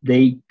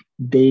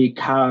they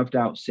carved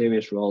out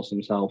serious roles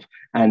themselves,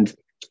 and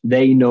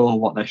they know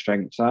what their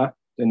strengths are.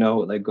 They know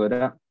what they're good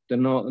at. They're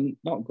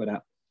not good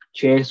at.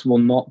 Chase will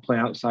not play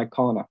outside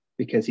corner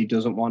because he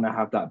doesn't want to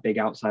have that big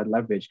outside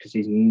leverage because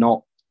he's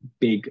not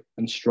big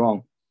and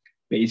strong.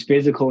 But he's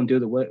physical and do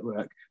the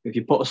work. If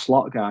you put a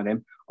slot guard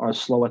in or a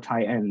slower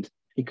tight end,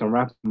 he can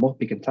wrap him up,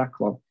 he can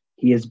tackle him.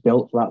 He is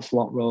built for that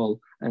slot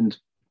role. And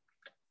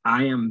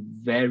I am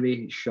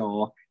very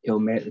sure he'll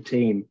make the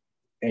team.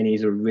 And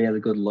he's a really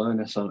good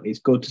learner. So it's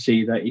good to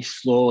see that he's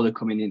slowly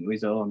coming into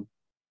his own.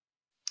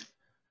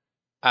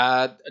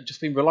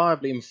 Just been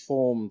reliably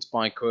informed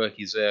by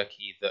Quirky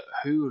Zerky that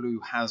Hulu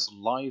has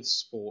live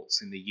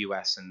sports in the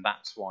US, and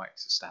that's why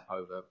it's a step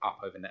up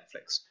over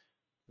Netflix.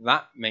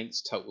 That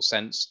makes total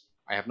sense.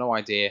 I have no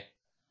idea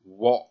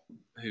what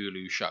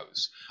Hulu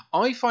shows.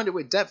 I find it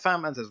with Depp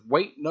Fanman says,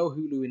 wait, no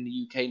Hulu in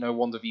the UK, no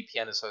wonder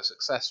VPN is so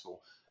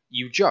successful.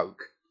 You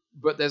joke,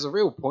 but there's a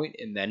real point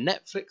in there.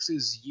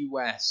 Netflix's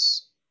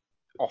US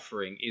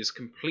offering is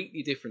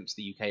completely different to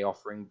the UK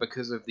offering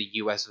because of the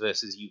US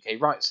versus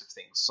UK rights of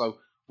things. So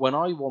when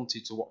I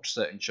wanted to watch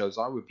certain shows,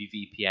 I would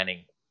be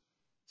VPNing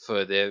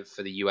for the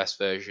US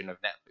version of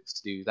Netflix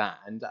to do that.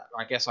 And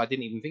I guess I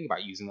didn't even think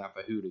about using that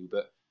for Hulu,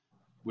 but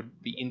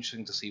would be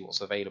interesting to see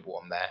what's available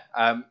on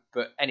there.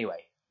 But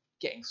anyway,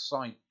 getting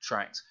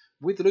sidetracked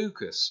with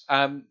Lucas.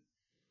 I'm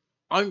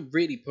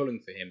really pulling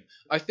for him.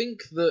 I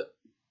think that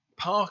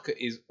Parker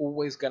is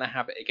always going to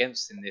have it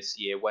against him this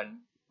year when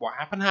what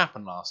happened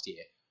last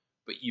year.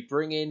 But you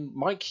bring in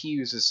Mike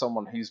Hughes as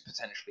someone who's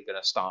potentially going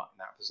to start in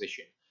that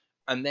position.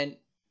 And then,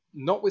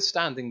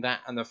 notwithstanding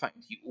that and the fact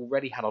that you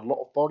already had a lot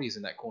of bodies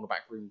in that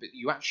cornerback room, but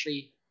you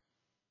actually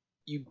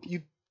you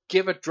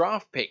give a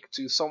draft pick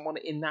to someone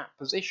in that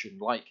position.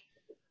 Like,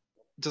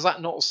 does that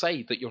not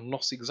say that you're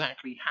not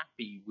exactly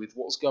happy with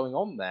what's going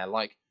on there?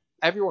 Like,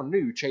 everyone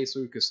knew Chase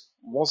Lucas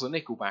was a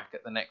nickelback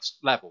at the next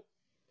level.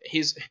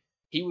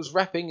 He was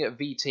repping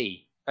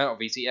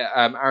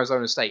at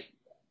Arizona State,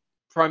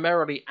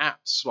 primarily at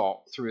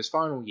slot through his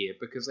final year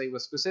because they were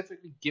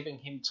specifically giving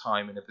him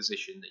time in a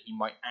position that he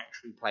might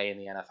actually play in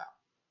the NFL.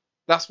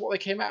 That's what they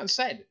came out and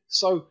said.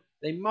 So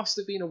they must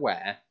have been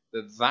aware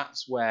that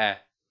that's where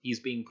he's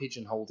being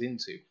pigeonholed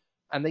into.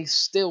 And they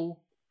still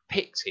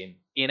picked him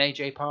in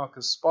AJ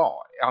Parker's spot.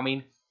 I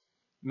mean,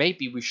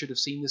 maybe we should have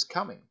seen this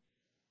coming.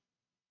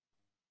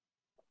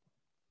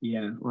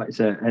 Yeah, like I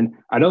said, and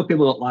I know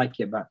people don't like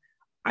it, but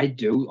I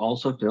do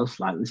also feel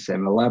slightly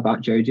similar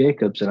about Jerry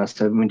Jacobs. And I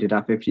said when we did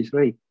our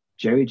 53,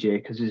 Jerry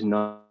Jacobs is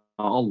not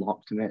a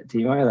lock to make the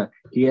team either.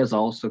 He has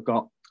also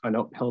got an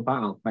uphill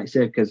battle, like I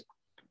say, because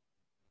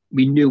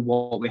we knew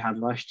what we had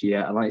last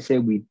year. And like I say,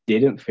 we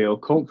didn't feel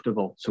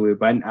comfortable. So we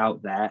went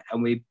out there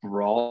and we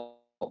brought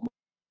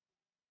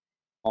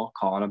more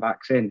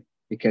cornerbacks in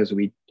because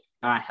we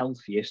are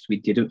healthiest. We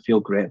didn't feel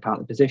great about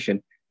the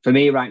position. For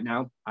me right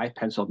now, I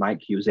penciled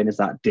Mike Hughes in as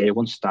that day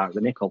one start of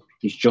the nickel.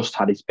 He's just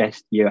had his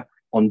best year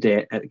on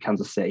day at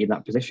Kansas City in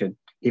that position.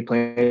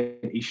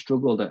 He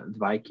struggled at the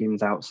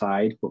Vikings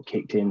outside, but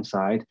kicked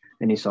inside,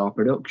 and he saw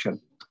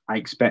production. I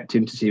expect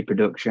him to see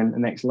production at the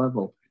next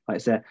level. Like I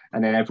said,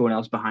 and then everyone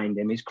else behind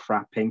him is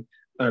scrapping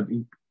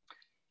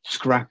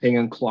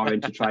and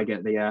clawing to try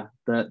get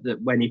the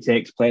when he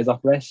takes players off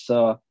rest.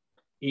 So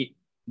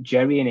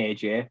Jerry and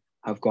AJ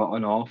have got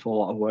an awful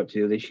lot of work to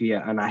do this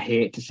year, and I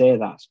hate to say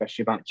that,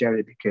 especially about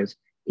Jerry, because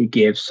he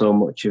gave so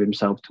much of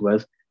himself to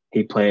us.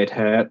 He played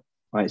hurt,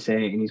 like I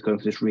say, and he's going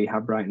for this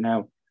rehab right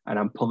now, and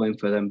I'm pulling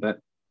for them. But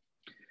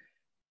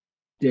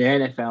the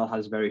NFL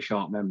has very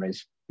short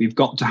memories. We've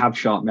got to have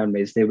short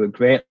memories. They were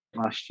great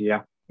last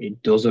year.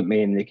 It doesn't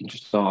mean they can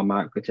just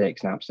automatically take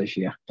snaps this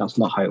year. That's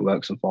not how it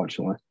works,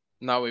 unfortunately.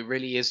 No, it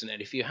really isn't.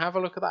 And if you have a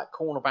look at that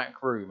cornerback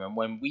room, and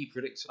when we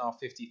predicted our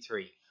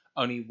 53,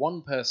 only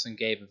one person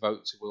gave a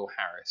vote to Will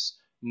Harris.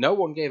 No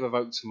one gave a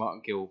vote to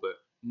Mark Gilbert.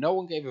 No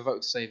one gave a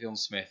vote to Savion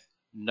Smith.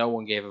 No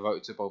one gave a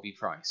vote to Bobby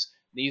Price.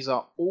 These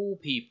are all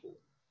people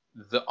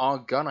that are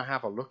going to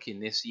have a look in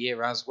this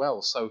year as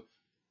well. So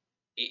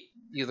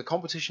the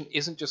competition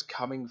isn't just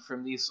coming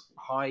from these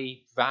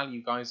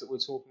high-value guys that we're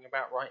talking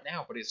about right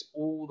now, but it's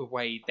all the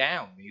way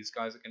down. These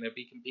guys are going to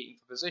be competing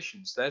for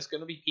positions. There's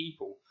going to be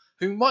people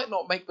who might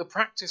not make the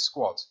practice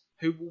squad,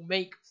 who will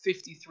make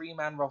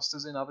 53-man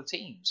rosters in other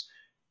teams.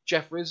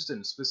 Jeff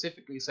Risdon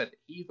specifically said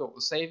he thought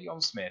that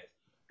Savion Smith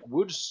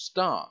would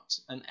start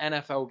an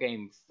NFL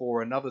game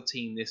for another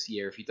team this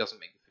year if he doesn't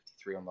make the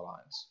 53 on the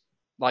Lions.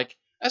 Like,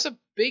 that's a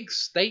big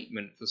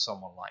statement for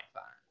someone like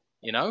that,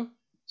 you know?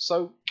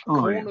 So,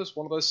 corner's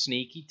one of those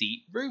sneaky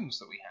deep rooms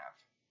that we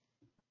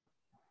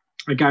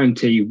have. I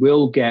guarantee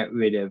we'll get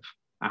rid of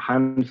a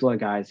handful of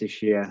guys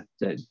this year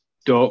that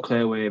don't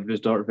clear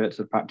waivers, don't revert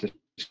to the practice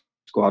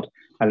squad,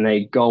 and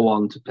they go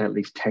on to play at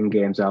least 10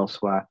 games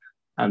elsewhere.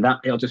 And that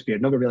it'll just be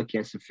another real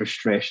case of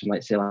frustration.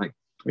 Like, say, like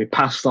we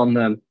passed on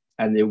them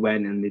and they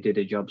went and they did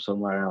a job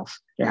somewhere else.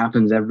 It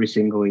happens every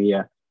single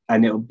year,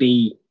 and it will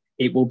be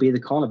the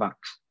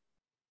cornerbacks.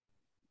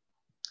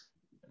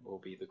 It will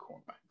be the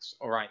cornerbacks.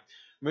 All right,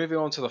 moving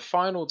on to the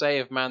final day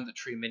of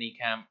mandatory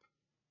minicamp.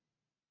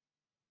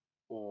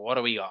 What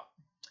do we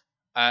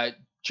got?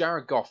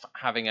 Jared Goff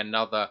having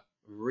another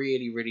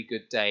really, really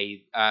good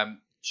day.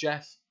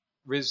 Jeff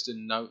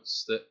Risdon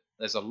notes that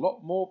there's a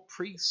lot more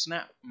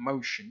pre-snap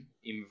motion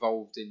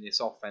involved in this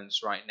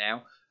offense right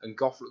now, and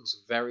Goff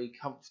looks very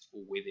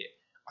comfortable with it.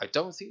 I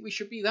don't think we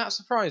should be that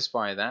surprised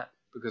by that,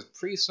 because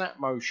pre-snap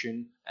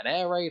motion and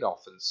air raid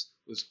offense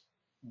was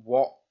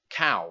what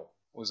Cal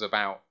was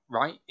about,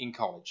 right, in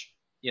college.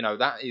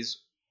 That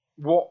is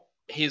what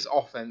his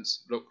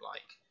offense looked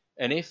like.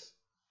 And if,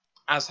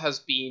 as has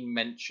been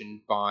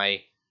mentioned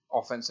by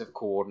offensive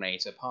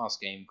coordinator, pass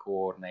game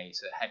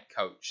coordinator, head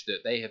coach, that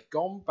they have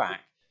gone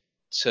back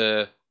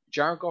to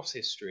Jared Goff's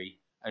history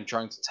and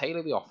trying to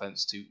tailor the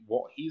offense to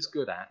what he's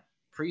good at,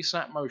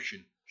 pre-snap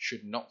motion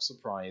should not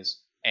surprise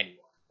anyone.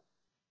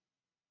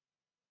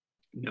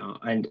 No,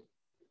 and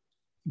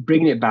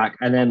bringing it back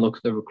and then look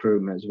at the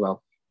recruitment as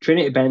well.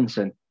 Trinity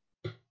Benson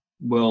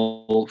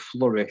will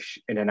flourish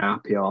in an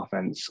RPO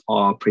offense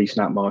or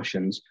pre-snap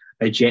motions,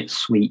 a jet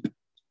sweep,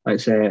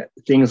 let's say,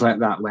 things like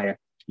that, where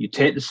you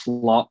take the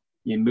slot,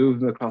 you move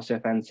them across the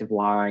offensive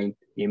line,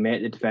 you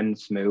make the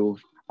defense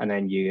move, and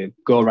then you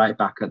go right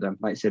back at them.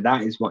 Like I say,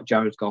 that is what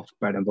Jared Goff's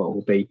bread and butter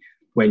will be.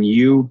 When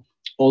you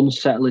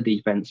unsettle the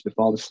defense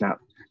before the snap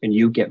and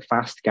you get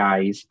fast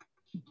guys,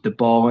 the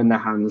ball in the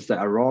hands that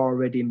are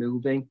already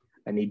moving,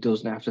 and he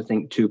doesn't have to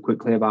think too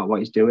quickly about what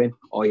he's doing,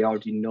 or he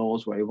already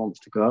knows where he wants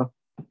to go.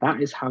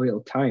 That is how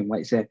it'll time.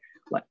 Like I say,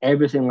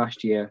 everything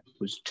last year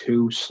was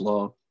too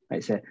slow. Like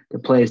I say, the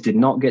players did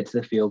not get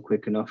to the field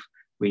quick enough.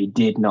 We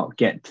did not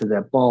get to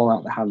the ball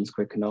out the hands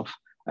quick enough,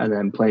 and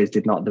then players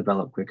did not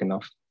develop quick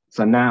enough.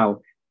 So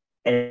now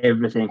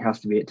everything has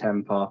to be at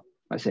tempo.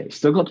 Like I say, it's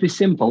still got to be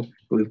simple,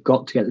 but we've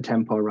got to get the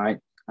tempo right,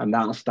 and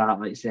that'll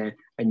start, like I say,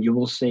 and you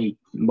will see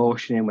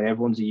motioning when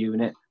everyone's a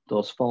unit.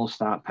 Those false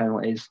start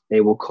penalties,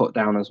 they will cut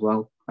down as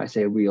well. Like I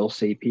say, we'll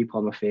see people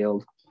on the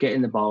field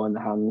getting the ball in the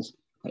hands.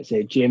 Like I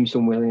say,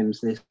 Jameson Williams,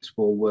 this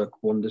will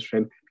work wonders for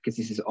him, because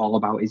this is all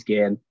about his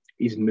game,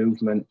 his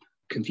movement,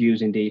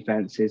 confusing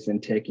defenses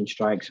and taking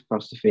strikes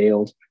across the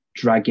field,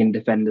 dragging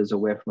defenders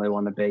away from where they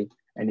want to be.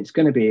 And it's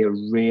going to be a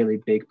really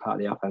big part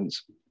of the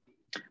offense.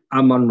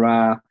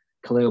 Amon-Ra,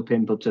 Khalil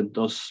Pimpleton,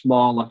 those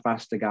smaller,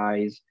 faster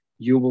guys,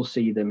 you will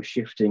see them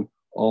shifting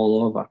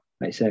all over.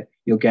 Like I say,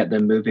 you'll get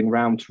them moving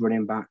around to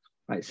running back.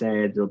 Like I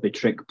say, there'll be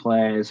trick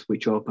plays,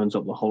 which opens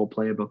up the whole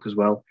playbook as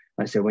well.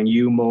 Like I say, when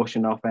you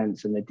motion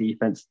offense and the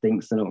defense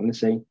thinks they're not going to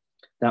see,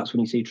 that's when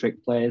you see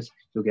trick plays.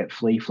 You'll get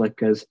flea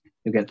flickers.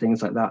 You'll get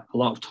things like that. A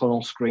lot of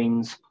tunnel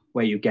screens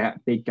where you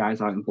get big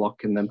guys out and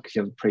blocking them because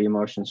you have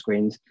pre-motion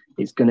screens.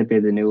 It's going to be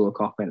the new look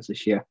offense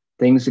this year.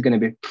 Things are going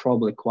to be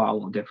probably quite a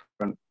lot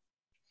different.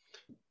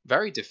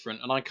 Very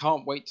different, and I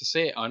can't wait to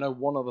see it. I know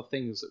one of the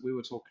things that we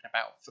were talking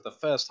about for the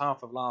first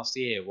half of last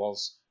year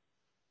was,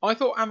 I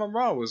thought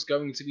Amon-Ra was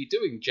going to be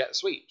doing jet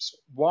sweeps.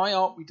 Why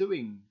aren't we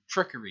doing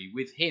trickery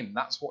with him?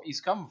 That's what he's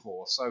come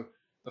for. So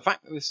the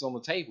fact that this is on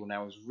the table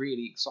now is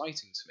really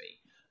exciting to me.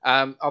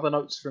 Other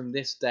notes from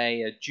this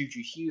day,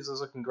 Juju Hughes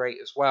is looking great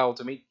as well.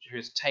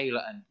 Demetrius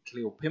Taylor and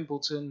Khalil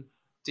Pimpleton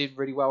did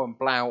really well, and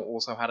Blau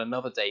also had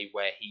another day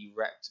where he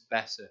repped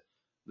better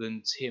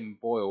than Tim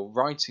Boyle,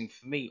 writing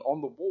for me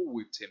on the wall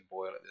with Tim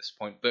Boyle at this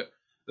point. But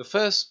the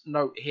first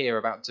note here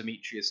about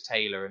Demetrius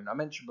Taylor, and I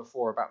mentioned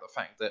before about the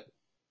fact that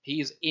he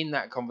is in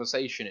that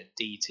conversation at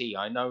DT.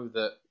 I know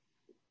that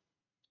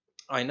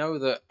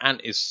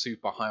Ant is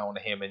super high on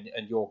him, and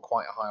you're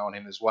quite high on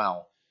him as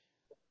well.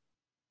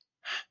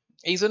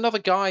 He's another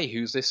guy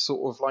who's this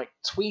sort of like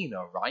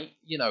tweener, right?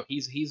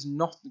 He's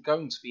not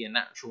going to be a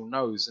natural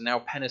nose, and now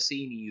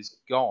Penasini is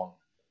gone.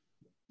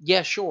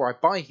 Yeah, sure, I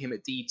buy him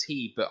at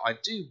DT, but I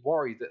do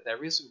worry that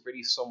there isn't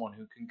really someone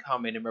who can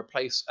come in and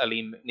replace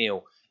Aleem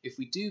McNeil. If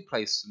we do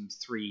play some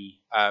 3-4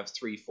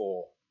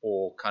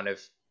 or kind of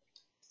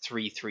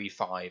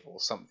 3-3-5 or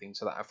something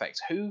to that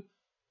effect, who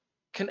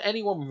can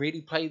anyone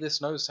really play this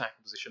nose tackle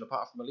position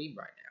apart from Aleem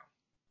right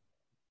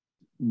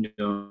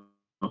now?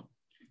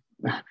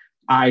 No.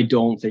 I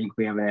don't think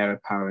we have an heir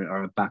apparent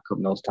or a backup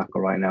nose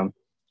tackle right now.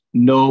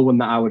 No one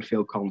that I would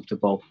feel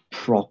comfortable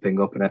propping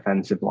up an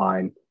offensive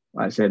line.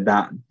 Like I said,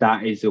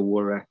 that is a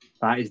worry.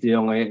 That is the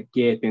only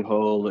gaping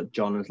hole that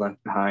John has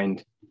left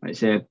behind. Like I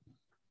said,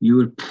 you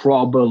would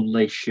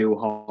probably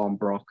shoehorn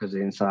Brock as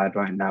the inside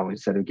right now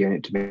instead of giving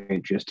it to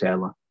Demetrius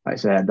Taylor. Like I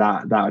said,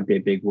 that would be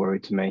a big worry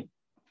to me.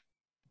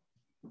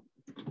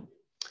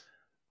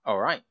 All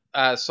right.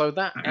 So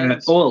that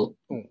ends...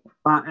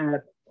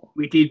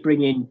 we did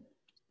bring in,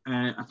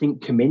 I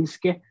think,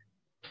 Kaminsky.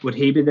 Would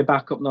he be the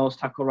backup nose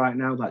tackle right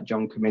now, that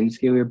John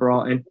Kaminsky we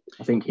brought in?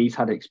 I think he's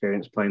had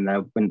experience playing there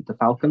with the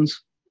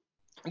Falcons.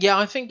 Yeah,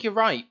 I think you're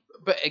right.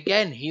 But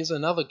again, he's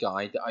another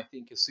guy that I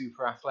think is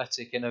super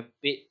athletic and a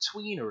bit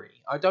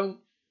tweenery. I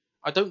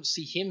don't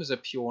see him as a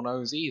pure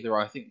nose either.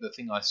 I think the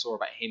thing I saw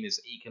about him is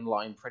he can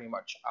line pretty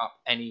much up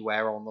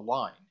anywhere on the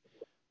line.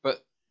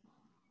 But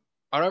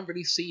I don't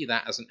really see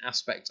that as an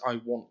aspect I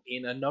want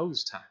in a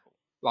nose tackle.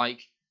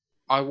 Like,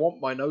 I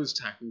want my nose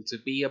tackle to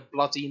be a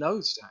bloody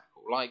nose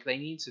tackle. Like, they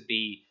need to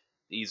be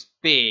these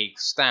big,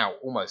 stout,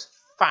 almost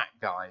fat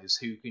guys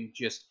who can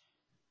just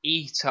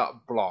eat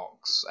up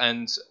blocks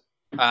and,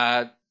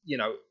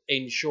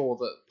 ensure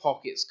that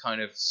pockets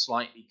kind of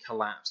slightly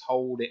collapse,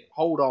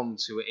 hold on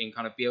to it, and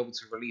kind of be able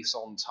to release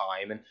on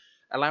time and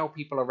allow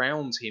people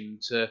around him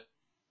to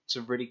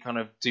really kind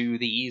of do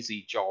the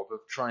easy job of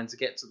trying to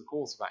get to the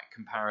quarterback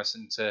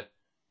comparison to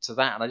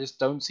that. And I just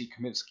don't see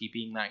Kaminsky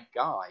being that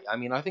guy. I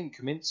mean, I think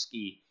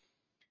Kaminsky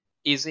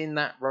is in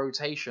that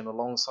rotation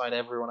alongside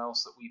everyone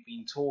else that we've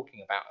been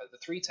talking about at the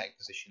 3-tech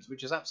positions,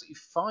 which is absolutely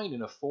fine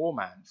in a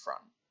 4-man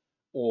front.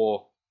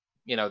 Or,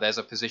 there's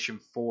a position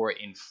for it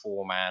in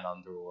 4-man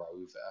under or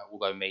over,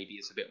 although maybe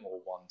it's a bit more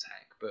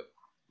 1-tech. But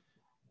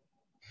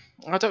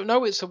I don't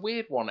know, it's a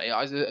weird one.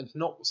 It's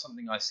not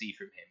something I see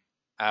from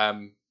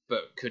him,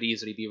 but could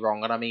easily be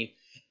wrong. And I mean,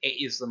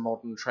 it is the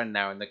modern trend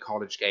now in the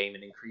college game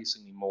and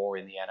increasingly more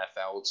in the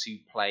NFL to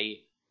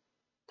play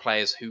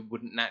players who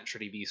wouldn't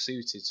naturally be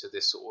suited to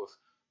this sort of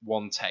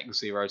 1-tech,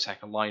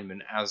 0-tech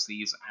alignment as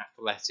these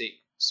athletic,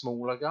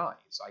 smaller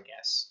guys, I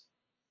guess.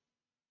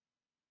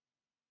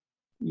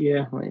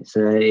 Yeah,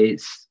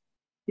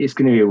 it's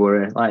going to be a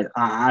worry. Like,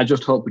 I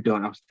just hope we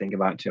don't have to think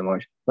about it too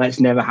much. Let's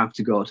never have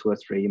to go to a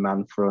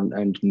 3-man front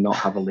and not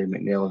have a Liam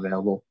McNeil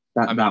available.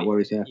 That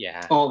worries me.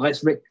 Yeah. Oh,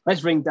 let's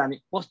ring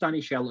Danny. What's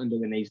Danny Shelton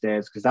doing these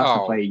days? Because that's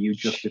the player you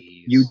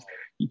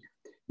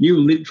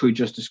literally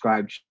just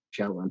described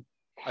Shelton.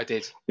 I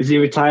did. Is he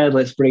retired?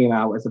 Let's bring him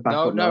out as a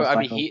backup. No. I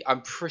mean,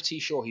 I'm pretty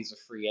sure he's a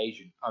free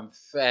agent. I'm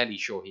fairly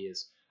sure he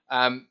is.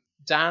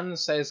 Dan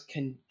says,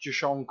 can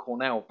Jashon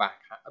Cornell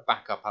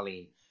back up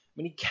Aline? I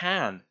mean, he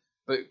can,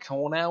 but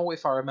Cornell,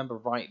 if I remember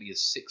rightly,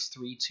 is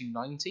 6'3",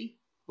 290.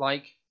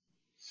 Like,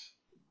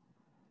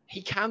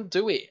 he can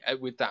do it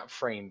with that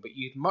frame, but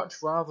you'd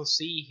much rather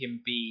see him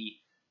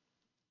be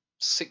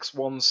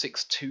 6'1",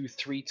 6'2",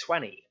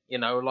 320.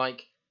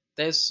 Like,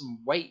 there's some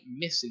weight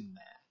missing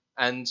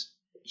there, and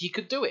he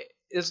could do it.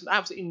 There's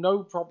absolutely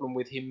no problem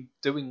with him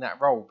doing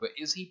that role, but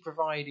is he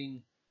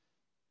providing...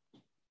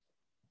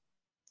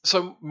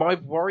 So my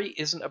worry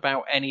isn't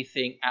about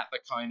anything at the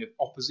kind of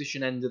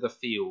opposition end of the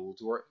field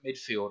or at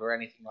midfield or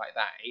anything like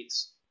that.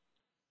 It's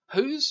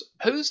who's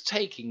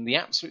taking the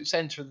absolute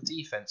centre of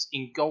the defence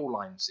in goal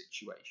line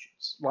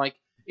situations. Like,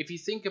 if you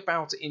think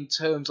about it in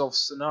terms of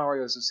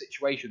scenarios and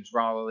situations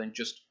rather than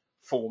just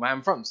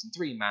 4-man fronts and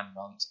 3-man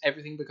fronts,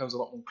 everything becomes a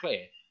lot more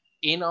clear.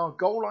 In our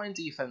goal line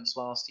defence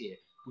last year,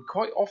 we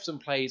quite often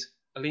played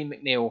Aline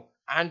McNeil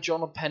and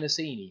John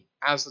Penasini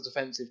as the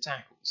defensive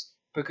tackles,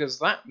 because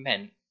that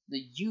meant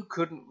that you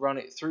couldn't run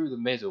it through the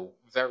middle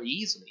very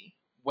easily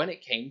when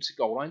it came to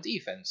goal line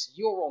defence.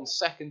 You're on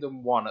 2nd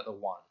and 1 at the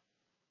 1.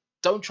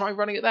 Don't try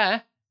running it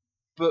there.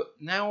 But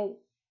now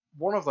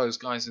one of those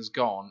guys is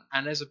gone,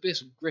 and there's a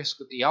bit of risk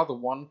that the other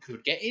one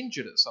could get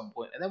injured at some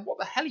point. And then what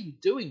the hell are you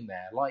doing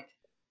there? Like,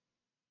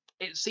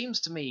 it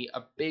seems to me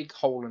a big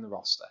hole in the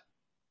roster.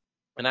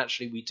 And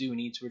actually, we do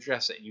need to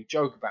address it. And you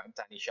joke about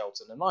Danny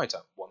Shelton, and I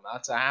don't want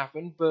that to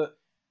happen, but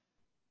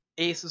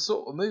it's the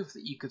sort of move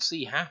that you could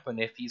see happen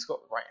if he's got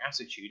the right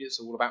attitude. It's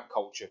all about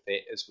culture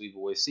fit, as we've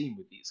always seen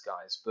with these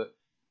guys, but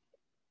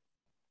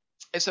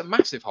it's a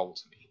massive hole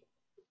to me.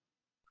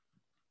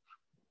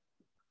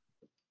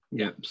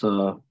 Yeah,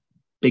 so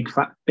big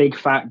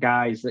fat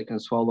guys that can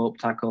swallow up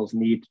tackles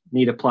need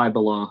a ply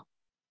below.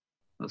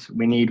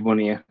 We need one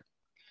here.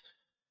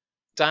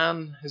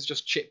 Dan has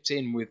just chipped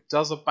in with,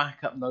 does a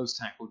backup nose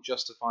tackle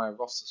justify a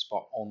roster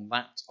spot on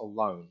that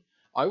alone?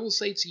 I will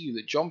say to you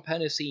that John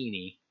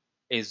Penasini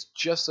is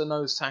just a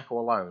nose tackle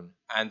alone,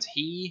 and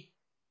he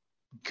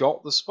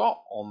got the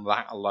spot on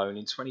that alone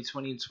in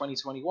 2020 and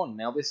 2021.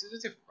 Now, this is a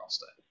different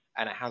roster,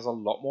 and it has a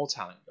lot more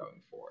talent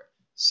going for it.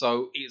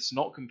 So it's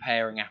not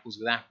comparing apples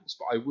with apples,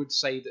 but I would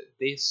say that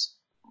this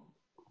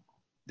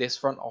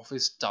front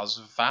office does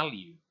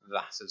value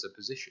that as a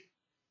position,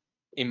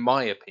 in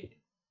my opinion.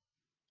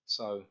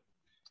 So,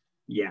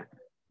 yeah,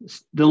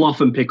 they'll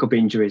often pick up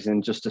injuries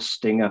and just a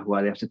stinger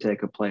where they have to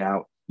take a play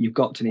out. You've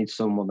got to need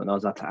someone that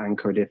knows how to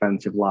anchor a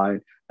defensive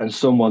line and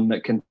someone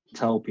that can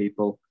tell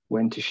people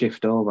when to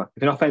shift over.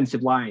 If an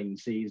offensive line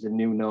sees a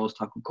new nose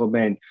tackle come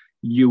in,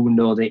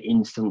 they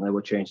instantly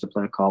will change the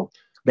play call.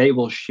 They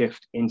will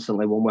shift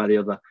instantly one way or the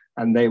other,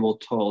 and they will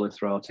totally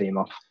throw a team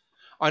off.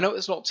 I know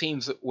it's not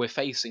teams that we're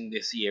facing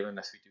this year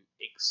unless we do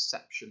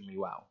exceptionally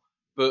well,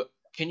 but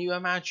can you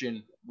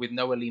imagine with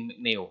Noah Lee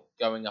McNeil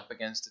going up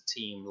against a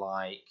team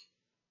like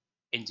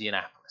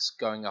Indianapolis,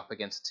 going up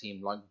against a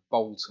team like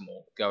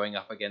Baltimore, going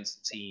up against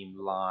a team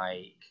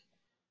like,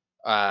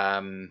 I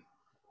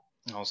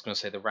was going to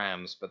say the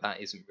Rams, but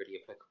that isn't really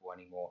applicable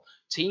anymore.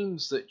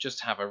 Teams that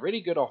just have a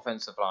really good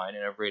offensive line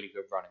and a really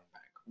good running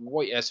back.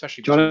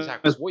 Especially between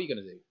tackles, what are you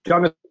going to do?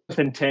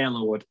 Jonathan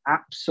Taylor would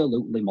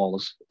absolutely maul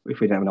us if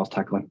we didn't have enough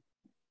tackling.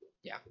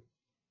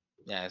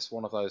 Yeah, it's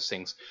one of those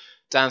things.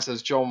 Dan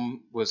says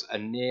John was a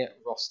near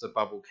roster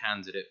bubble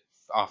candidate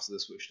after the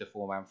switch to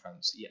 4-man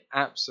fronts. You're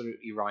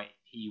absolutely right,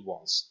 he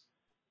was.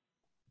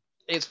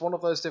 It's one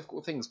of those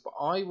difficult things, but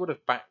I would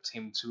have backed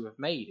him to have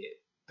made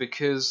it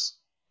because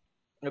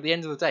at the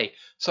end of the day,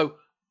 so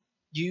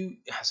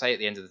I say at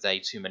the end of the day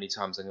too many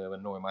times, I'm going to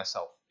annoy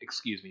myself.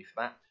 Excuse me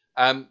for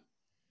that.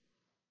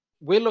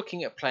 We're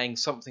looking at playing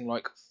something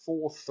like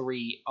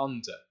 4-3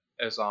 under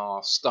as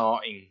our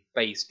starting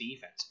base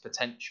defense,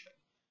 potentially.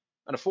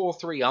 And a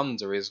 4-3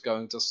 under is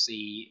going to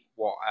see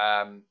what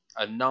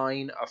a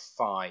 9, a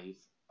 5,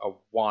 a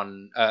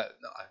 1. No,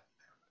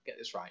 get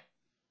this right.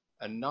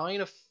 A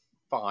 9, a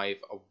 5,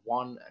 a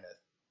 1, and a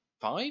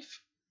 5.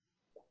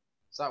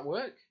 Does that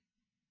work?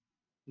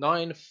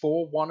 9,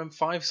 4, 1, and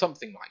 5,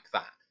 something like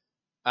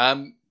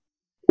that.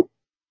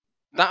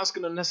 That's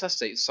going to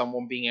necessitate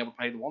someone being able to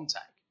play the one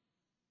tag.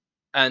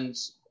 And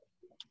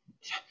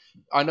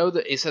I know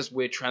that it says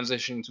we're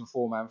transitioning to a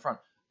 4-man front.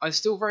 I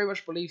still very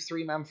much believe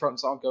 3-man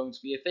fronts are going to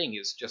be a thing.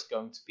 It's just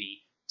going to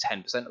be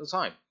 10% of the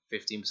time,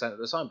 15% of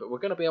the time. But we're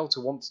going to be able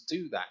to want to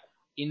do that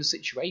in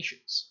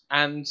situations.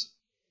 And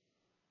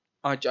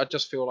I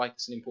just feel like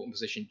it's an important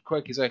position.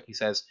 Quirky Zerky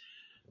says,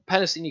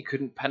 Penasini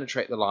couldn't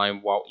penetrate the line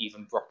while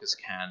even Brockers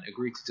can.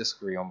 Agree to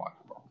disagree on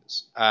Michael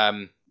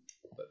Brockers.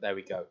 But there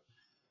we go.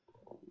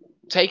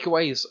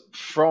 Takeaways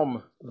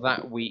from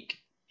that week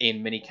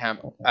in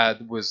minicamp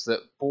was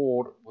that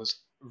Board was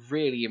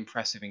really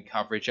impressive in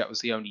coverage. That was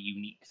the only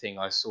unique thing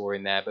I saw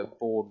in there, but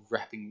Board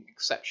repping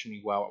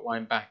exceptionally well at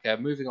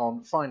linebacker. Moving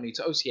on finally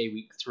to OTA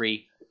week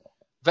 3.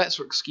 Vets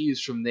were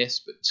excused from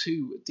this, but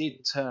 2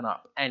 did turn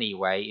up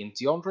anyway in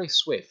DeAndre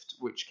Swift,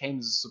 which came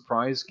as a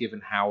surprise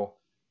given how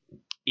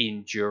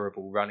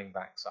endurable running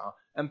backs are.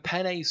 And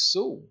Penei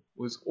Sewell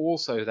was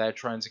also there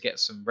trying to get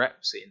some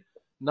reps in.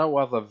 No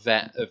other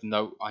vet of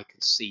note I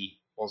could see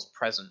was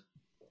present.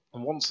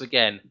 And once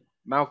again,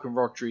 Malcolm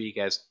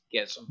Rodriguez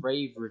gets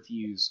rave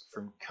reviews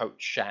from Coach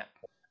Shep,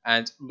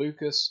 and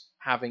Lucas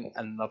having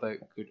another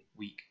good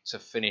week to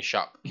finish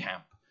up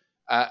camp.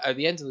 At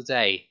the end of the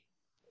day,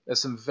 there's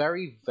some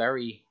very,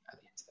 very... At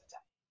the end of the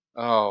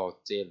day... Oh,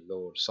 dear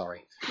Lord,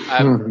 sorry.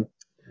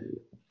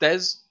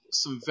 There's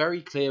some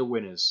very clear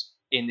winners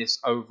in this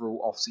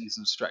overall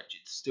off-season stretch.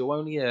 It's still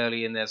only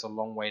early and there's a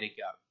long way to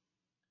go.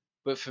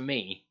 But for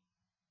me,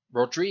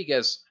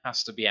 Rodriguez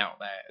has to be out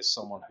there as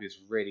someone who's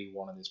really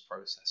won in this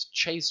process.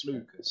 Chase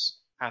Lucas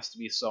has to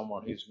be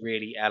someone who's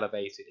really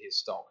elevated his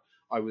stock.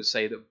 I would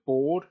say that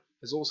Board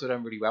has also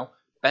done really well.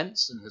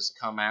 Benson has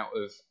come out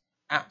of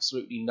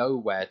absolutely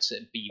nowhere to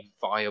be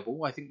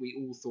viable. I think we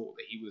all thought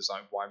that he was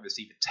like wide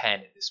receiver 10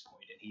 at this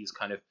point, and he's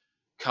kind of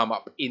come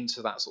up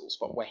into that sort of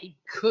spot where he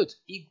could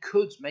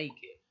make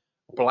it.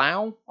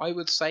 Blau, I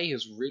would say,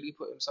 has really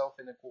put himself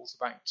in the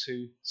quarterback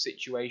 2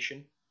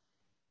 situation,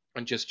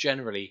 and just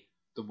generally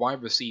the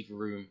wide receiver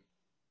room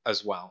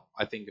as well,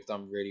 I think have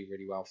done really,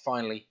 really well.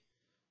 Finally,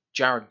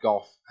 Jared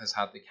Goff has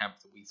had the camp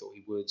that we thought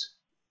he would.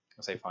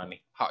 I say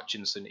finally,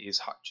 Hutchinson is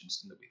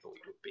Hutchinson that we thought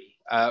he would be.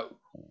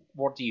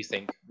 What do you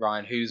think,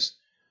 Ryan?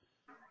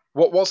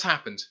 What's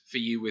happened for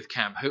you with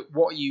camp?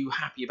 What are you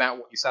happy about?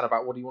 What you said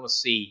about? What do you want to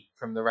see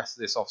from the rest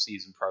of this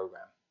off-season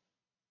program?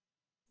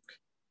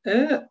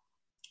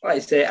 Like I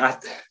say, I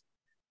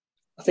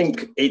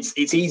think it's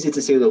easy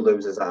to see who the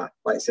losers are.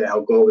 Like I say,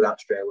 I'll go with that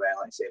straight away.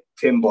 Like I say,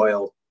 Tim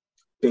Boyle,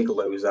 big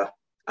loser.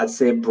 I'd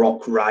say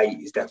Brock Wright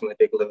is definitely a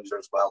big loser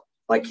as well.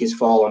 Like he's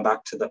fallen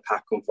back to the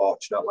pack,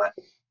 unfortunately.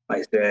 Like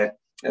I say,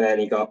 and then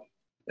you got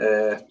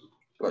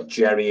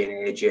Jerry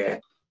and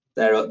AJ.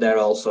 They're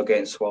also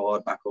getting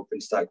swallowed back up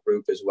into that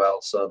group as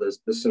well. So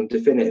there's some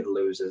definitive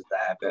losers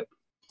there. But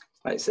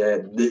like I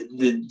say,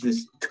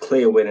 the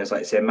clear winners.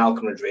 Like I say,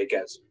 Malcolm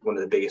Rodriguez, one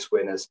of the biggest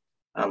winners.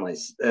 And like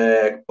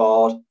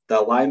Board,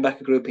 the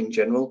linebacker group in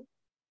general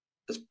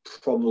has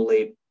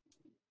probably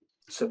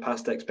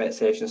surpassed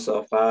expectations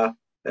so far.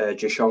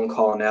 Jashon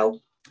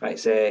Cornell, like I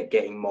say,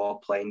 getting more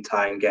playing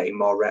time, getting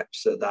more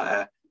reps at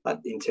that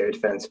interior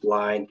defensive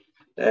line.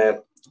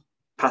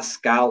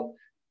 Pascal,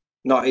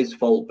 not his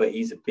fault, but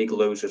he's a big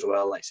loser as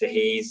well. Like I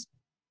say,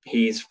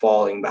 he's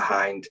falling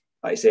behind.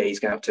 Like I say, he's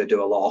going to have to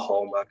do a lot of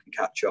homework and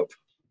catch up.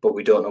 But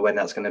we don't know when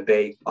that's going to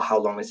be or how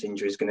long this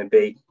injury is going to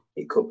be.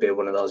 It could be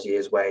one of those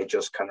years where you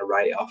just kind of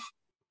write it off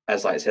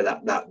as, like I say,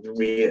 that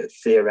real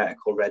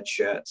theoretical red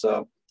shirt.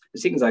 So the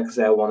things like I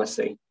say I want to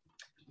see.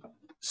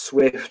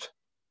 Swift,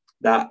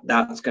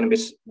 that's going to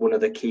be one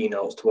of the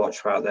keynotes to watch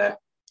throughout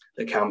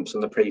the camps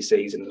and the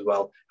pre-season as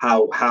well.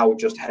 How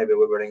just heavy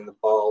we're running the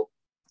ball,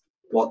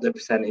 what the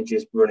percentage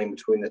is running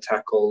between the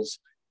tackles,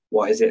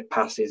 what is it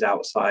passes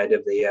outside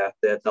of the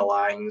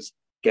lines,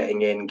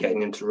 getting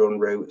into run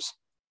routes,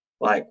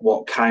 like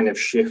what kind of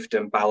shift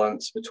and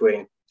balance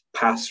between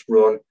pass,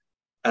 run.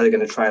 Are they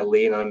going to try and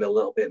lean on him a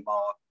little bit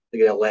more?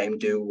 They're going to let him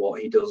do what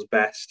he does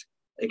best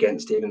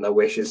against even their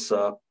wishes.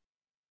 So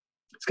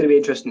it's going to be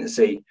interesting to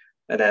see.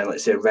 And then,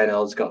 let's say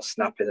Reynolds got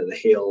snapping at the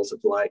heels of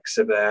like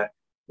Sever,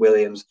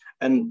 Williams,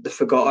 and the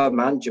forgotten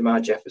man,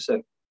 Jamar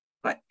Jefferson.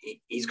 Like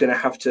he's going to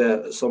have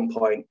to at some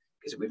point,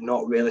 because we've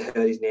not really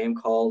heard his name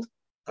called,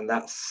 and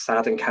that's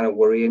sad and kind of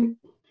worrying.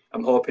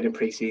 I'm hoping in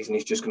pre-season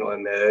he's just going to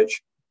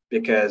emerge,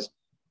 because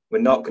we're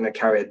not going to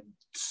carry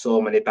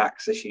so many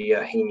backs this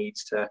year. He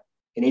needs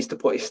to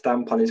put his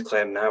stamp on his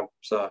claim now.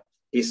 So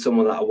he's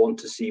someone that I want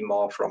to see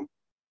more from.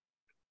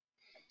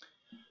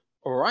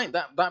 All right,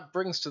 that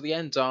brings to the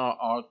end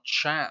our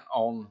chat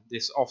on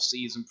this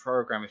off-season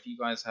program. If you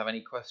guys have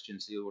any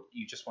questions, you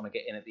just want to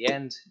get in at the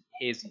end,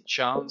 here's your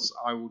chance.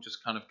 I will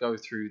just kind of go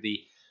through the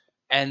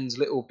end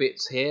little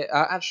bits here.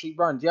 Actually,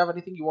 Ryan, do you have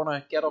anything you want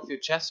to get off your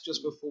chest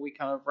just before we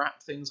kind of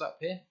wrap things up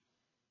here?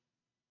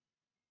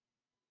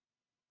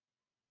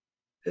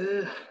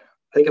 I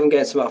think I'm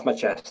getting some off my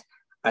chest.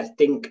 I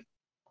think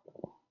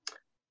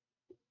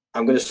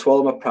I'm going to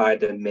swallow my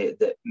pride and admit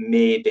that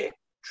maybe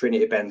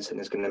Trinity Benson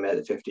is going to make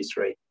the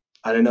 53.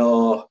 And I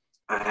know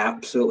I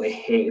absolutely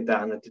hated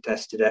that and I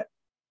detested it.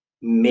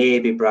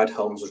 Maybe Brad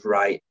Holmes was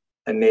right,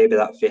 and maybe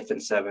that 5th and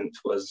 7th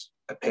was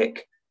a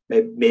pick.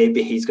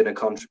 Maybe he's going to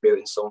contribute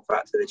in some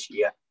factor this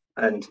year.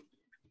 And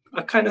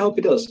I kind of hope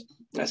he does.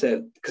 I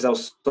said, because I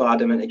was so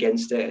adamant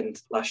against it,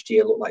 and last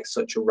year looked like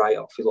such a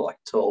write-off. He looked like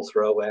a total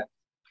throwaway.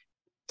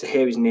 To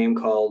hear his name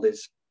called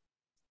is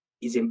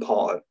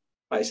important.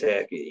 Like I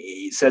say,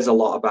 it says a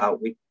lot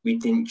about we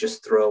didn't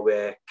just throw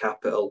away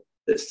capital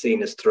that's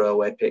seen as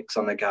throwaway picks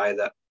on a guy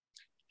that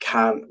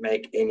can't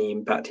make any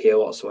impact here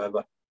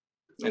whatsoever.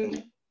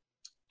 And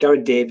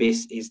Gareth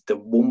Davies is the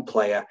one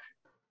player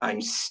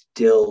I'm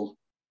still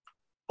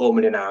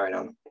umming and ahhing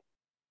on.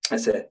 I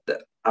said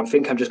that I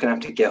think I'm just going to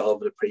have to get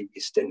over the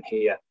previous stint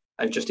here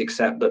and just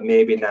accept that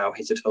maybe now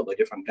he's a totally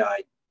different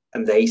guy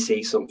and they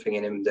see something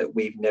in him that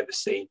we've never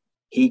seen.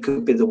 He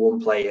could be the one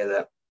player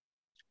that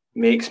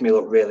makes me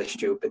look really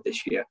stupid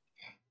this year.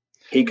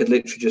 He could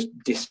literally just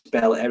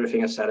dispel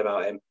everything I said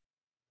about him.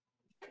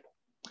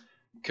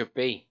 Could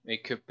be.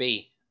 It could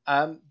be.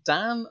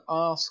 Dan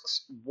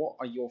asks, what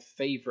are your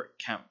favourite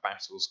camp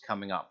battles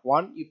coming up?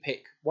 Why don't you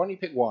pick one?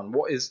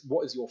 What is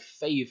your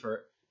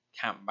favourite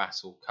camp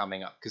battle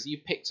coming up? Because you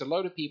picked a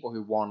load of people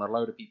who won, a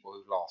load of people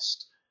who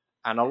lost,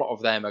 and a lot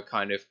of them are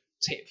kind of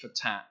tit for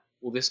tat.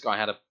 Well, this guy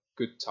had a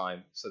good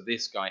time, so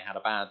this guy had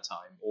a bad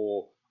time,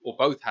 or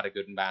both had a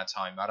good and bad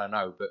time. I don't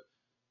know, but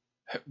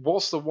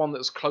what's the one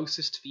that's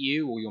closest for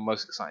you, or you're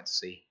most excited to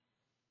see?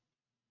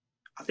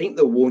 I think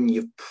the one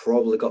you've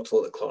probably got to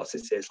look the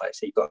closest is, like,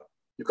 so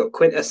you've got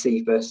Quintus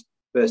Cephas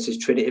versus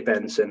Trinity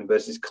Benson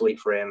versus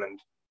Khalif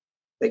Raymond.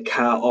 They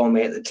can't all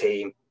make the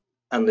team,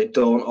 and they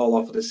don't all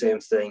offer the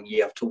same thing.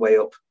 You have to weigh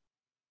up,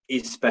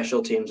 is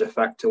special teams a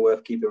factor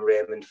worth keeping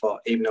Raymond for,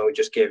 even though we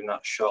just gave him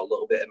that short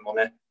little bit of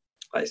money?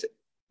 Like I said,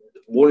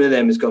 one of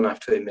them is going to have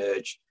to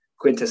emerge.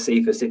 Quintus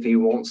Cephas, if he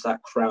wants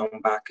that crown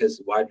back as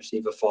wide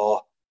receiver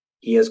 4,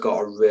 he has got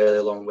a really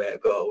long way to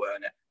go to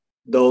earn it.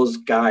 Those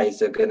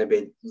guys are going to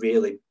be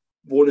really,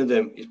 one of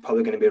them is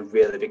probably going to be a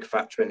really big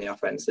factor in the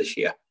offense this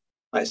year.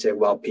 Like I say,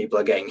 while people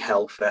are getting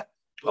healthy,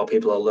 while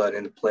people are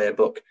learning the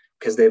playbook,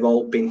 because they've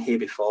all been here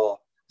before.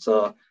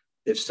 So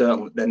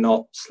they're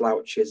not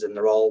slouches, and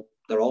they're all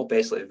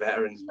basically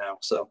veterans now.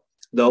 So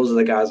those are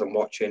the guys I'm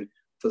watching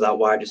for that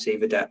wide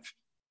receiver depth.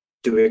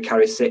 Do we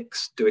carry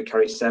 6? Do we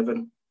carry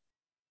 7?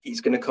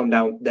 It's going to come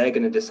down. They're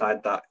going to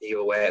decide that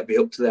either way. It'll be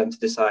up to them to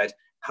decide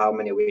how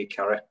many we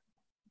carry.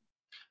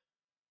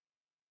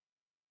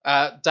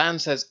 Dan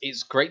says,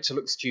 it's great to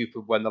look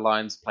stupid when the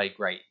Lions play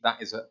great.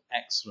 That is an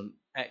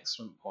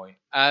excellent point.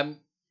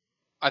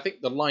 I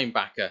think the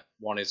linebacker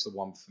one is the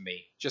one for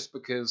me, just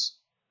because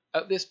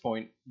at this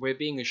point, we're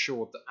being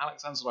assured that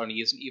Alex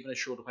Anzalone isn't even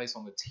assured a place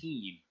on the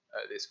team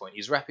at this point.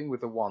 He's repping with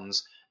the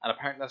ones, and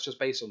apparently that's just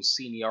based on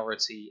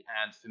seniority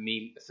and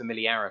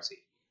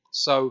familiarity.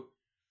 So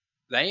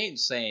they ain't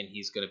saying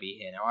he's going to be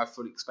here now. I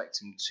fully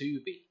expect him to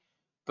be.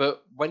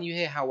 But when you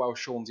hear how well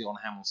Sean Dion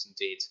Hamilton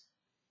did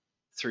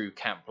through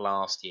camp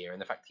last year,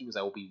 and the fact he was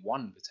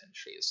LB1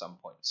 potentially at some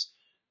points,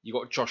 you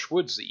got Josh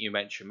Woods that you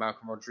mentioned,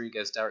 Malcolm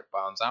Rodriguez, Derek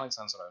Barnes, Alex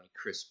Anzalone,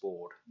 Chris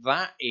Board.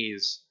 That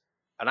is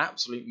an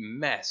absolute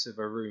mess of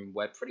a room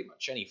where pretty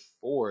much any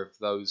 4 of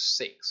those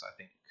 6, I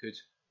think,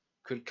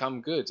 could come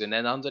good. And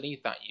then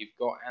underneath that, you've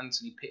got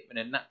Anthony Pittman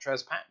and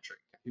Natrez Patrick,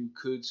 who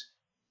could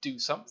do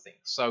something.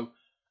 So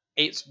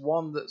it's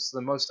one that's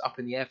the most up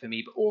in the air for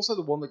me, but also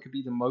the one that could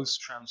be the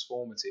most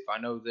transformative. I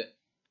know that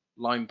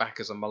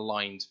linebackers are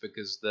maligned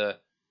because the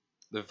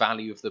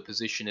value of the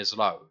position is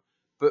low.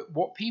 But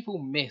what people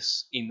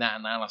miss in that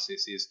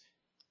analysis is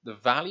the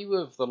value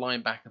of the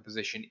linebacker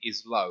position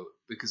is low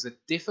because the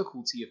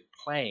difficulty of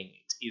playing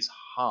it is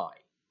high.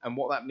 And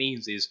what that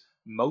means is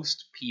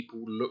most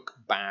people look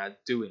bad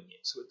doing it,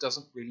 so it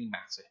doesn't really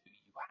matter who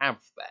you have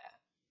there.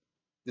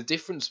 The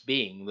difference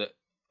being that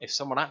if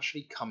someone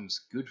actually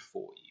comes good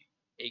for you,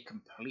 it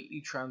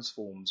completely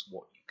transforms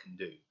what you can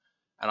do.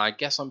 And I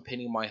guess I'm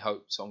pinning my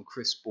hopes on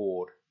Chris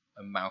Board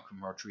and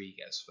Malcolm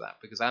Rodriguez for that,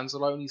 because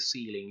Anzalone's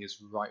ceiling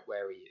is right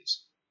where he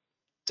is.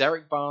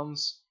 Derek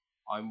Barnes,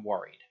 I'm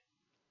worried.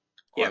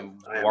 Yeah, I'm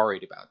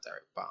worried about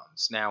Derek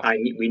Barnes. Now,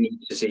 we need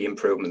to see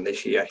improvement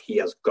this year. He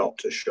has got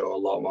to show a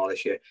lot more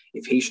this year.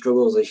 If he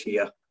struggles this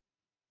year,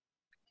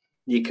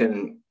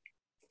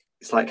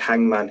 it's like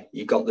Hangman.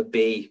 You got the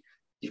B,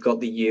 you've got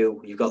the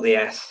U, you've got the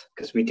S,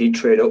 because we did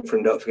trade up for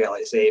him. Don't forget,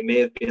 like I say, it may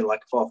have been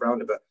like a 4th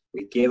rounder, but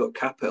we gave up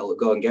capital to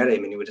go and get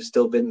him, and he would have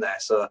still been there.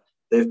 So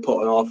they've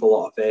put an awful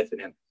lot of faith in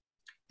him.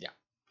 Yeah,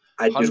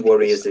 I just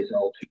worry, is this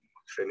all too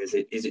much for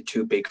him? Is it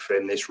too big for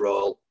him, this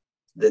role?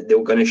 they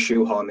were going to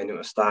shoehorn him into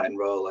a starting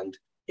role, and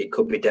it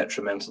could be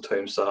detrimental to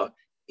him. So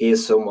he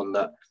is someone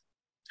that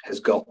has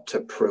got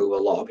to prove a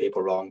lot of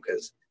people wrong,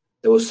 because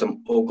there was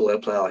some ugly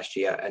play last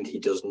year, and he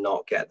does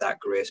not get that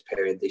grace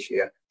period this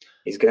year.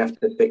 He's going to have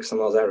to fix some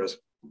of those errors.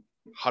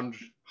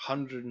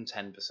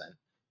 110%.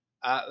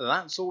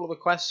 That's all of the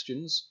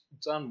questions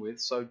done with.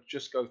 So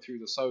just go through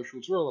the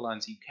socials, Rule the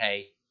Lines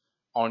UK,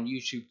 on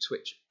YouTube,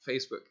 Twitch,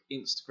 Facebook,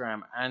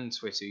 Instagram, and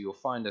Twitter. You'll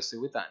find us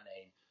with that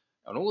name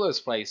on all those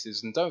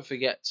places. And don't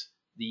forget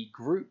the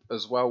group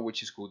as well,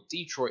 which is called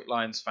Detroit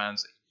Lions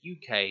Fans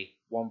UK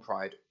One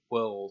Pride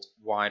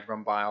Worldwide,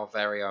 run by our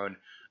very own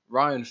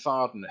Ryan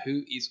Farden,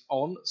 who is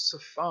on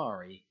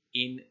safari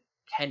in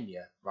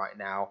Kenya right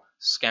now,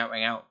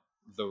 scouting out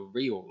the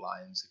real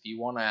Lions. If you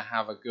want to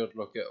have a good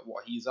look at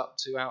what he's up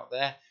to out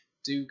there,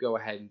 do go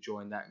ahead and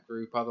join that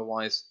group.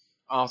 Otherwise,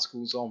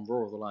 articles on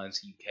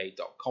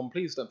roarofthelionsuk.com.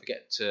 Please don't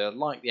forget to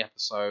like the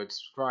episode,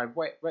 subscribe,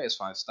 rate us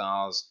 5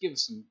 stars, give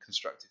us some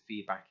constructive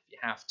feedback if you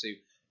have to.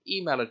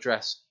 Email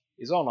address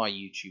is on our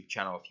YouTube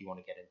channel if you want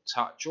to get in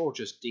touch, or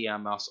just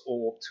DM us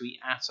or tweet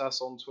at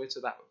us on Twitter.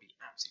 That would be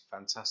absolutely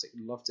fantastic.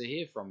 We'd love to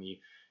hear from you.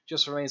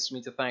 Just remains for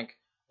me to thank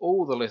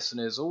all the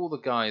listeners, all the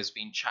guys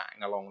been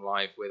chatting along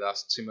live with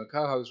us. To my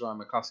co-host Ryan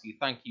McCluskey,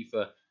 thank you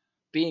for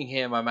being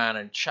here, my man,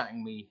 and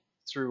chatting me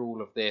through all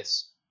of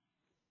this.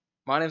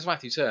 My name's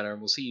Matthew Turner,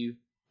 and we'll see you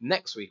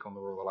next week on the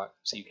Royal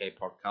Lions UK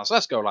podcast.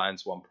 Let's go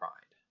Lions, One Pride.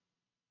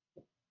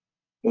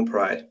 One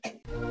Pride.